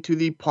leaning into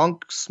the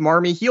Punk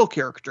smarmy heel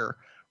character,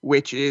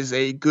 which is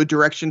a good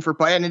direction for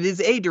Punk, and it is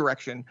a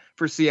direction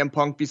for CM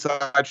Punk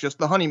besides just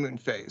the honeymoon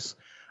phase.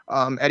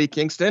 Eddie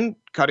Kingston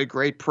cut a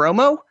great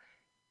promo,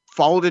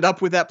 followed it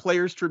up with that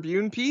Players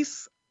Tribune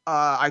piece.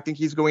 I think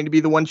he's going to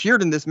be the one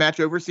cheered in this match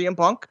over CM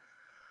Punk.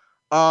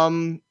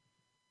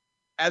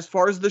 As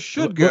far as the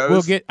should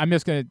goes, I'm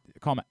just going to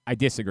call him. I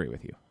disagree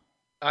with you.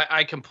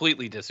 I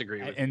completely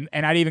disagree with you.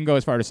 And I'd even go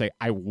as far to say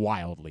I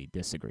wildly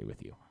disagree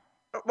with you.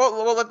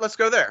 Well, let's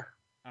go there.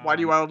 Why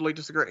do you wildly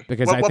disagree?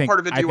 Because what think, part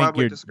of it do you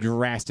wildly disagree? You're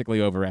drastically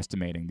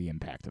overestimating the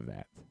impact of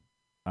that.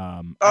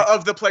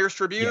 Of the Players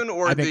Tribune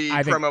or the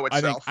promo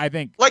itself? I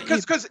think like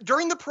because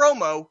during the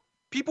promo,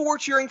 people were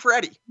cheering for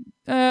Eddie.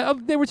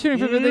 They were cheering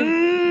for.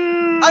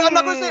 I'm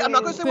not going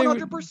to say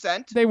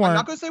 100%. They weren't. I'm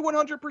not going to say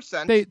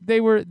 100%. They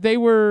were.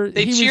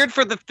 They cheered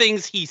for the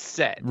things he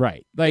said.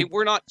 Right. Like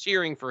we're not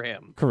cheering for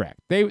him. Correct.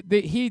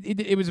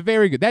 It was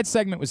very good. That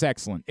segment was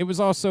excellent. It was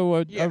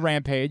also a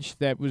rampage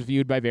that was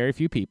viewed by very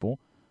few people.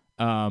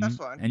 That's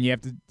fine. And you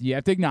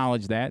have to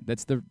acknowledge that.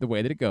 That's the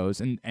way that it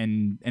goes.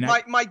 And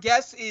my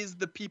guess is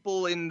the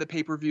people in the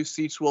pay-per-view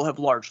seats will have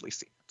largely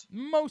seen it.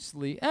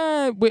 Mostly.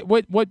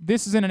 What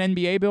this is in an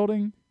NBA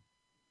building?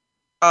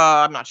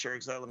 I'm not sure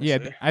exactly. Let me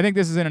see. I think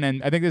this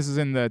is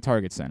in the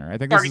Target Center. I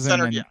think Target this is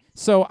Center, yeah.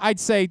 So I'd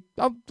say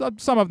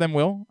some of them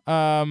will.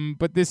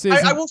 But this is.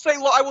 I will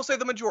say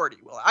the majority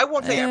will. I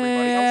won't say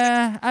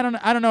everybody. I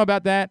don't know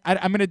about that.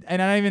 I'm gonna,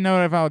 and I don't even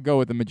know if I'll go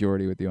with the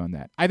majority with you on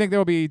that. I think there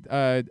will be.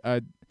 We're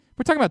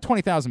talking about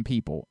 20,000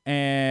 people,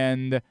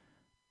 and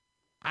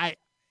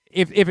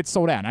if it's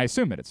sold out, and I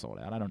assume that it's sold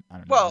out. I don't know.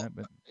 Well, that,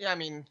 but. Yeah, I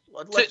mean,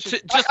 I'm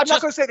not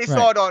going to say they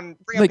saw it on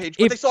Rampage,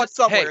 but they saw it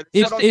somewhere.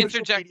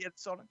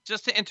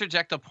 Just to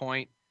interject a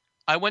point,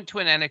 I went to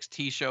an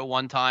NXT show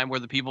one time where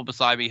the people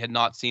beside me had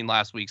not seen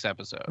last week's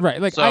episode. Right,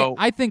 like so,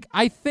 I think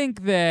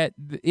that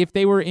if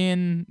they were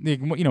in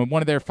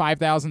one of their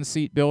 5,000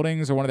 seat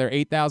buildings or one of their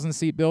 8,000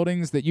 seat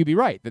buildings, that you'd be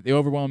right that the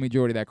overwhelming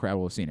majority of that crowd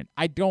will have seen it.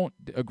 I don't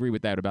agree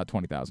with that about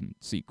 20,000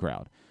 seat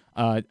crowd.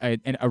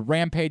 And a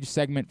Rampage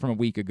segment from a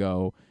week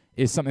ago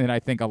is something that I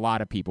think a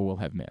lot of people will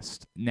have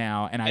missed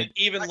now, and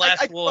even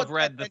less will have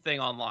read the thing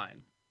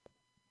online.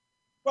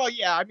 Well,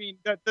 yeah, I mean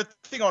the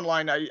thing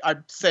online,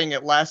 I'm saying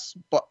it less,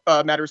 but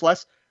matters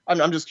less.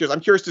 I'm just curious.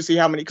 I'm curious to see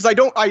how many, because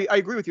I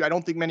agree with you. I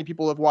don't think many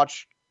people have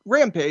watched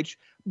Rampage,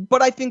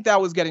 but I think that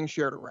was getting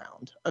shared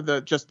around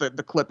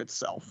the clip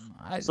itself.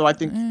 So I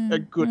think a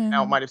good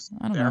amount might have seen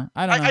it there.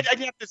 I don't know. I'd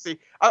have to see.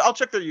 I'll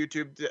check their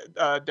YouTube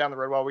down the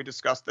road while we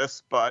discuss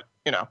this, but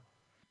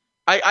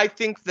I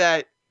think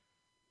that.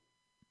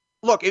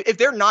 Look,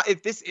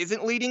 if this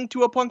isn't leading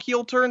to a Punk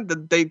heel turn,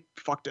 then they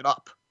fucked it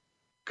up.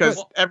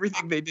 Because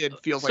everything they did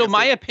feels like. So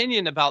my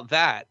opinion about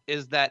that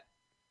is that,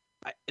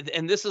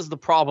 and this is the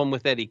problem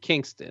with Eddie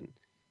Kingston,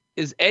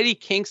 is Eddie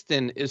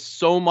Kingston is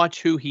so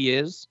much who he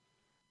is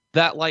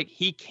that like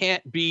he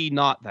can't be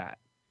not that.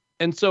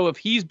 And so if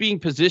he's being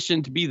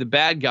positioned to be the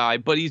bad guy,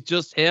 but he's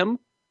just him,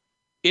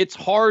 it's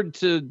hard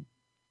to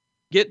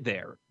get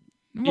there.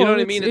 You know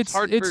what I mean?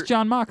 It's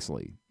Jon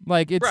Moxley.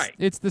 Like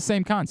it's the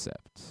same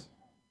concept.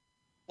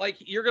 Like,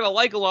 you're going to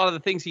like a lot of the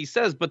things he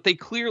says, but they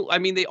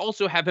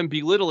also have him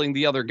belittling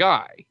the other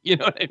guy. You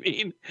know what I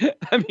mean?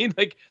 I mean,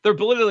 like, they're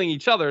belittling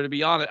each other, to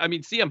be honest. I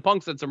mean, CM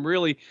Punk said some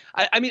really...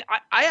 I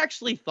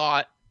actually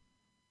thought,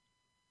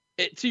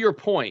 to your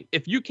point,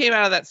 if you came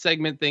out of that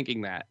segment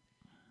thinking that,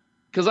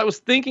 because I was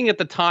thinking at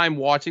the time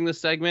watching the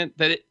segment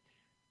that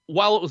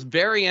while it was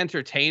very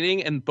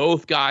entertaining and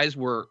both guys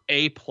were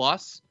A+,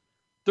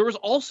 there was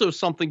also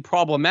something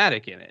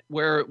problematic in it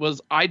where it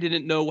was, I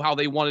didn't know how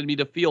they wanted me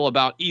to feel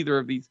about either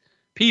of these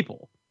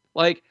people.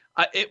 Like,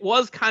 it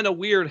was kind of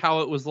weird how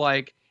it was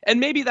like, and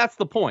maybe that's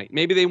the point.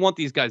 Maybe they want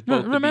these guys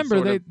both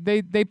Remember, to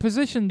be they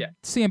positioned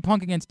CM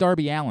Punk against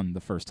Darby Allin the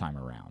first time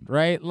around,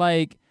 right?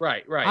 Like,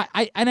 right.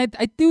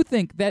 I do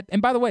think that,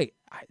 and by the way,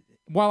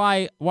 while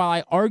I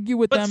argue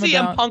with them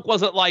CM about... Punk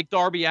wasn't like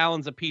Darby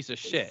Allin's a piece of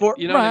shit. For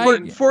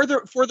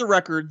the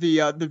record,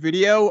 the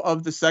video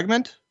of the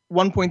segment,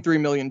 1.3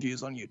 million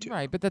views on YouTube.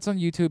 Right, but that's on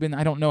YouTube, and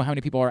I don't know how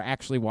many people are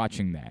actually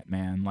watching that,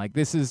 man. Like,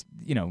 this is,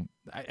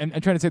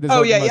 I'm trying to say this.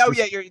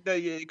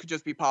 It could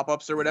just be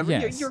pop-ups or whatever.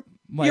 Yes.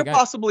 You're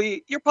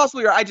possibly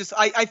right.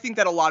 I think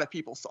that a lot of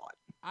people saw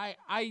it.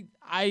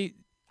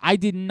 I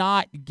did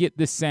not get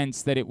the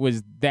sense that it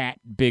was that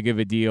big of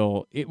a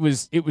deal. It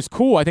was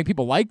cool. I think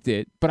people liked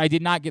it, but I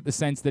did not get the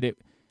sense that it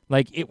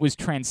was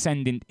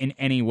transcendent in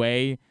any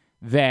way,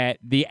 that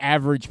the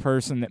average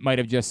person that might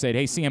have just said,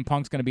 hey, CM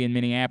Punk's going to be in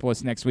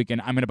Minneapolis next weekend,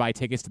 I'm going to buy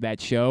tickets to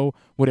that show,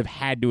 would have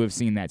had to have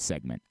seen that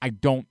segment. I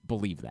don't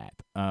believe that.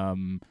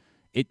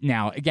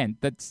 Now, again,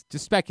 that's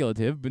just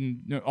speculative, but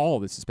all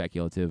of this is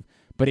speculative,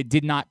 but it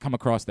did not come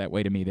across that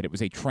way to me, that it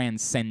was a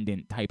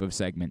transcendent type of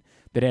segment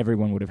that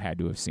everyone would have had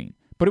to have seen.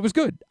 But it was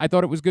good. I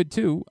thought it was good,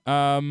 too.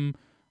 I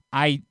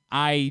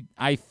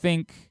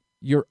think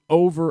you're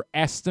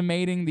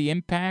overestimating the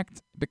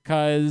impact,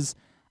 because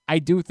I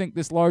do think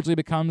this largely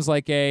becomes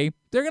like there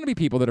are going to be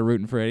people that are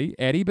rooting for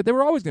Eddie, but there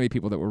were always going to be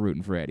people that were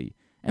rooting for Eddie.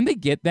 And they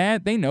get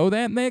that, they know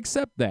that, and they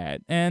accept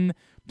that. And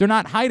they're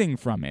not hiding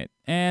from it.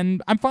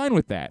 And I'm fine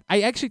with that.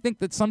 I actually think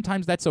that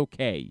sometimes that's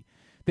okay,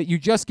 that you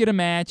just get a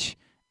match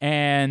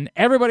and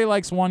everybody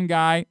likes one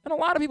guy, and a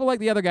lot of people like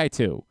the other guy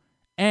too.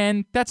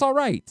 And that's all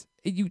right.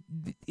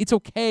 It's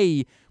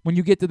okay when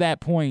you get to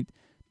that point,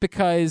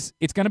 because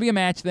it's going to be a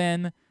match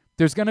then.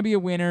 There's going to be a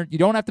winner. You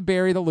don't have to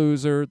bury the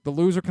loser. The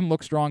loser can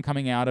look strong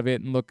coming out of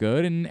it and look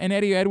good. And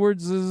Eddie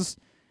Edwards is...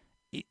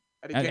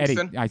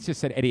 I just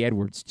said Eddie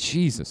Edwards.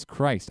 Jesus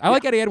Christ. I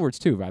like Eddie Edwards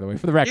too, by the way,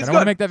 for the record. I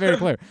want to make that very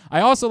clear.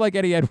 I also like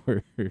Eddie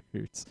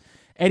Edwards.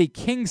 Eddie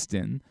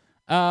Kingston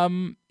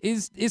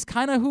is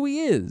kind of who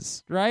he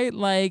is, right?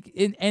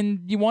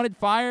 And you wanted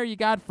fire, you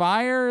got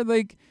fire.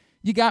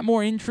 You got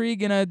more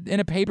intrigue in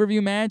a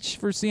pay-per-view match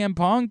for CM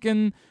Punk,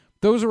 and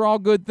those are all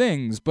good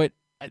things. But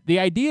the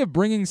idea of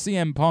bringing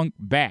CM Punk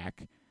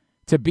back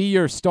to be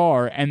your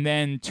star and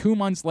then 2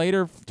 months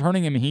later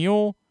turning him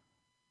heel,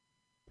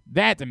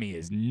 that to me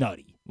is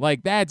nutty.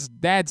 That's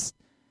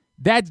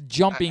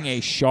jumping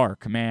a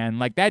shark,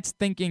 man. That's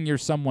thinking you're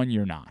someone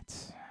you're not.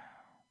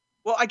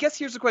 Well, I guess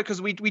here's the question,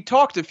 because we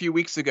talked a few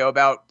weeks ago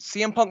about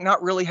CM Punk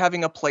not really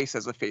having a place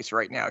as a face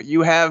right now.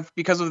 You have,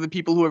 because of the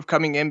people who are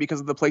coming in,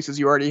 because of the places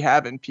you already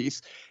have in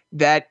Peace,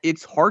 that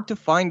it's hard to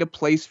find a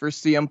place for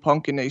CM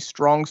Punk in a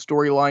strong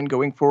storyline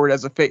going forward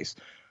as a face.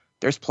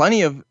 There's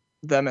plenty of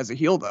them as a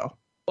heel, though.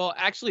 Well,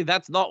 actually,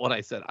 that's not what I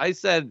said. I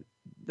said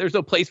there's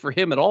no place for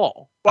him at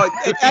all. But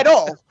at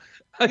all.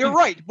 You're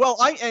right. Well,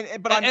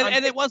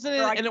 it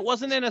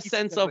wasn't in a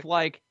sense of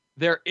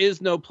there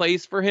is no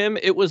place for him.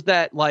 It was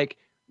that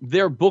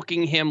they're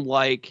booking him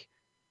like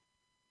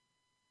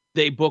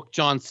they book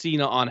John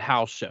Cena on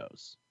house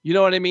shows. You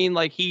know what I mean?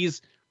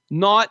 He's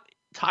not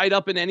tied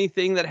up in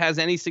anything that has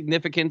any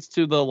significance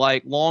to the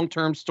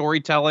long-term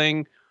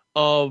storytelling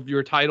of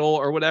your title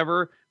or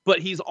whatever, but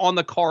he's on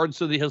the card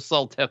so that he'll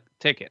sell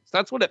tickets.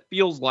 That's what it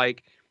feels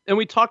like. And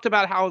we talked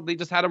about how they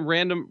just had him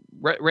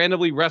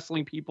randomly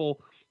wrestling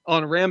people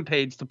on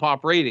Rampage to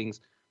pop ratings,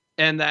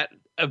 and that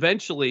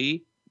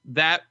eventually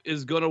that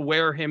is going to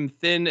wear him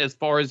thin as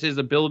far as his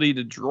ability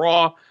to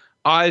draw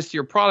eyes to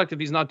your product if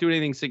he's not doing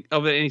anything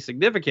of any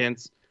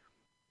significance.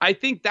 I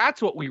think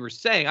that's what we were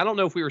saying. I don't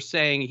know if we were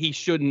saying he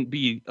shouldn't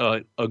be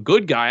a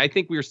good guy. I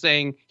think we were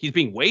saying he's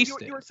being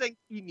wasted. You were saying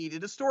he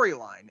needed a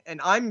storyline, and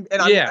I'm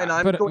going to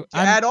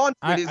add on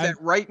to it that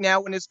right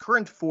now in his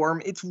current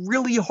form, it's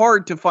really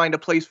hard to find a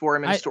place for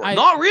him in a story.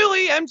 Not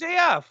really,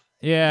 MJF.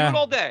 Yeah. Do it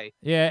all day.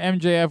 Yeah,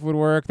 MJF would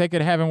work. They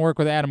could have him work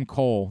with Adam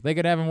Cole. They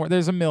could have him work.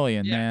 There's a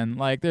million, man.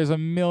 There's a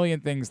million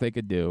things they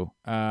could do.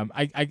 I'm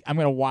going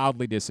to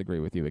wildly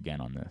disagree with you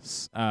again on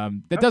this.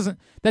 That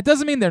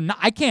doesn't mean they're not.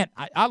 I can't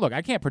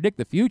predict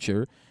the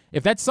future.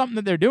 If that's something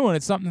that they're doing,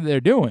 it's something that they're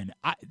doing.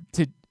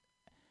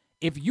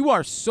 If you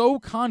are so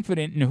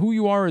confident in who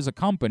you are as a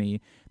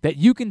company that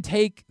you can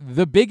take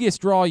the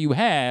biggest draw you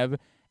have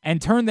and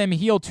turn them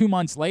heel 2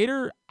 months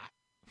later,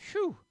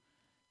 phew.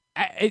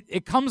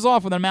 It comes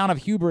off with an amount of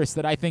hubris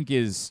that I think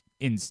is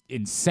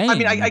insane. I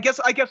mean, I guess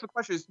the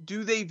question is,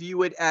 do they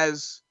view it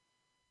as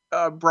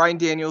Bryan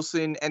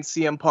Danielson and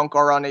CM Punk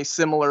are on a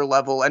similar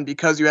level, and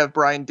because you have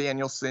Bryan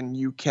Danielson,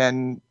 you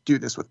can do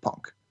this with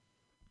Punk?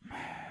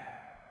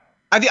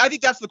 I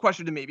think that's the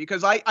question to me,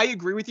 because I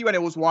agree with you, and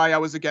it was why I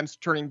was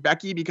against turning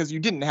Becky, because you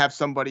didn't have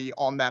somebody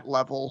on that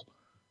level,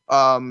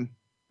 to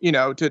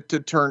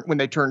turn when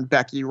they turned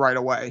Becky right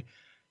away.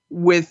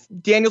 With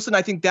Danielson,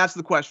 I think that's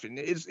the question: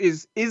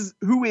 is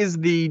who is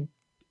the,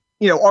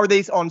 are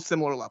they on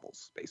similar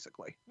levels,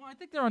 basically? Well, I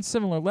think they're on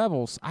similar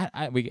levels.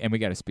 We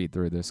got to speed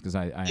through this because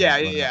I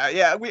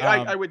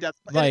would definitely.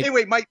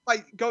 Anyway,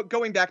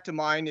 going back to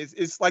mine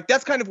is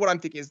that's kind of what I'm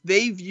thinking is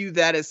they view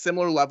that as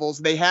similar levels.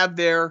 They have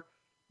their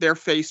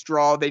face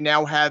draw. They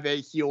now have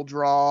a heel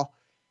draw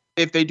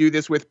if they do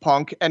this with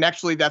Punk, and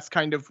actually that's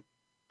kind of,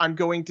 I'm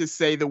going to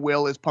say the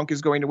will is Punk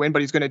is going to win,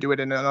 but he's going to do it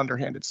in an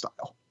underhanded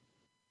style.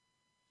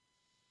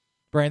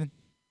 Brandon?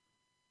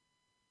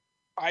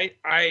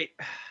 I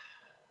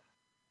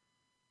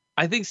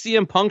think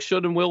CM Punk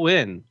should and will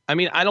win. I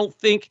mean,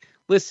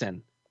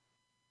 listen,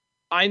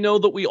 I know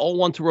that we all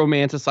want to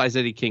romanticize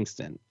Eddie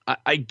Kingston.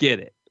 I get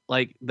it.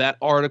 Like that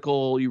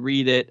article, you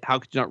read it. How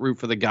could you not root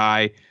for the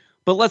guy?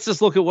 But let's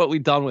just look at what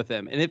we've done with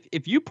him. And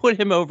if you put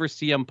him over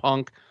CM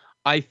Punk,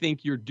 I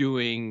think you're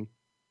doing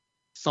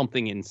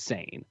something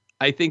insane.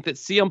 I think that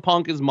CM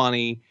Punk is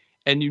money,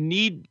 and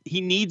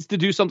he needs to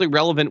do something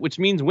relevant, which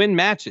means win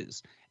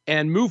matches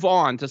and move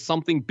on to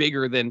something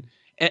bigger than.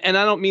 And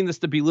I don't mean this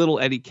to belittle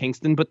Eddie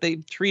Kingston, but they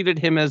treated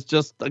him as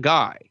just a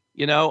guy.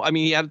 You know, I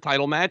mean, he had a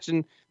title match,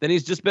 and then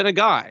he's just been a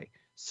guy.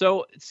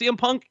 So CM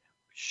Punk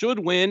should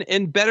win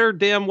and better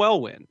damn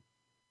well win.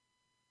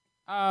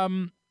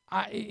 And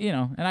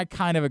I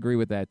kind of agree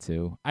with that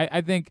too.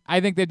 I think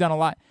they've done a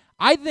lot.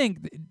 I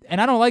think, and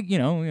I don't like,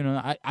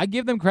 I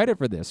give them credit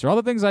for this. For all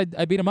the things I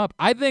beat them up,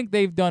 I think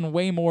they've done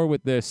way more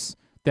with this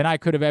than I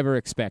could have ever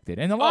expected.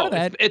 And a lot of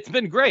that, it's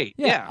been great.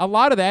 Yeah, a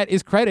lot of that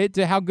is credit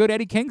to how good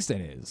Eddie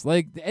Kingston is.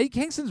 Like, Eddie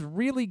Kingston's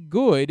really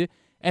good,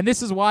 and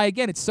this is why,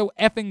 again, it's so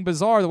effing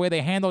bizarre the way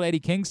they handled Eddie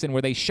Kingston,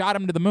 where they shot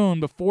him to the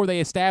moon before they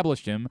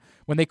established him,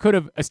 when they could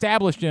have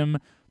established him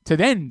to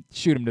then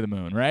shoot him to the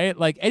moon, right?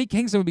 Like, Eddie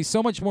Kingston would be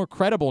so much more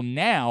credible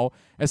now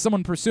as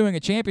someone pursuing a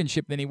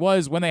championship than he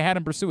was when they had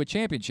him pursue a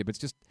championship.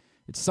 It's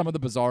some of the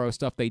bizarro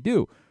stuff they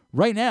do.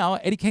 Right now,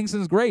 Eddie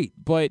Kingston's great,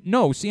 but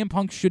no, CM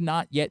Punk should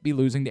not yet be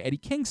losing to Eddie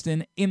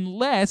Kingston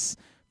unless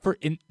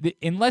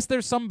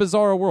there's some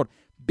bizarro world.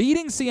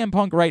 Beating CM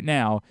Punk right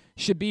now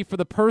should be for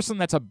the person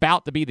that's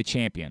about to be the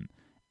champion.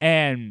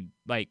 And,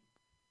 like,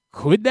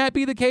 could that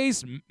be the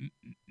case?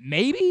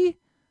 Maybe.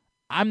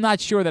 I'm not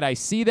sure that I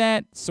see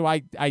that, so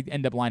I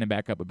end up lining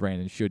back up with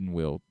Brandon Should and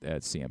Will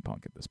at CM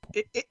Punk at this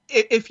point.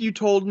 If you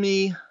told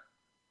me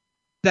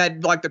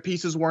that, like, the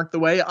pieces weren't the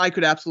way, I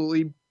could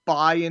absolutely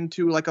buy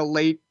into, like, a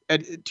late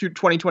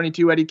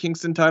 2022 Eddie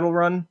Kingston title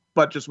run,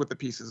 but just with the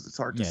pieces, it's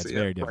hard to see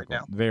very it difficult. right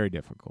now. Very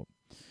difficult.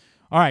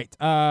 All right,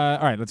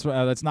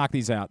 let's knock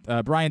these out.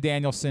 Bryan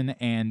Danielson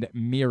and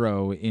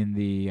Miro in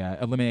the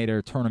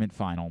Eliminator Tournament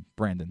final.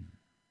 Brandon.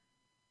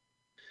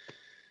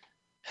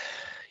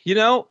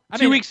 2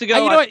 weeks ago.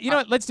 You know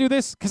what? Let's do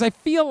this, because I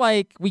feel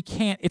like we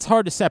can't. It's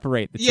hard to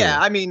separate the two. Yeah,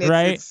 I mean,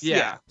 right?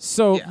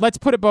 So let's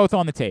put it both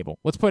on the table.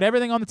 Let's put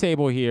everything on the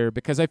table here,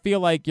 because I feel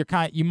like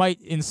you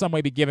might in some way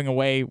be giving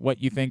away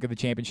what you think of the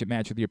championship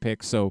match with your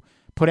picks. So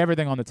put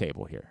everything on the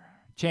table here.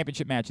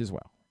 Championship match as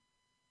well.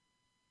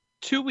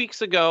 2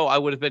 weeks ago, I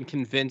would have been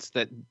convinced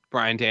that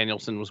Bryan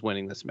Danielson was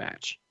winning this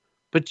match,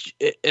 but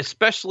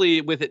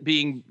especially with it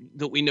being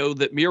that we know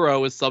that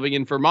Miro is subbing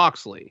in for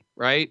Moxley,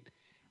 right?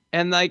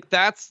 And, like,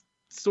 that's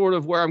sort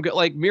of where I'm going.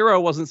 Like, Miro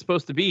wasn't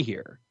supposed to be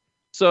here.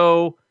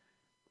 So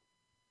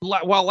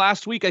while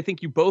last week I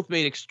think you both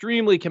made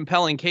extremely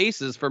compelling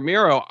cases for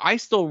Miro, I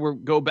still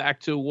go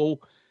back to,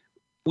 well,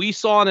 we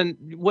saw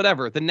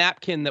the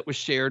napkin that was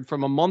shared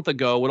from a month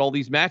ago what all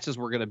these matches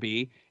were going to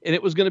be. And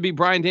it was going to be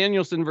Bryan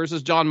Danielson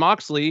versus Jon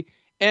Moxley.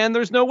 And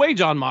there's no way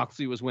Jon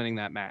Moxley was winning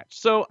that match.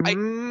 So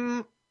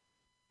go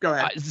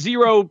ahead.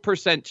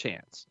 0%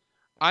 chance.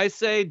 I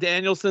say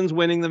Danielson's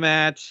winning the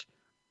match.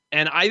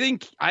 And I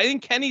think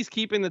Kenny's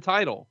keeping the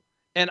title.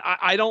 And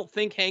I don't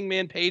think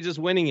Hangman Page is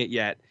winning it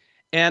yet.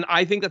 And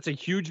I think that's a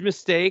huge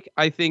mistake.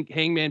 I think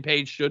Hangman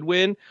Page should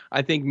win.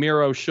 I think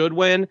Miro should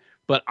win.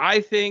 But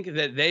I think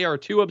that they are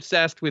too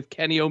obsessed with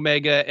Kenny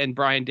Omega and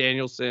Bryan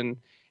Danielson,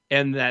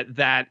 and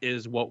that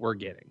is what we're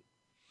getting.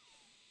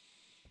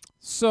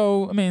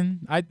 So, I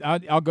mean,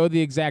 I'll go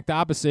the exact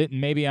opposite, and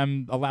maybe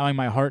I'm allowing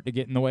my heart to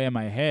get in the way of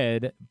my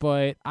head,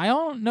 but I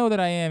don't know that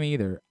I am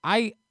either.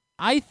 I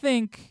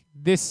think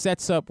this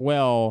sets up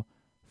well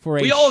for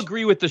a... We all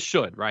agree with the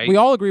should, right? I think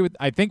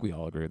we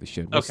all agree with the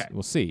should.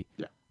 We'll see.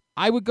 Yeah.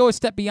 I would go a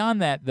step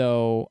beyond that,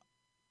 though.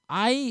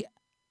 I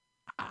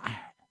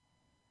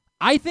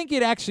think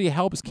it actually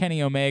helps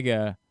Kenny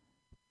Omega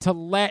to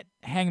let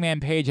Hangman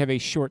Page have a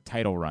short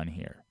title run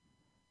here.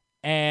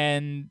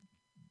 And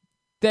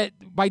that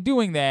by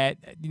doing that,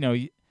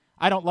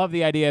 I don't love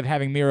the idea of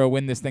having Miro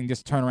win this thing,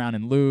 just turn around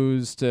and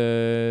lose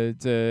to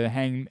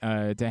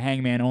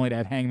Hangman, only to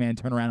have Hangman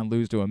turn around and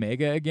lose to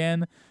Omega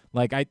again.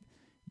 Like,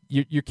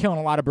 you're killing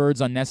a lot of birds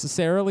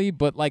unnecessarily,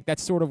 but, like,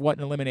 that's sort of what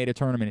an Eliminator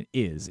tournament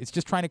is. It's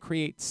just trying to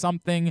create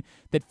something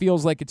that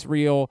feels like it's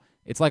real.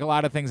 It's like a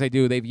lot of things they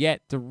do. They've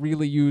yet to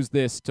really use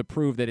this to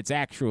prove that it's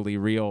actually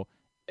real.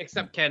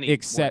 Except Kenny.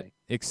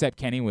 Except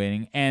Kenny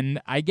winning.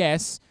 And I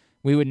guess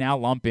we would now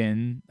lump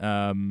in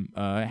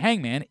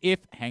Hangman if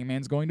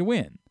Hangman's going to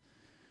win.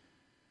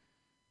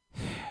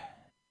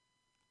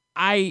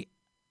 I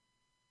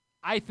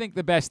think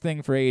the best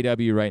thing for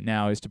AEW right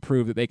now is to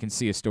prove that they can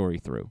see a story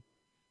through.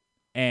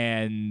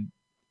 And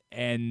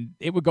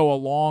it would go a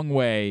long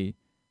way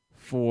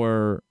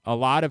for a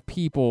lot of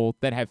people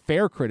that have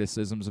fair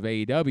criticisms of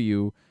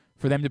AEW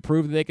for them to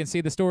prove that they can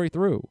see the story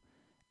through.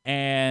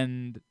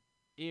 And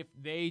if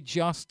they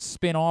just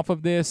spin off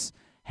of this,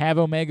 have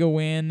Omega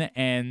win,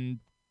 and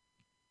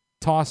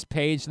toss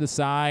Page to the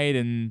side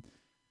and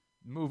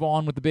move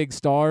on with the big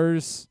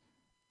stars,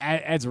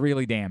 It's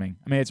really damning.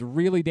 I mean, it's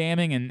really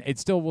damning, and it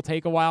still will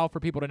take a while for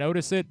people to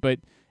notice it, but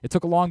it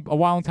took a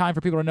long time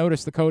for people to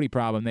notice the Cody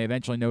problem. They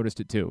eventually noticed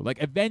it too.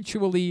 Like,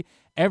 eventually,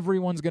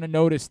 everyone's going to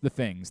notice the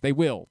things. They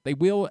will. They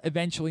will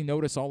eventually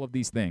notice all of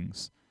these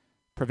things.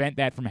 Prevent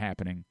that from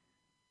happening.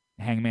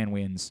 Hangman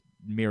wins.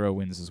 Miro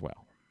wins as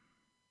well.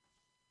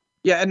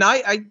 Yeah, and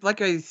I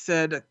like I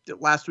said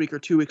last week or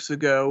 2 weeks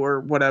ago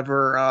or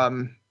whatever,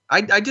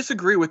 I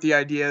disagree with the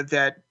idea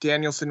that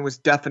Danielson was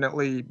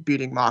definitely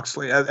beating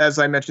Moxley. As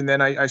I mentioned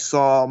then, I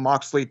saw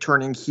Moxley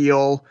turning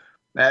heel.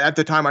 At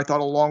the time, I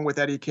thought along with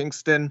Eddie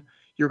Kingston,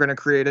 you're going to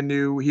create a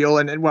new heel.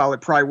 And while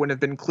it probably wouldn't have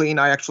been clean,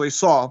 I actually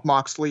saw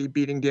Moxley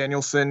beating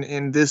Danielson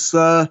in this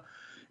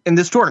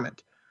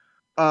tournament.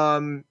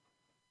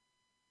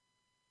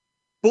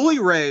 Bully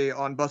Ray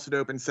on Busted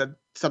Open said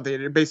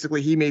something.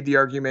 Basically, he made the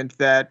argument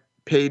that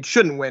Page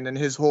shouldn't win. And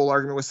his whole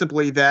argument was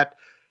simply that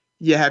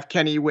you have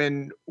Kenny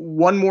win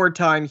one more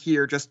time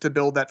here just to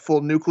build that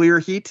full nuclear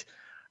heat.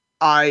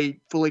 I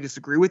fully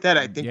disagree with that.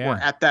 I think we're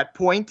at that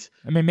point.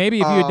 I mean,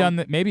 maybe if you had done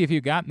that, maybe if you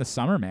gotten the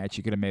summer match,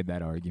 you could have made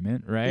that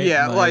argument, right?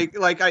 Yeah,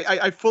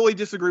 I fully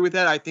disagree with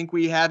that. I think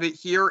we have it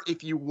here.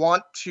 If you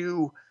want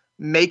to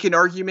make an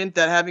argument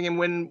that having him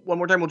win one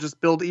more time will just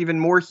build even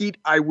more heat,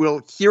 I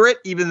will hear it,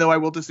 even though I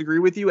will disagree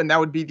with you. And that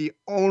would be the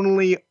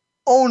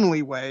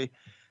only way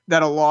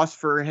that a loss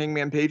for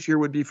Hangman Page here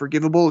would be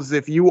forgivable, is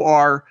if you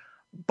are,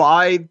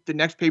 by the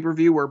next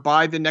pay-per-view or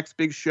by the next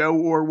big show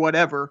or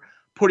whatever,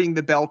 putting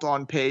the belt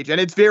on Page.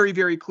 And it's very,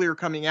 very clear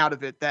coming out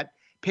of it that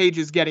Page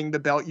is getting the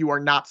belt. You are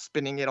not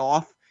spinning it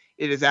off.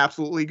 It is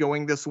absolutely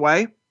going this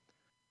way.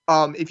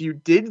 If you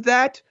did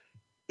that,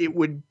 I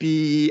would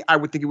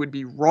think it would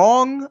be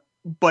wrong,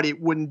 but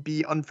it wouldn't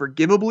be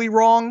unforgivably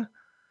wrong.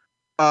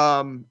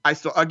 I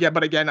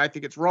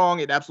think it's wrong.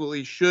 It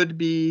absolutely should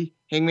be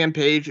Hangman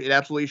Page. It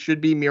absolutely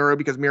should be Miro,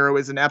 because Miro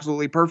is an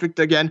absolutely perfect,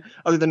 again,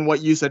 other than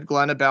what you said,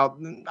 Glenn, about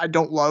I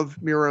don't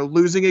love Miro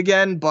losing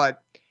again,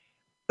 but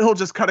he'll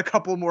just cut a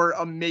couple more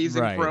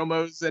amazing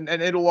promos and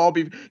it'll all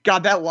be,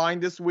 God, that line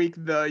this week,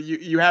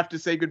 you have to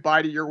say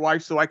goodbye to your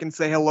wife so I can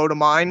say hello to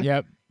mine.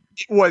 Yep.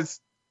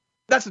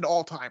 That's an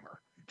all-timer.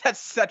 That's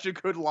such a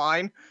good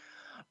line.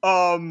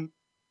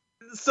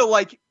 So,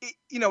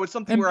 it's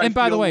something where and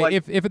by the way,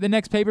 if at the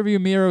next pay-per-view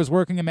Miro is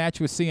working a match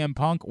with CM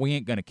Punk, we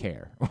ain't going to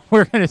care.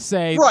 We're going to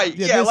say,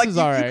 this is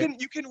all right.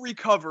 You can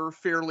recover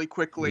fairly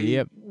quickly,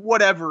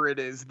 whatever it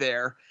is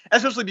there.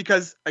 Especially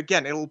because,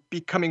 again, it'll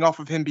be coming off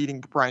of him beating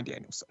Bryan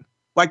Danielson.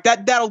 Like,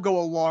 that'll go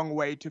a long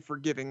way to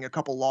forgiving a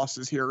couple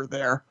losses here or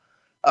there,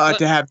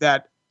 to have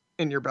that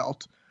in your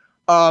belt.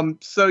 I'm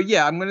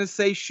going to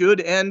say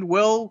should and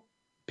will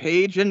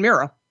Page and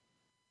Miro.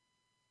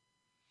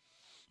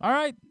 All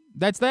right.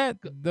 That's that.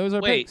 Those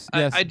are picks.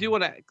 Yes. I do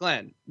want to,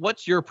 Glenn,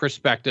 what's your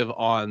perspective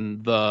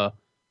on the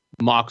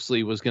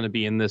Moxley was going to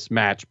be in this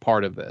match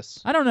part of this?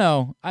 I don't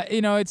know.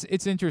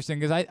 It's interesting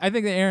because I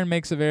think that Aaron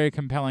makes a very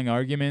compelling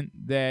argument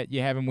that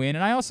you have him win.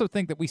 And I also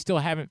think that we still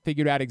haven't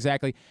figured out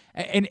exactly,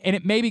 and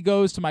it maybe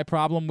goes to my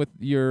problem with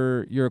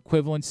your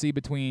equivalency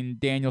between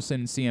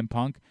Danielson and CM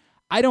Punk.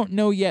 I don't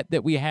know yet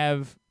that we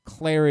have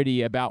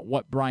clarity about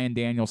what Bryan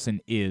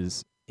Danielson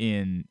is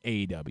in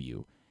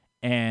AEW.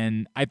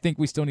 And I think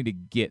we still need to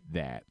get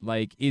that.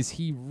 Like, is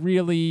he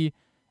really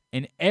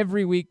an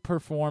every week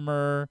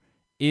performer?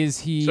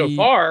 Is he so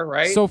far,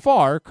 right? So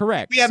far,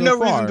 correct. We have no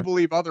reason to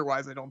believe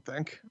otherwise, I don't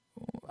think.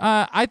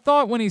 I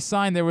thought when he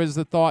signed there was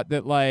the thought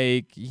that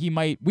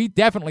we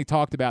definitely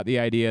talked about the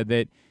idea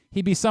that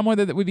he'd be someone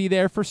that would be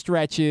there for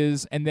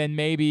stretches and then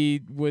maybe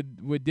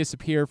would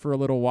disappear for a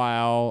little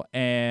while,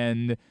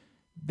 and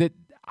that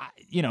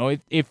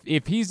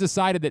if he's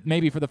decided that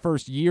maybe for the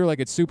first year, like,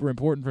 it's super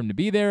important for him to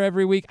be there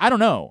every week, I don't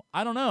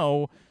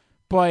know.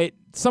 But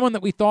someone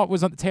that we thought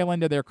was on the tail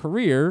end of their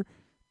career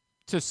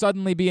to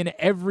suddenly be an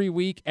every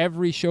week,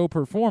 every show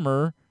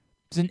performer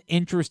is an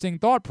interesting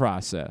thought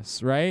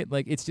process, right?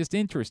 Like, it's just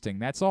interesting.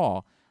 That's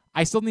all.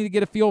 I still need to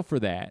get a feel for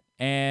that.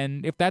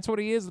 And if that's what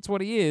he is, that's what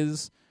he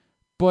is.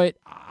 But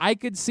I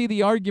could see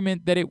the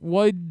argument that it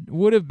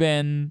would have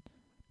been,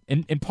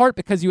 in part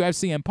because you have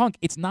CM Punk,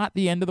 it's not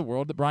the end of the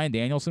world that Bryan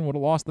Danielson would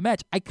have lost the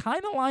match. I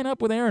kind of line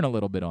up with Aaron a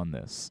little bit on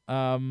this.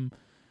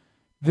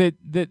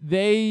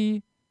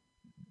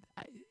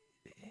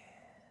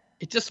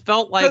 It just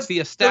felt like the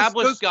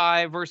established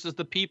guy versus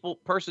the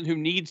person who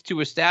needs to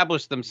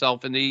establish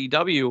themselves in the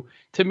AEW.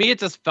 To me, it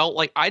just felt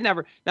like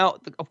now,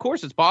 of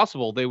course, it's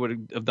possible they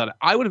would have done it.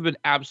 I would have been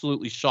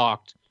absolutely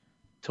shocked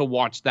to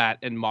watch that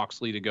and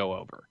Moxley to go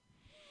over.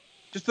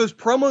 Just those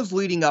promos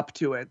leading up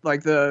to it,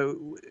 like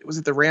was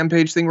it the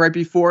Rampage thing right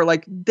before?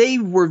 Like, they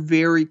were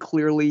very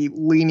clearly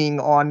leaning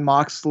on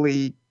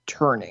Moxley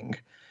turning.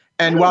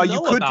 And while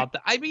you could, about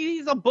that. I mean,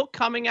 he's a book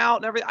coming out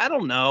and everything. I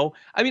don't know.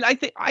 I mean, I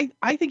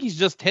think he's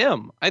just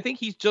him. I think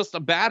he's just a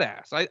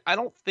badass. I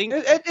don't think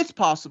it's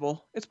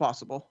possible. It's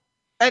possible.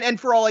 And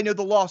for all I know,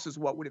 the loss is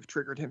what would have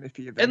triggered him if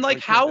he eventually. And, like,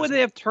 how would they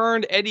have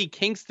turned Eddie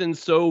Kingston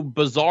so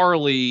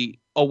bizarrely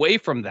away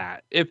from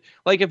that? If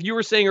you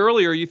were saying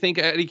earlier, you think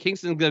Eddie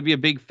Kingston's going to be a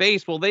big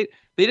face. Well, they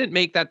didn't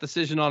make that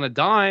decision on a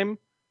dime.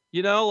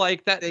 You know,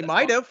 like that. They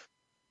might have.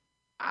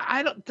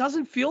 I don't.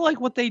 Doesn't feel like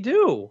what they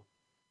do.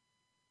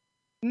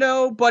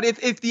 No, but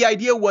if the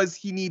idea was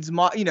he needs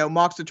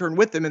Mox to turn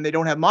with him, and they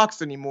don't have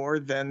Mox anymore,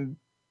 then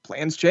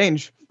plans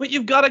change. But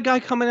you've got a guy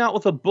coming out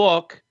with a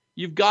book.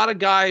 You've got a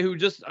guy who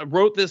just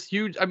wrote this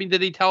huge. I mean,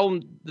 did he tell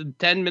him the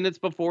 10 minutes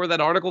before that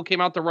article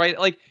came out to write?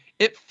 Like,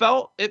 it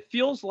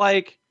feels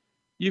like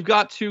you've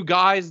got two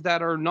guys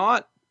that are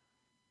not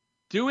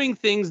doing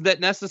things that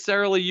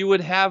necessarily you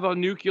would have a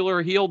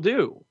nuclear heel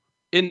do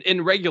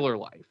in regular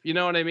life. You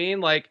know what I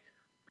mean? Like,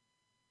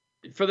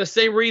 for the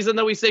same reason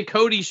that we say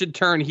Cody should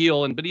turn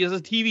heel, but he has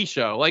a TV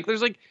show. Like,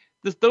 there's like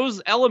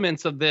those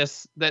elements of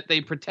this that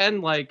they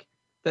pretend like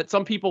that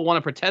some people want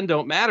to pretend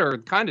don't matter,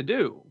 kind of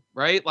do,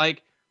 right?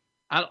 Like,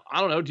 I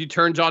don't know. Do you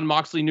turn Jon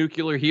Moxley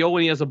nuclear heel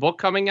when he has a book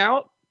coming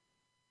out?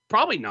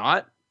 Probably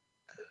not.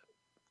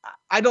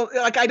 I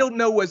don't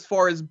know as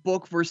far as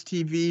book versus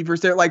TV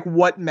versus like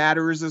what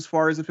matters as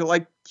far as I feel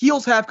like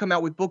heels have come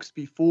out with books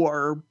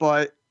before,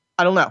 but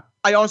I don't know.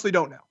 I honestly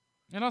don't know.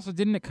 And also,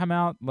 didn't it come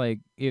out like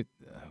it?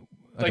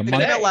 Like it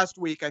came out last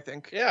week, I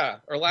think. Yeah,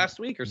 or last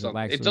week or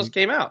something. It just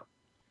came out.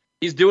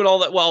 He's doing all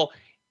that. Well,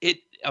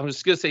 I'm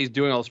just going to say he's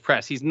doing all this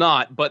press. He's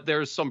not, but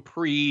there's some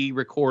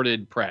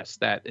pre-recorded press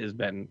that has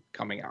been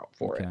coming out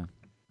for it.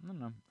 I don't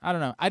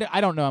know.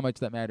 I don't know how much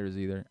that matters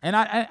either. And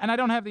I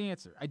don't have the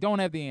answer. I don't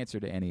have the answer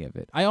to any of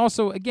it. I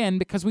also, again,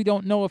 because we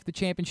don't know if the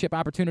championship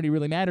opportunity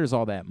really matters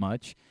all that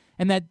much.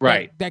 And that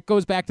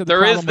goes back to the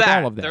problem with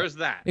all of that. There's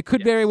that. It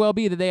could very well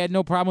be that they had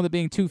no problem with it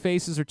being two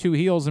faces or two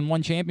heels in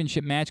one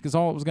championship match because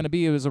all it was going to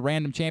be was a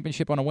random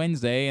championship on a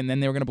Wednesday, and then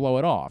they were going to blow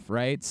it off,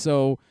 right?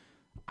 So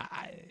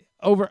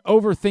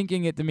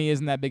overthinking it to me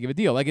isn't that big of a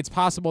deal. Like, it's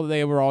possible that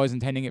they were always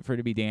intending it for it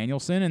to be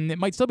Danielson, and it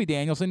might still be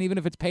Danielson even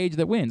if it's Paige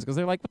that wins because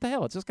they're like, what the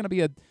hell? It's just going to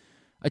be a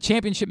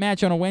championship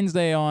match on a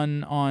Wednesday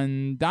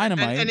on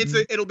Dynamite. And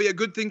it'll be a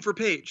good thing for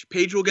Paige.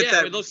 Paige will get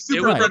that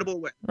super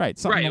incredible win. Right.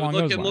 Something along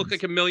those lines. It would look like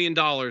 $1 million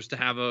to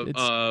have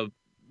a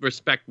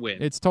respect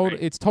win. It's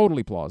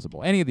totally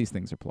plausible. Any of these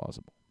things are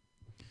plausible.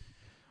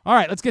 All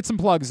right, let's get some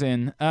plugs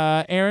in.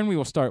 Aaron, we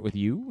will start with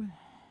you.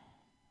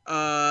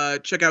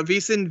 Check out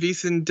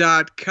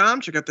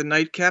VSiN.com. Check out the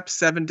Nightcap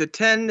 7 to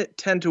 10,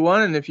 10 to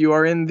 1. And if you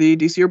are in the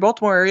DC or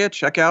Baltimore area,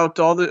 check out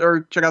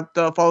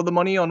Follow the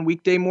Money on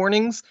weekday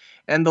mornings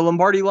and the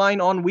Lombardi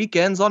Line on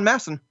weekends on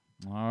Masson.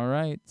 All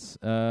right.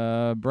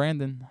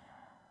 Brandon.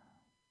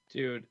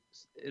 Dude,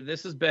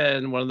 this has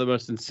been one of the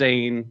most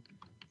insane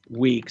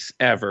weeks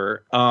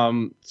ever.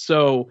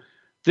 So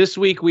this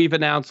week we've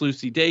announced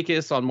Lucy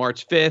Dacus on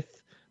March 5th.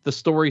 The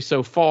Story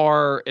So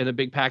Far, and a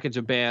big package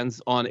of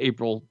bands on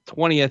April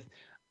 20th.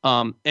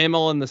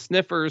 Emil and the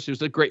Sniffers,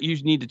 who's a great. You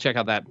need to check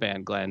out that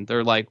band, Glenn.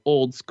 They're like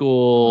old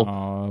school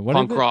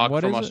punk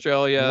rock from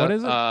Australia. What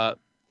is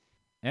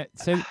it?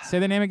 Say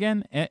the name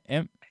again.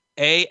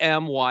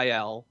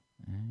 AMYL.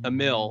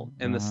 Emil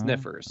and the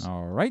Sniffers.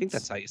 All right. I think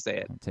that's how you say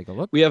it. I'll take a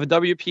look. We have a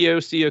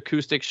WPOC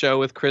acoustic show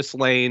with Chris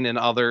Lane and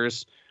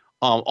others.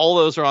 All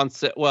those are on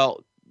set.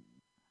 Well,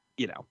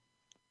 you know.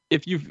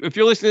 If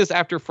you're listening to this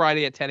after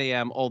Friday at 10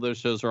 a.m., all those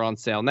shows are on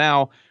sale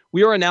now.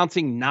 We are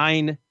announcing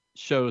 9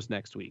 shows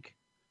next week.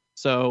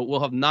 So we'll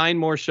have 9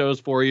 more shows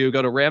for you.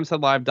 Go to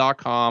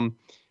ramsheadlive.com,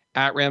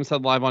 at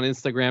ramsheadlive on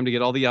Instagram to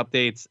get all the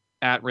updates,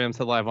 at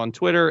ramsheadlive on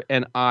Twitter,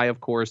 and I,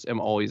 of course, am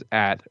always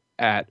at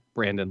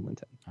Brandon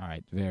Linton. All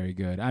right, very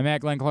good. I'm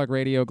at Glenn Clark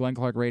Radio,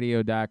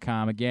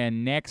 glennclarkradio.com.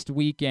 Again, next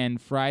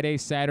weekend, Friday,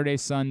 Saturday,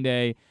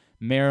 Sunday,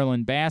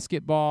 Maryland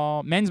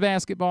basketball, men's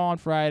basketball on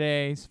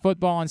Fridays,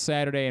 football on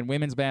Saturday, and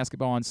women's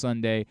basketball on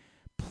Sunday.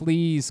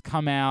 Please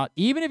come out,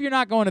 even if you're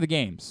not going to the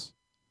games.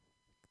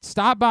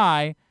 Stop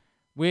by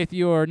with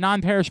your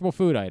non-perishable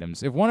food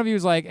items. If one of you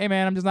is like, "Hey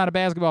man, I'm just not a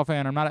basketball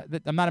fan. I'm not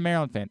a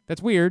Maryland fan."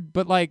 That's weird,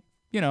 but like,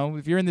 you know,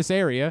 if you're in this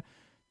area,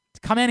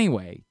 come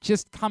anyway.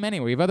 Just come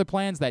anyway. You have other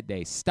plans that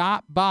day.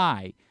 Stop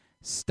by.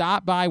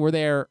 We're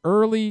there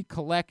early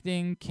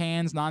collecting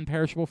cans,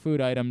 non-perishable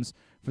food items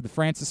for the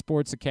Francis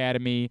Sports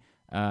Academy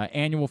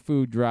annual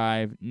food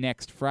drive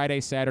next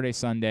Friday, Saturday,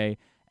 Sunday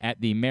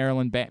at the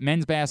Maryland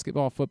men's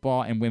basketball,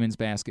 football, and women's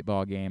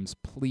basketball games.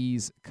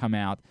 Please come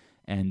out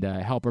and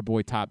help our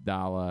boy Top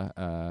Dollar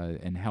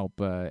and help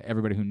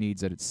everybody who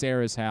needs it at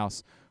Sarah's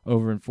house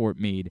over in Fort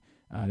Meade.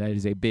 That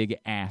is a big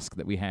ask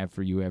that we have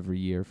for you every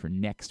year for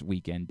next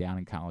weekend down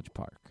in College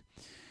Park.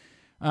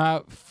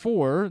 At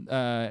AJ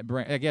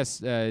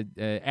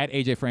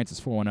Francis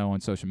 410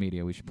 on social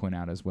media, we should point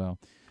out as well.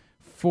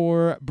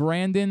 For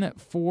Brandon,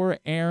 for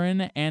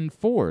Aaron, and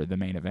for the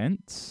main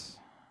event.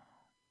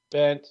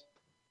 Vent.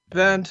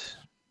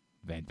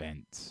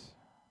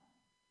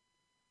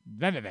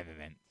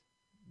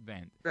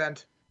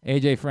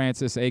 AJ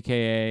Francis,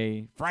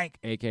 a.k.a. Frank,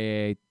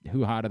 a.k.a.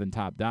 Who Hotter Than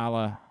Top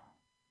Dollar.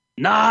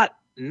 Nada.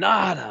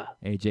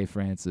 AJ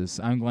Francis.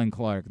 I'm Glenn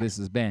Clark. This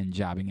has been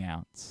Jobbing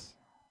Out.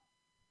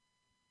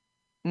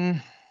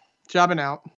 Jobbing out.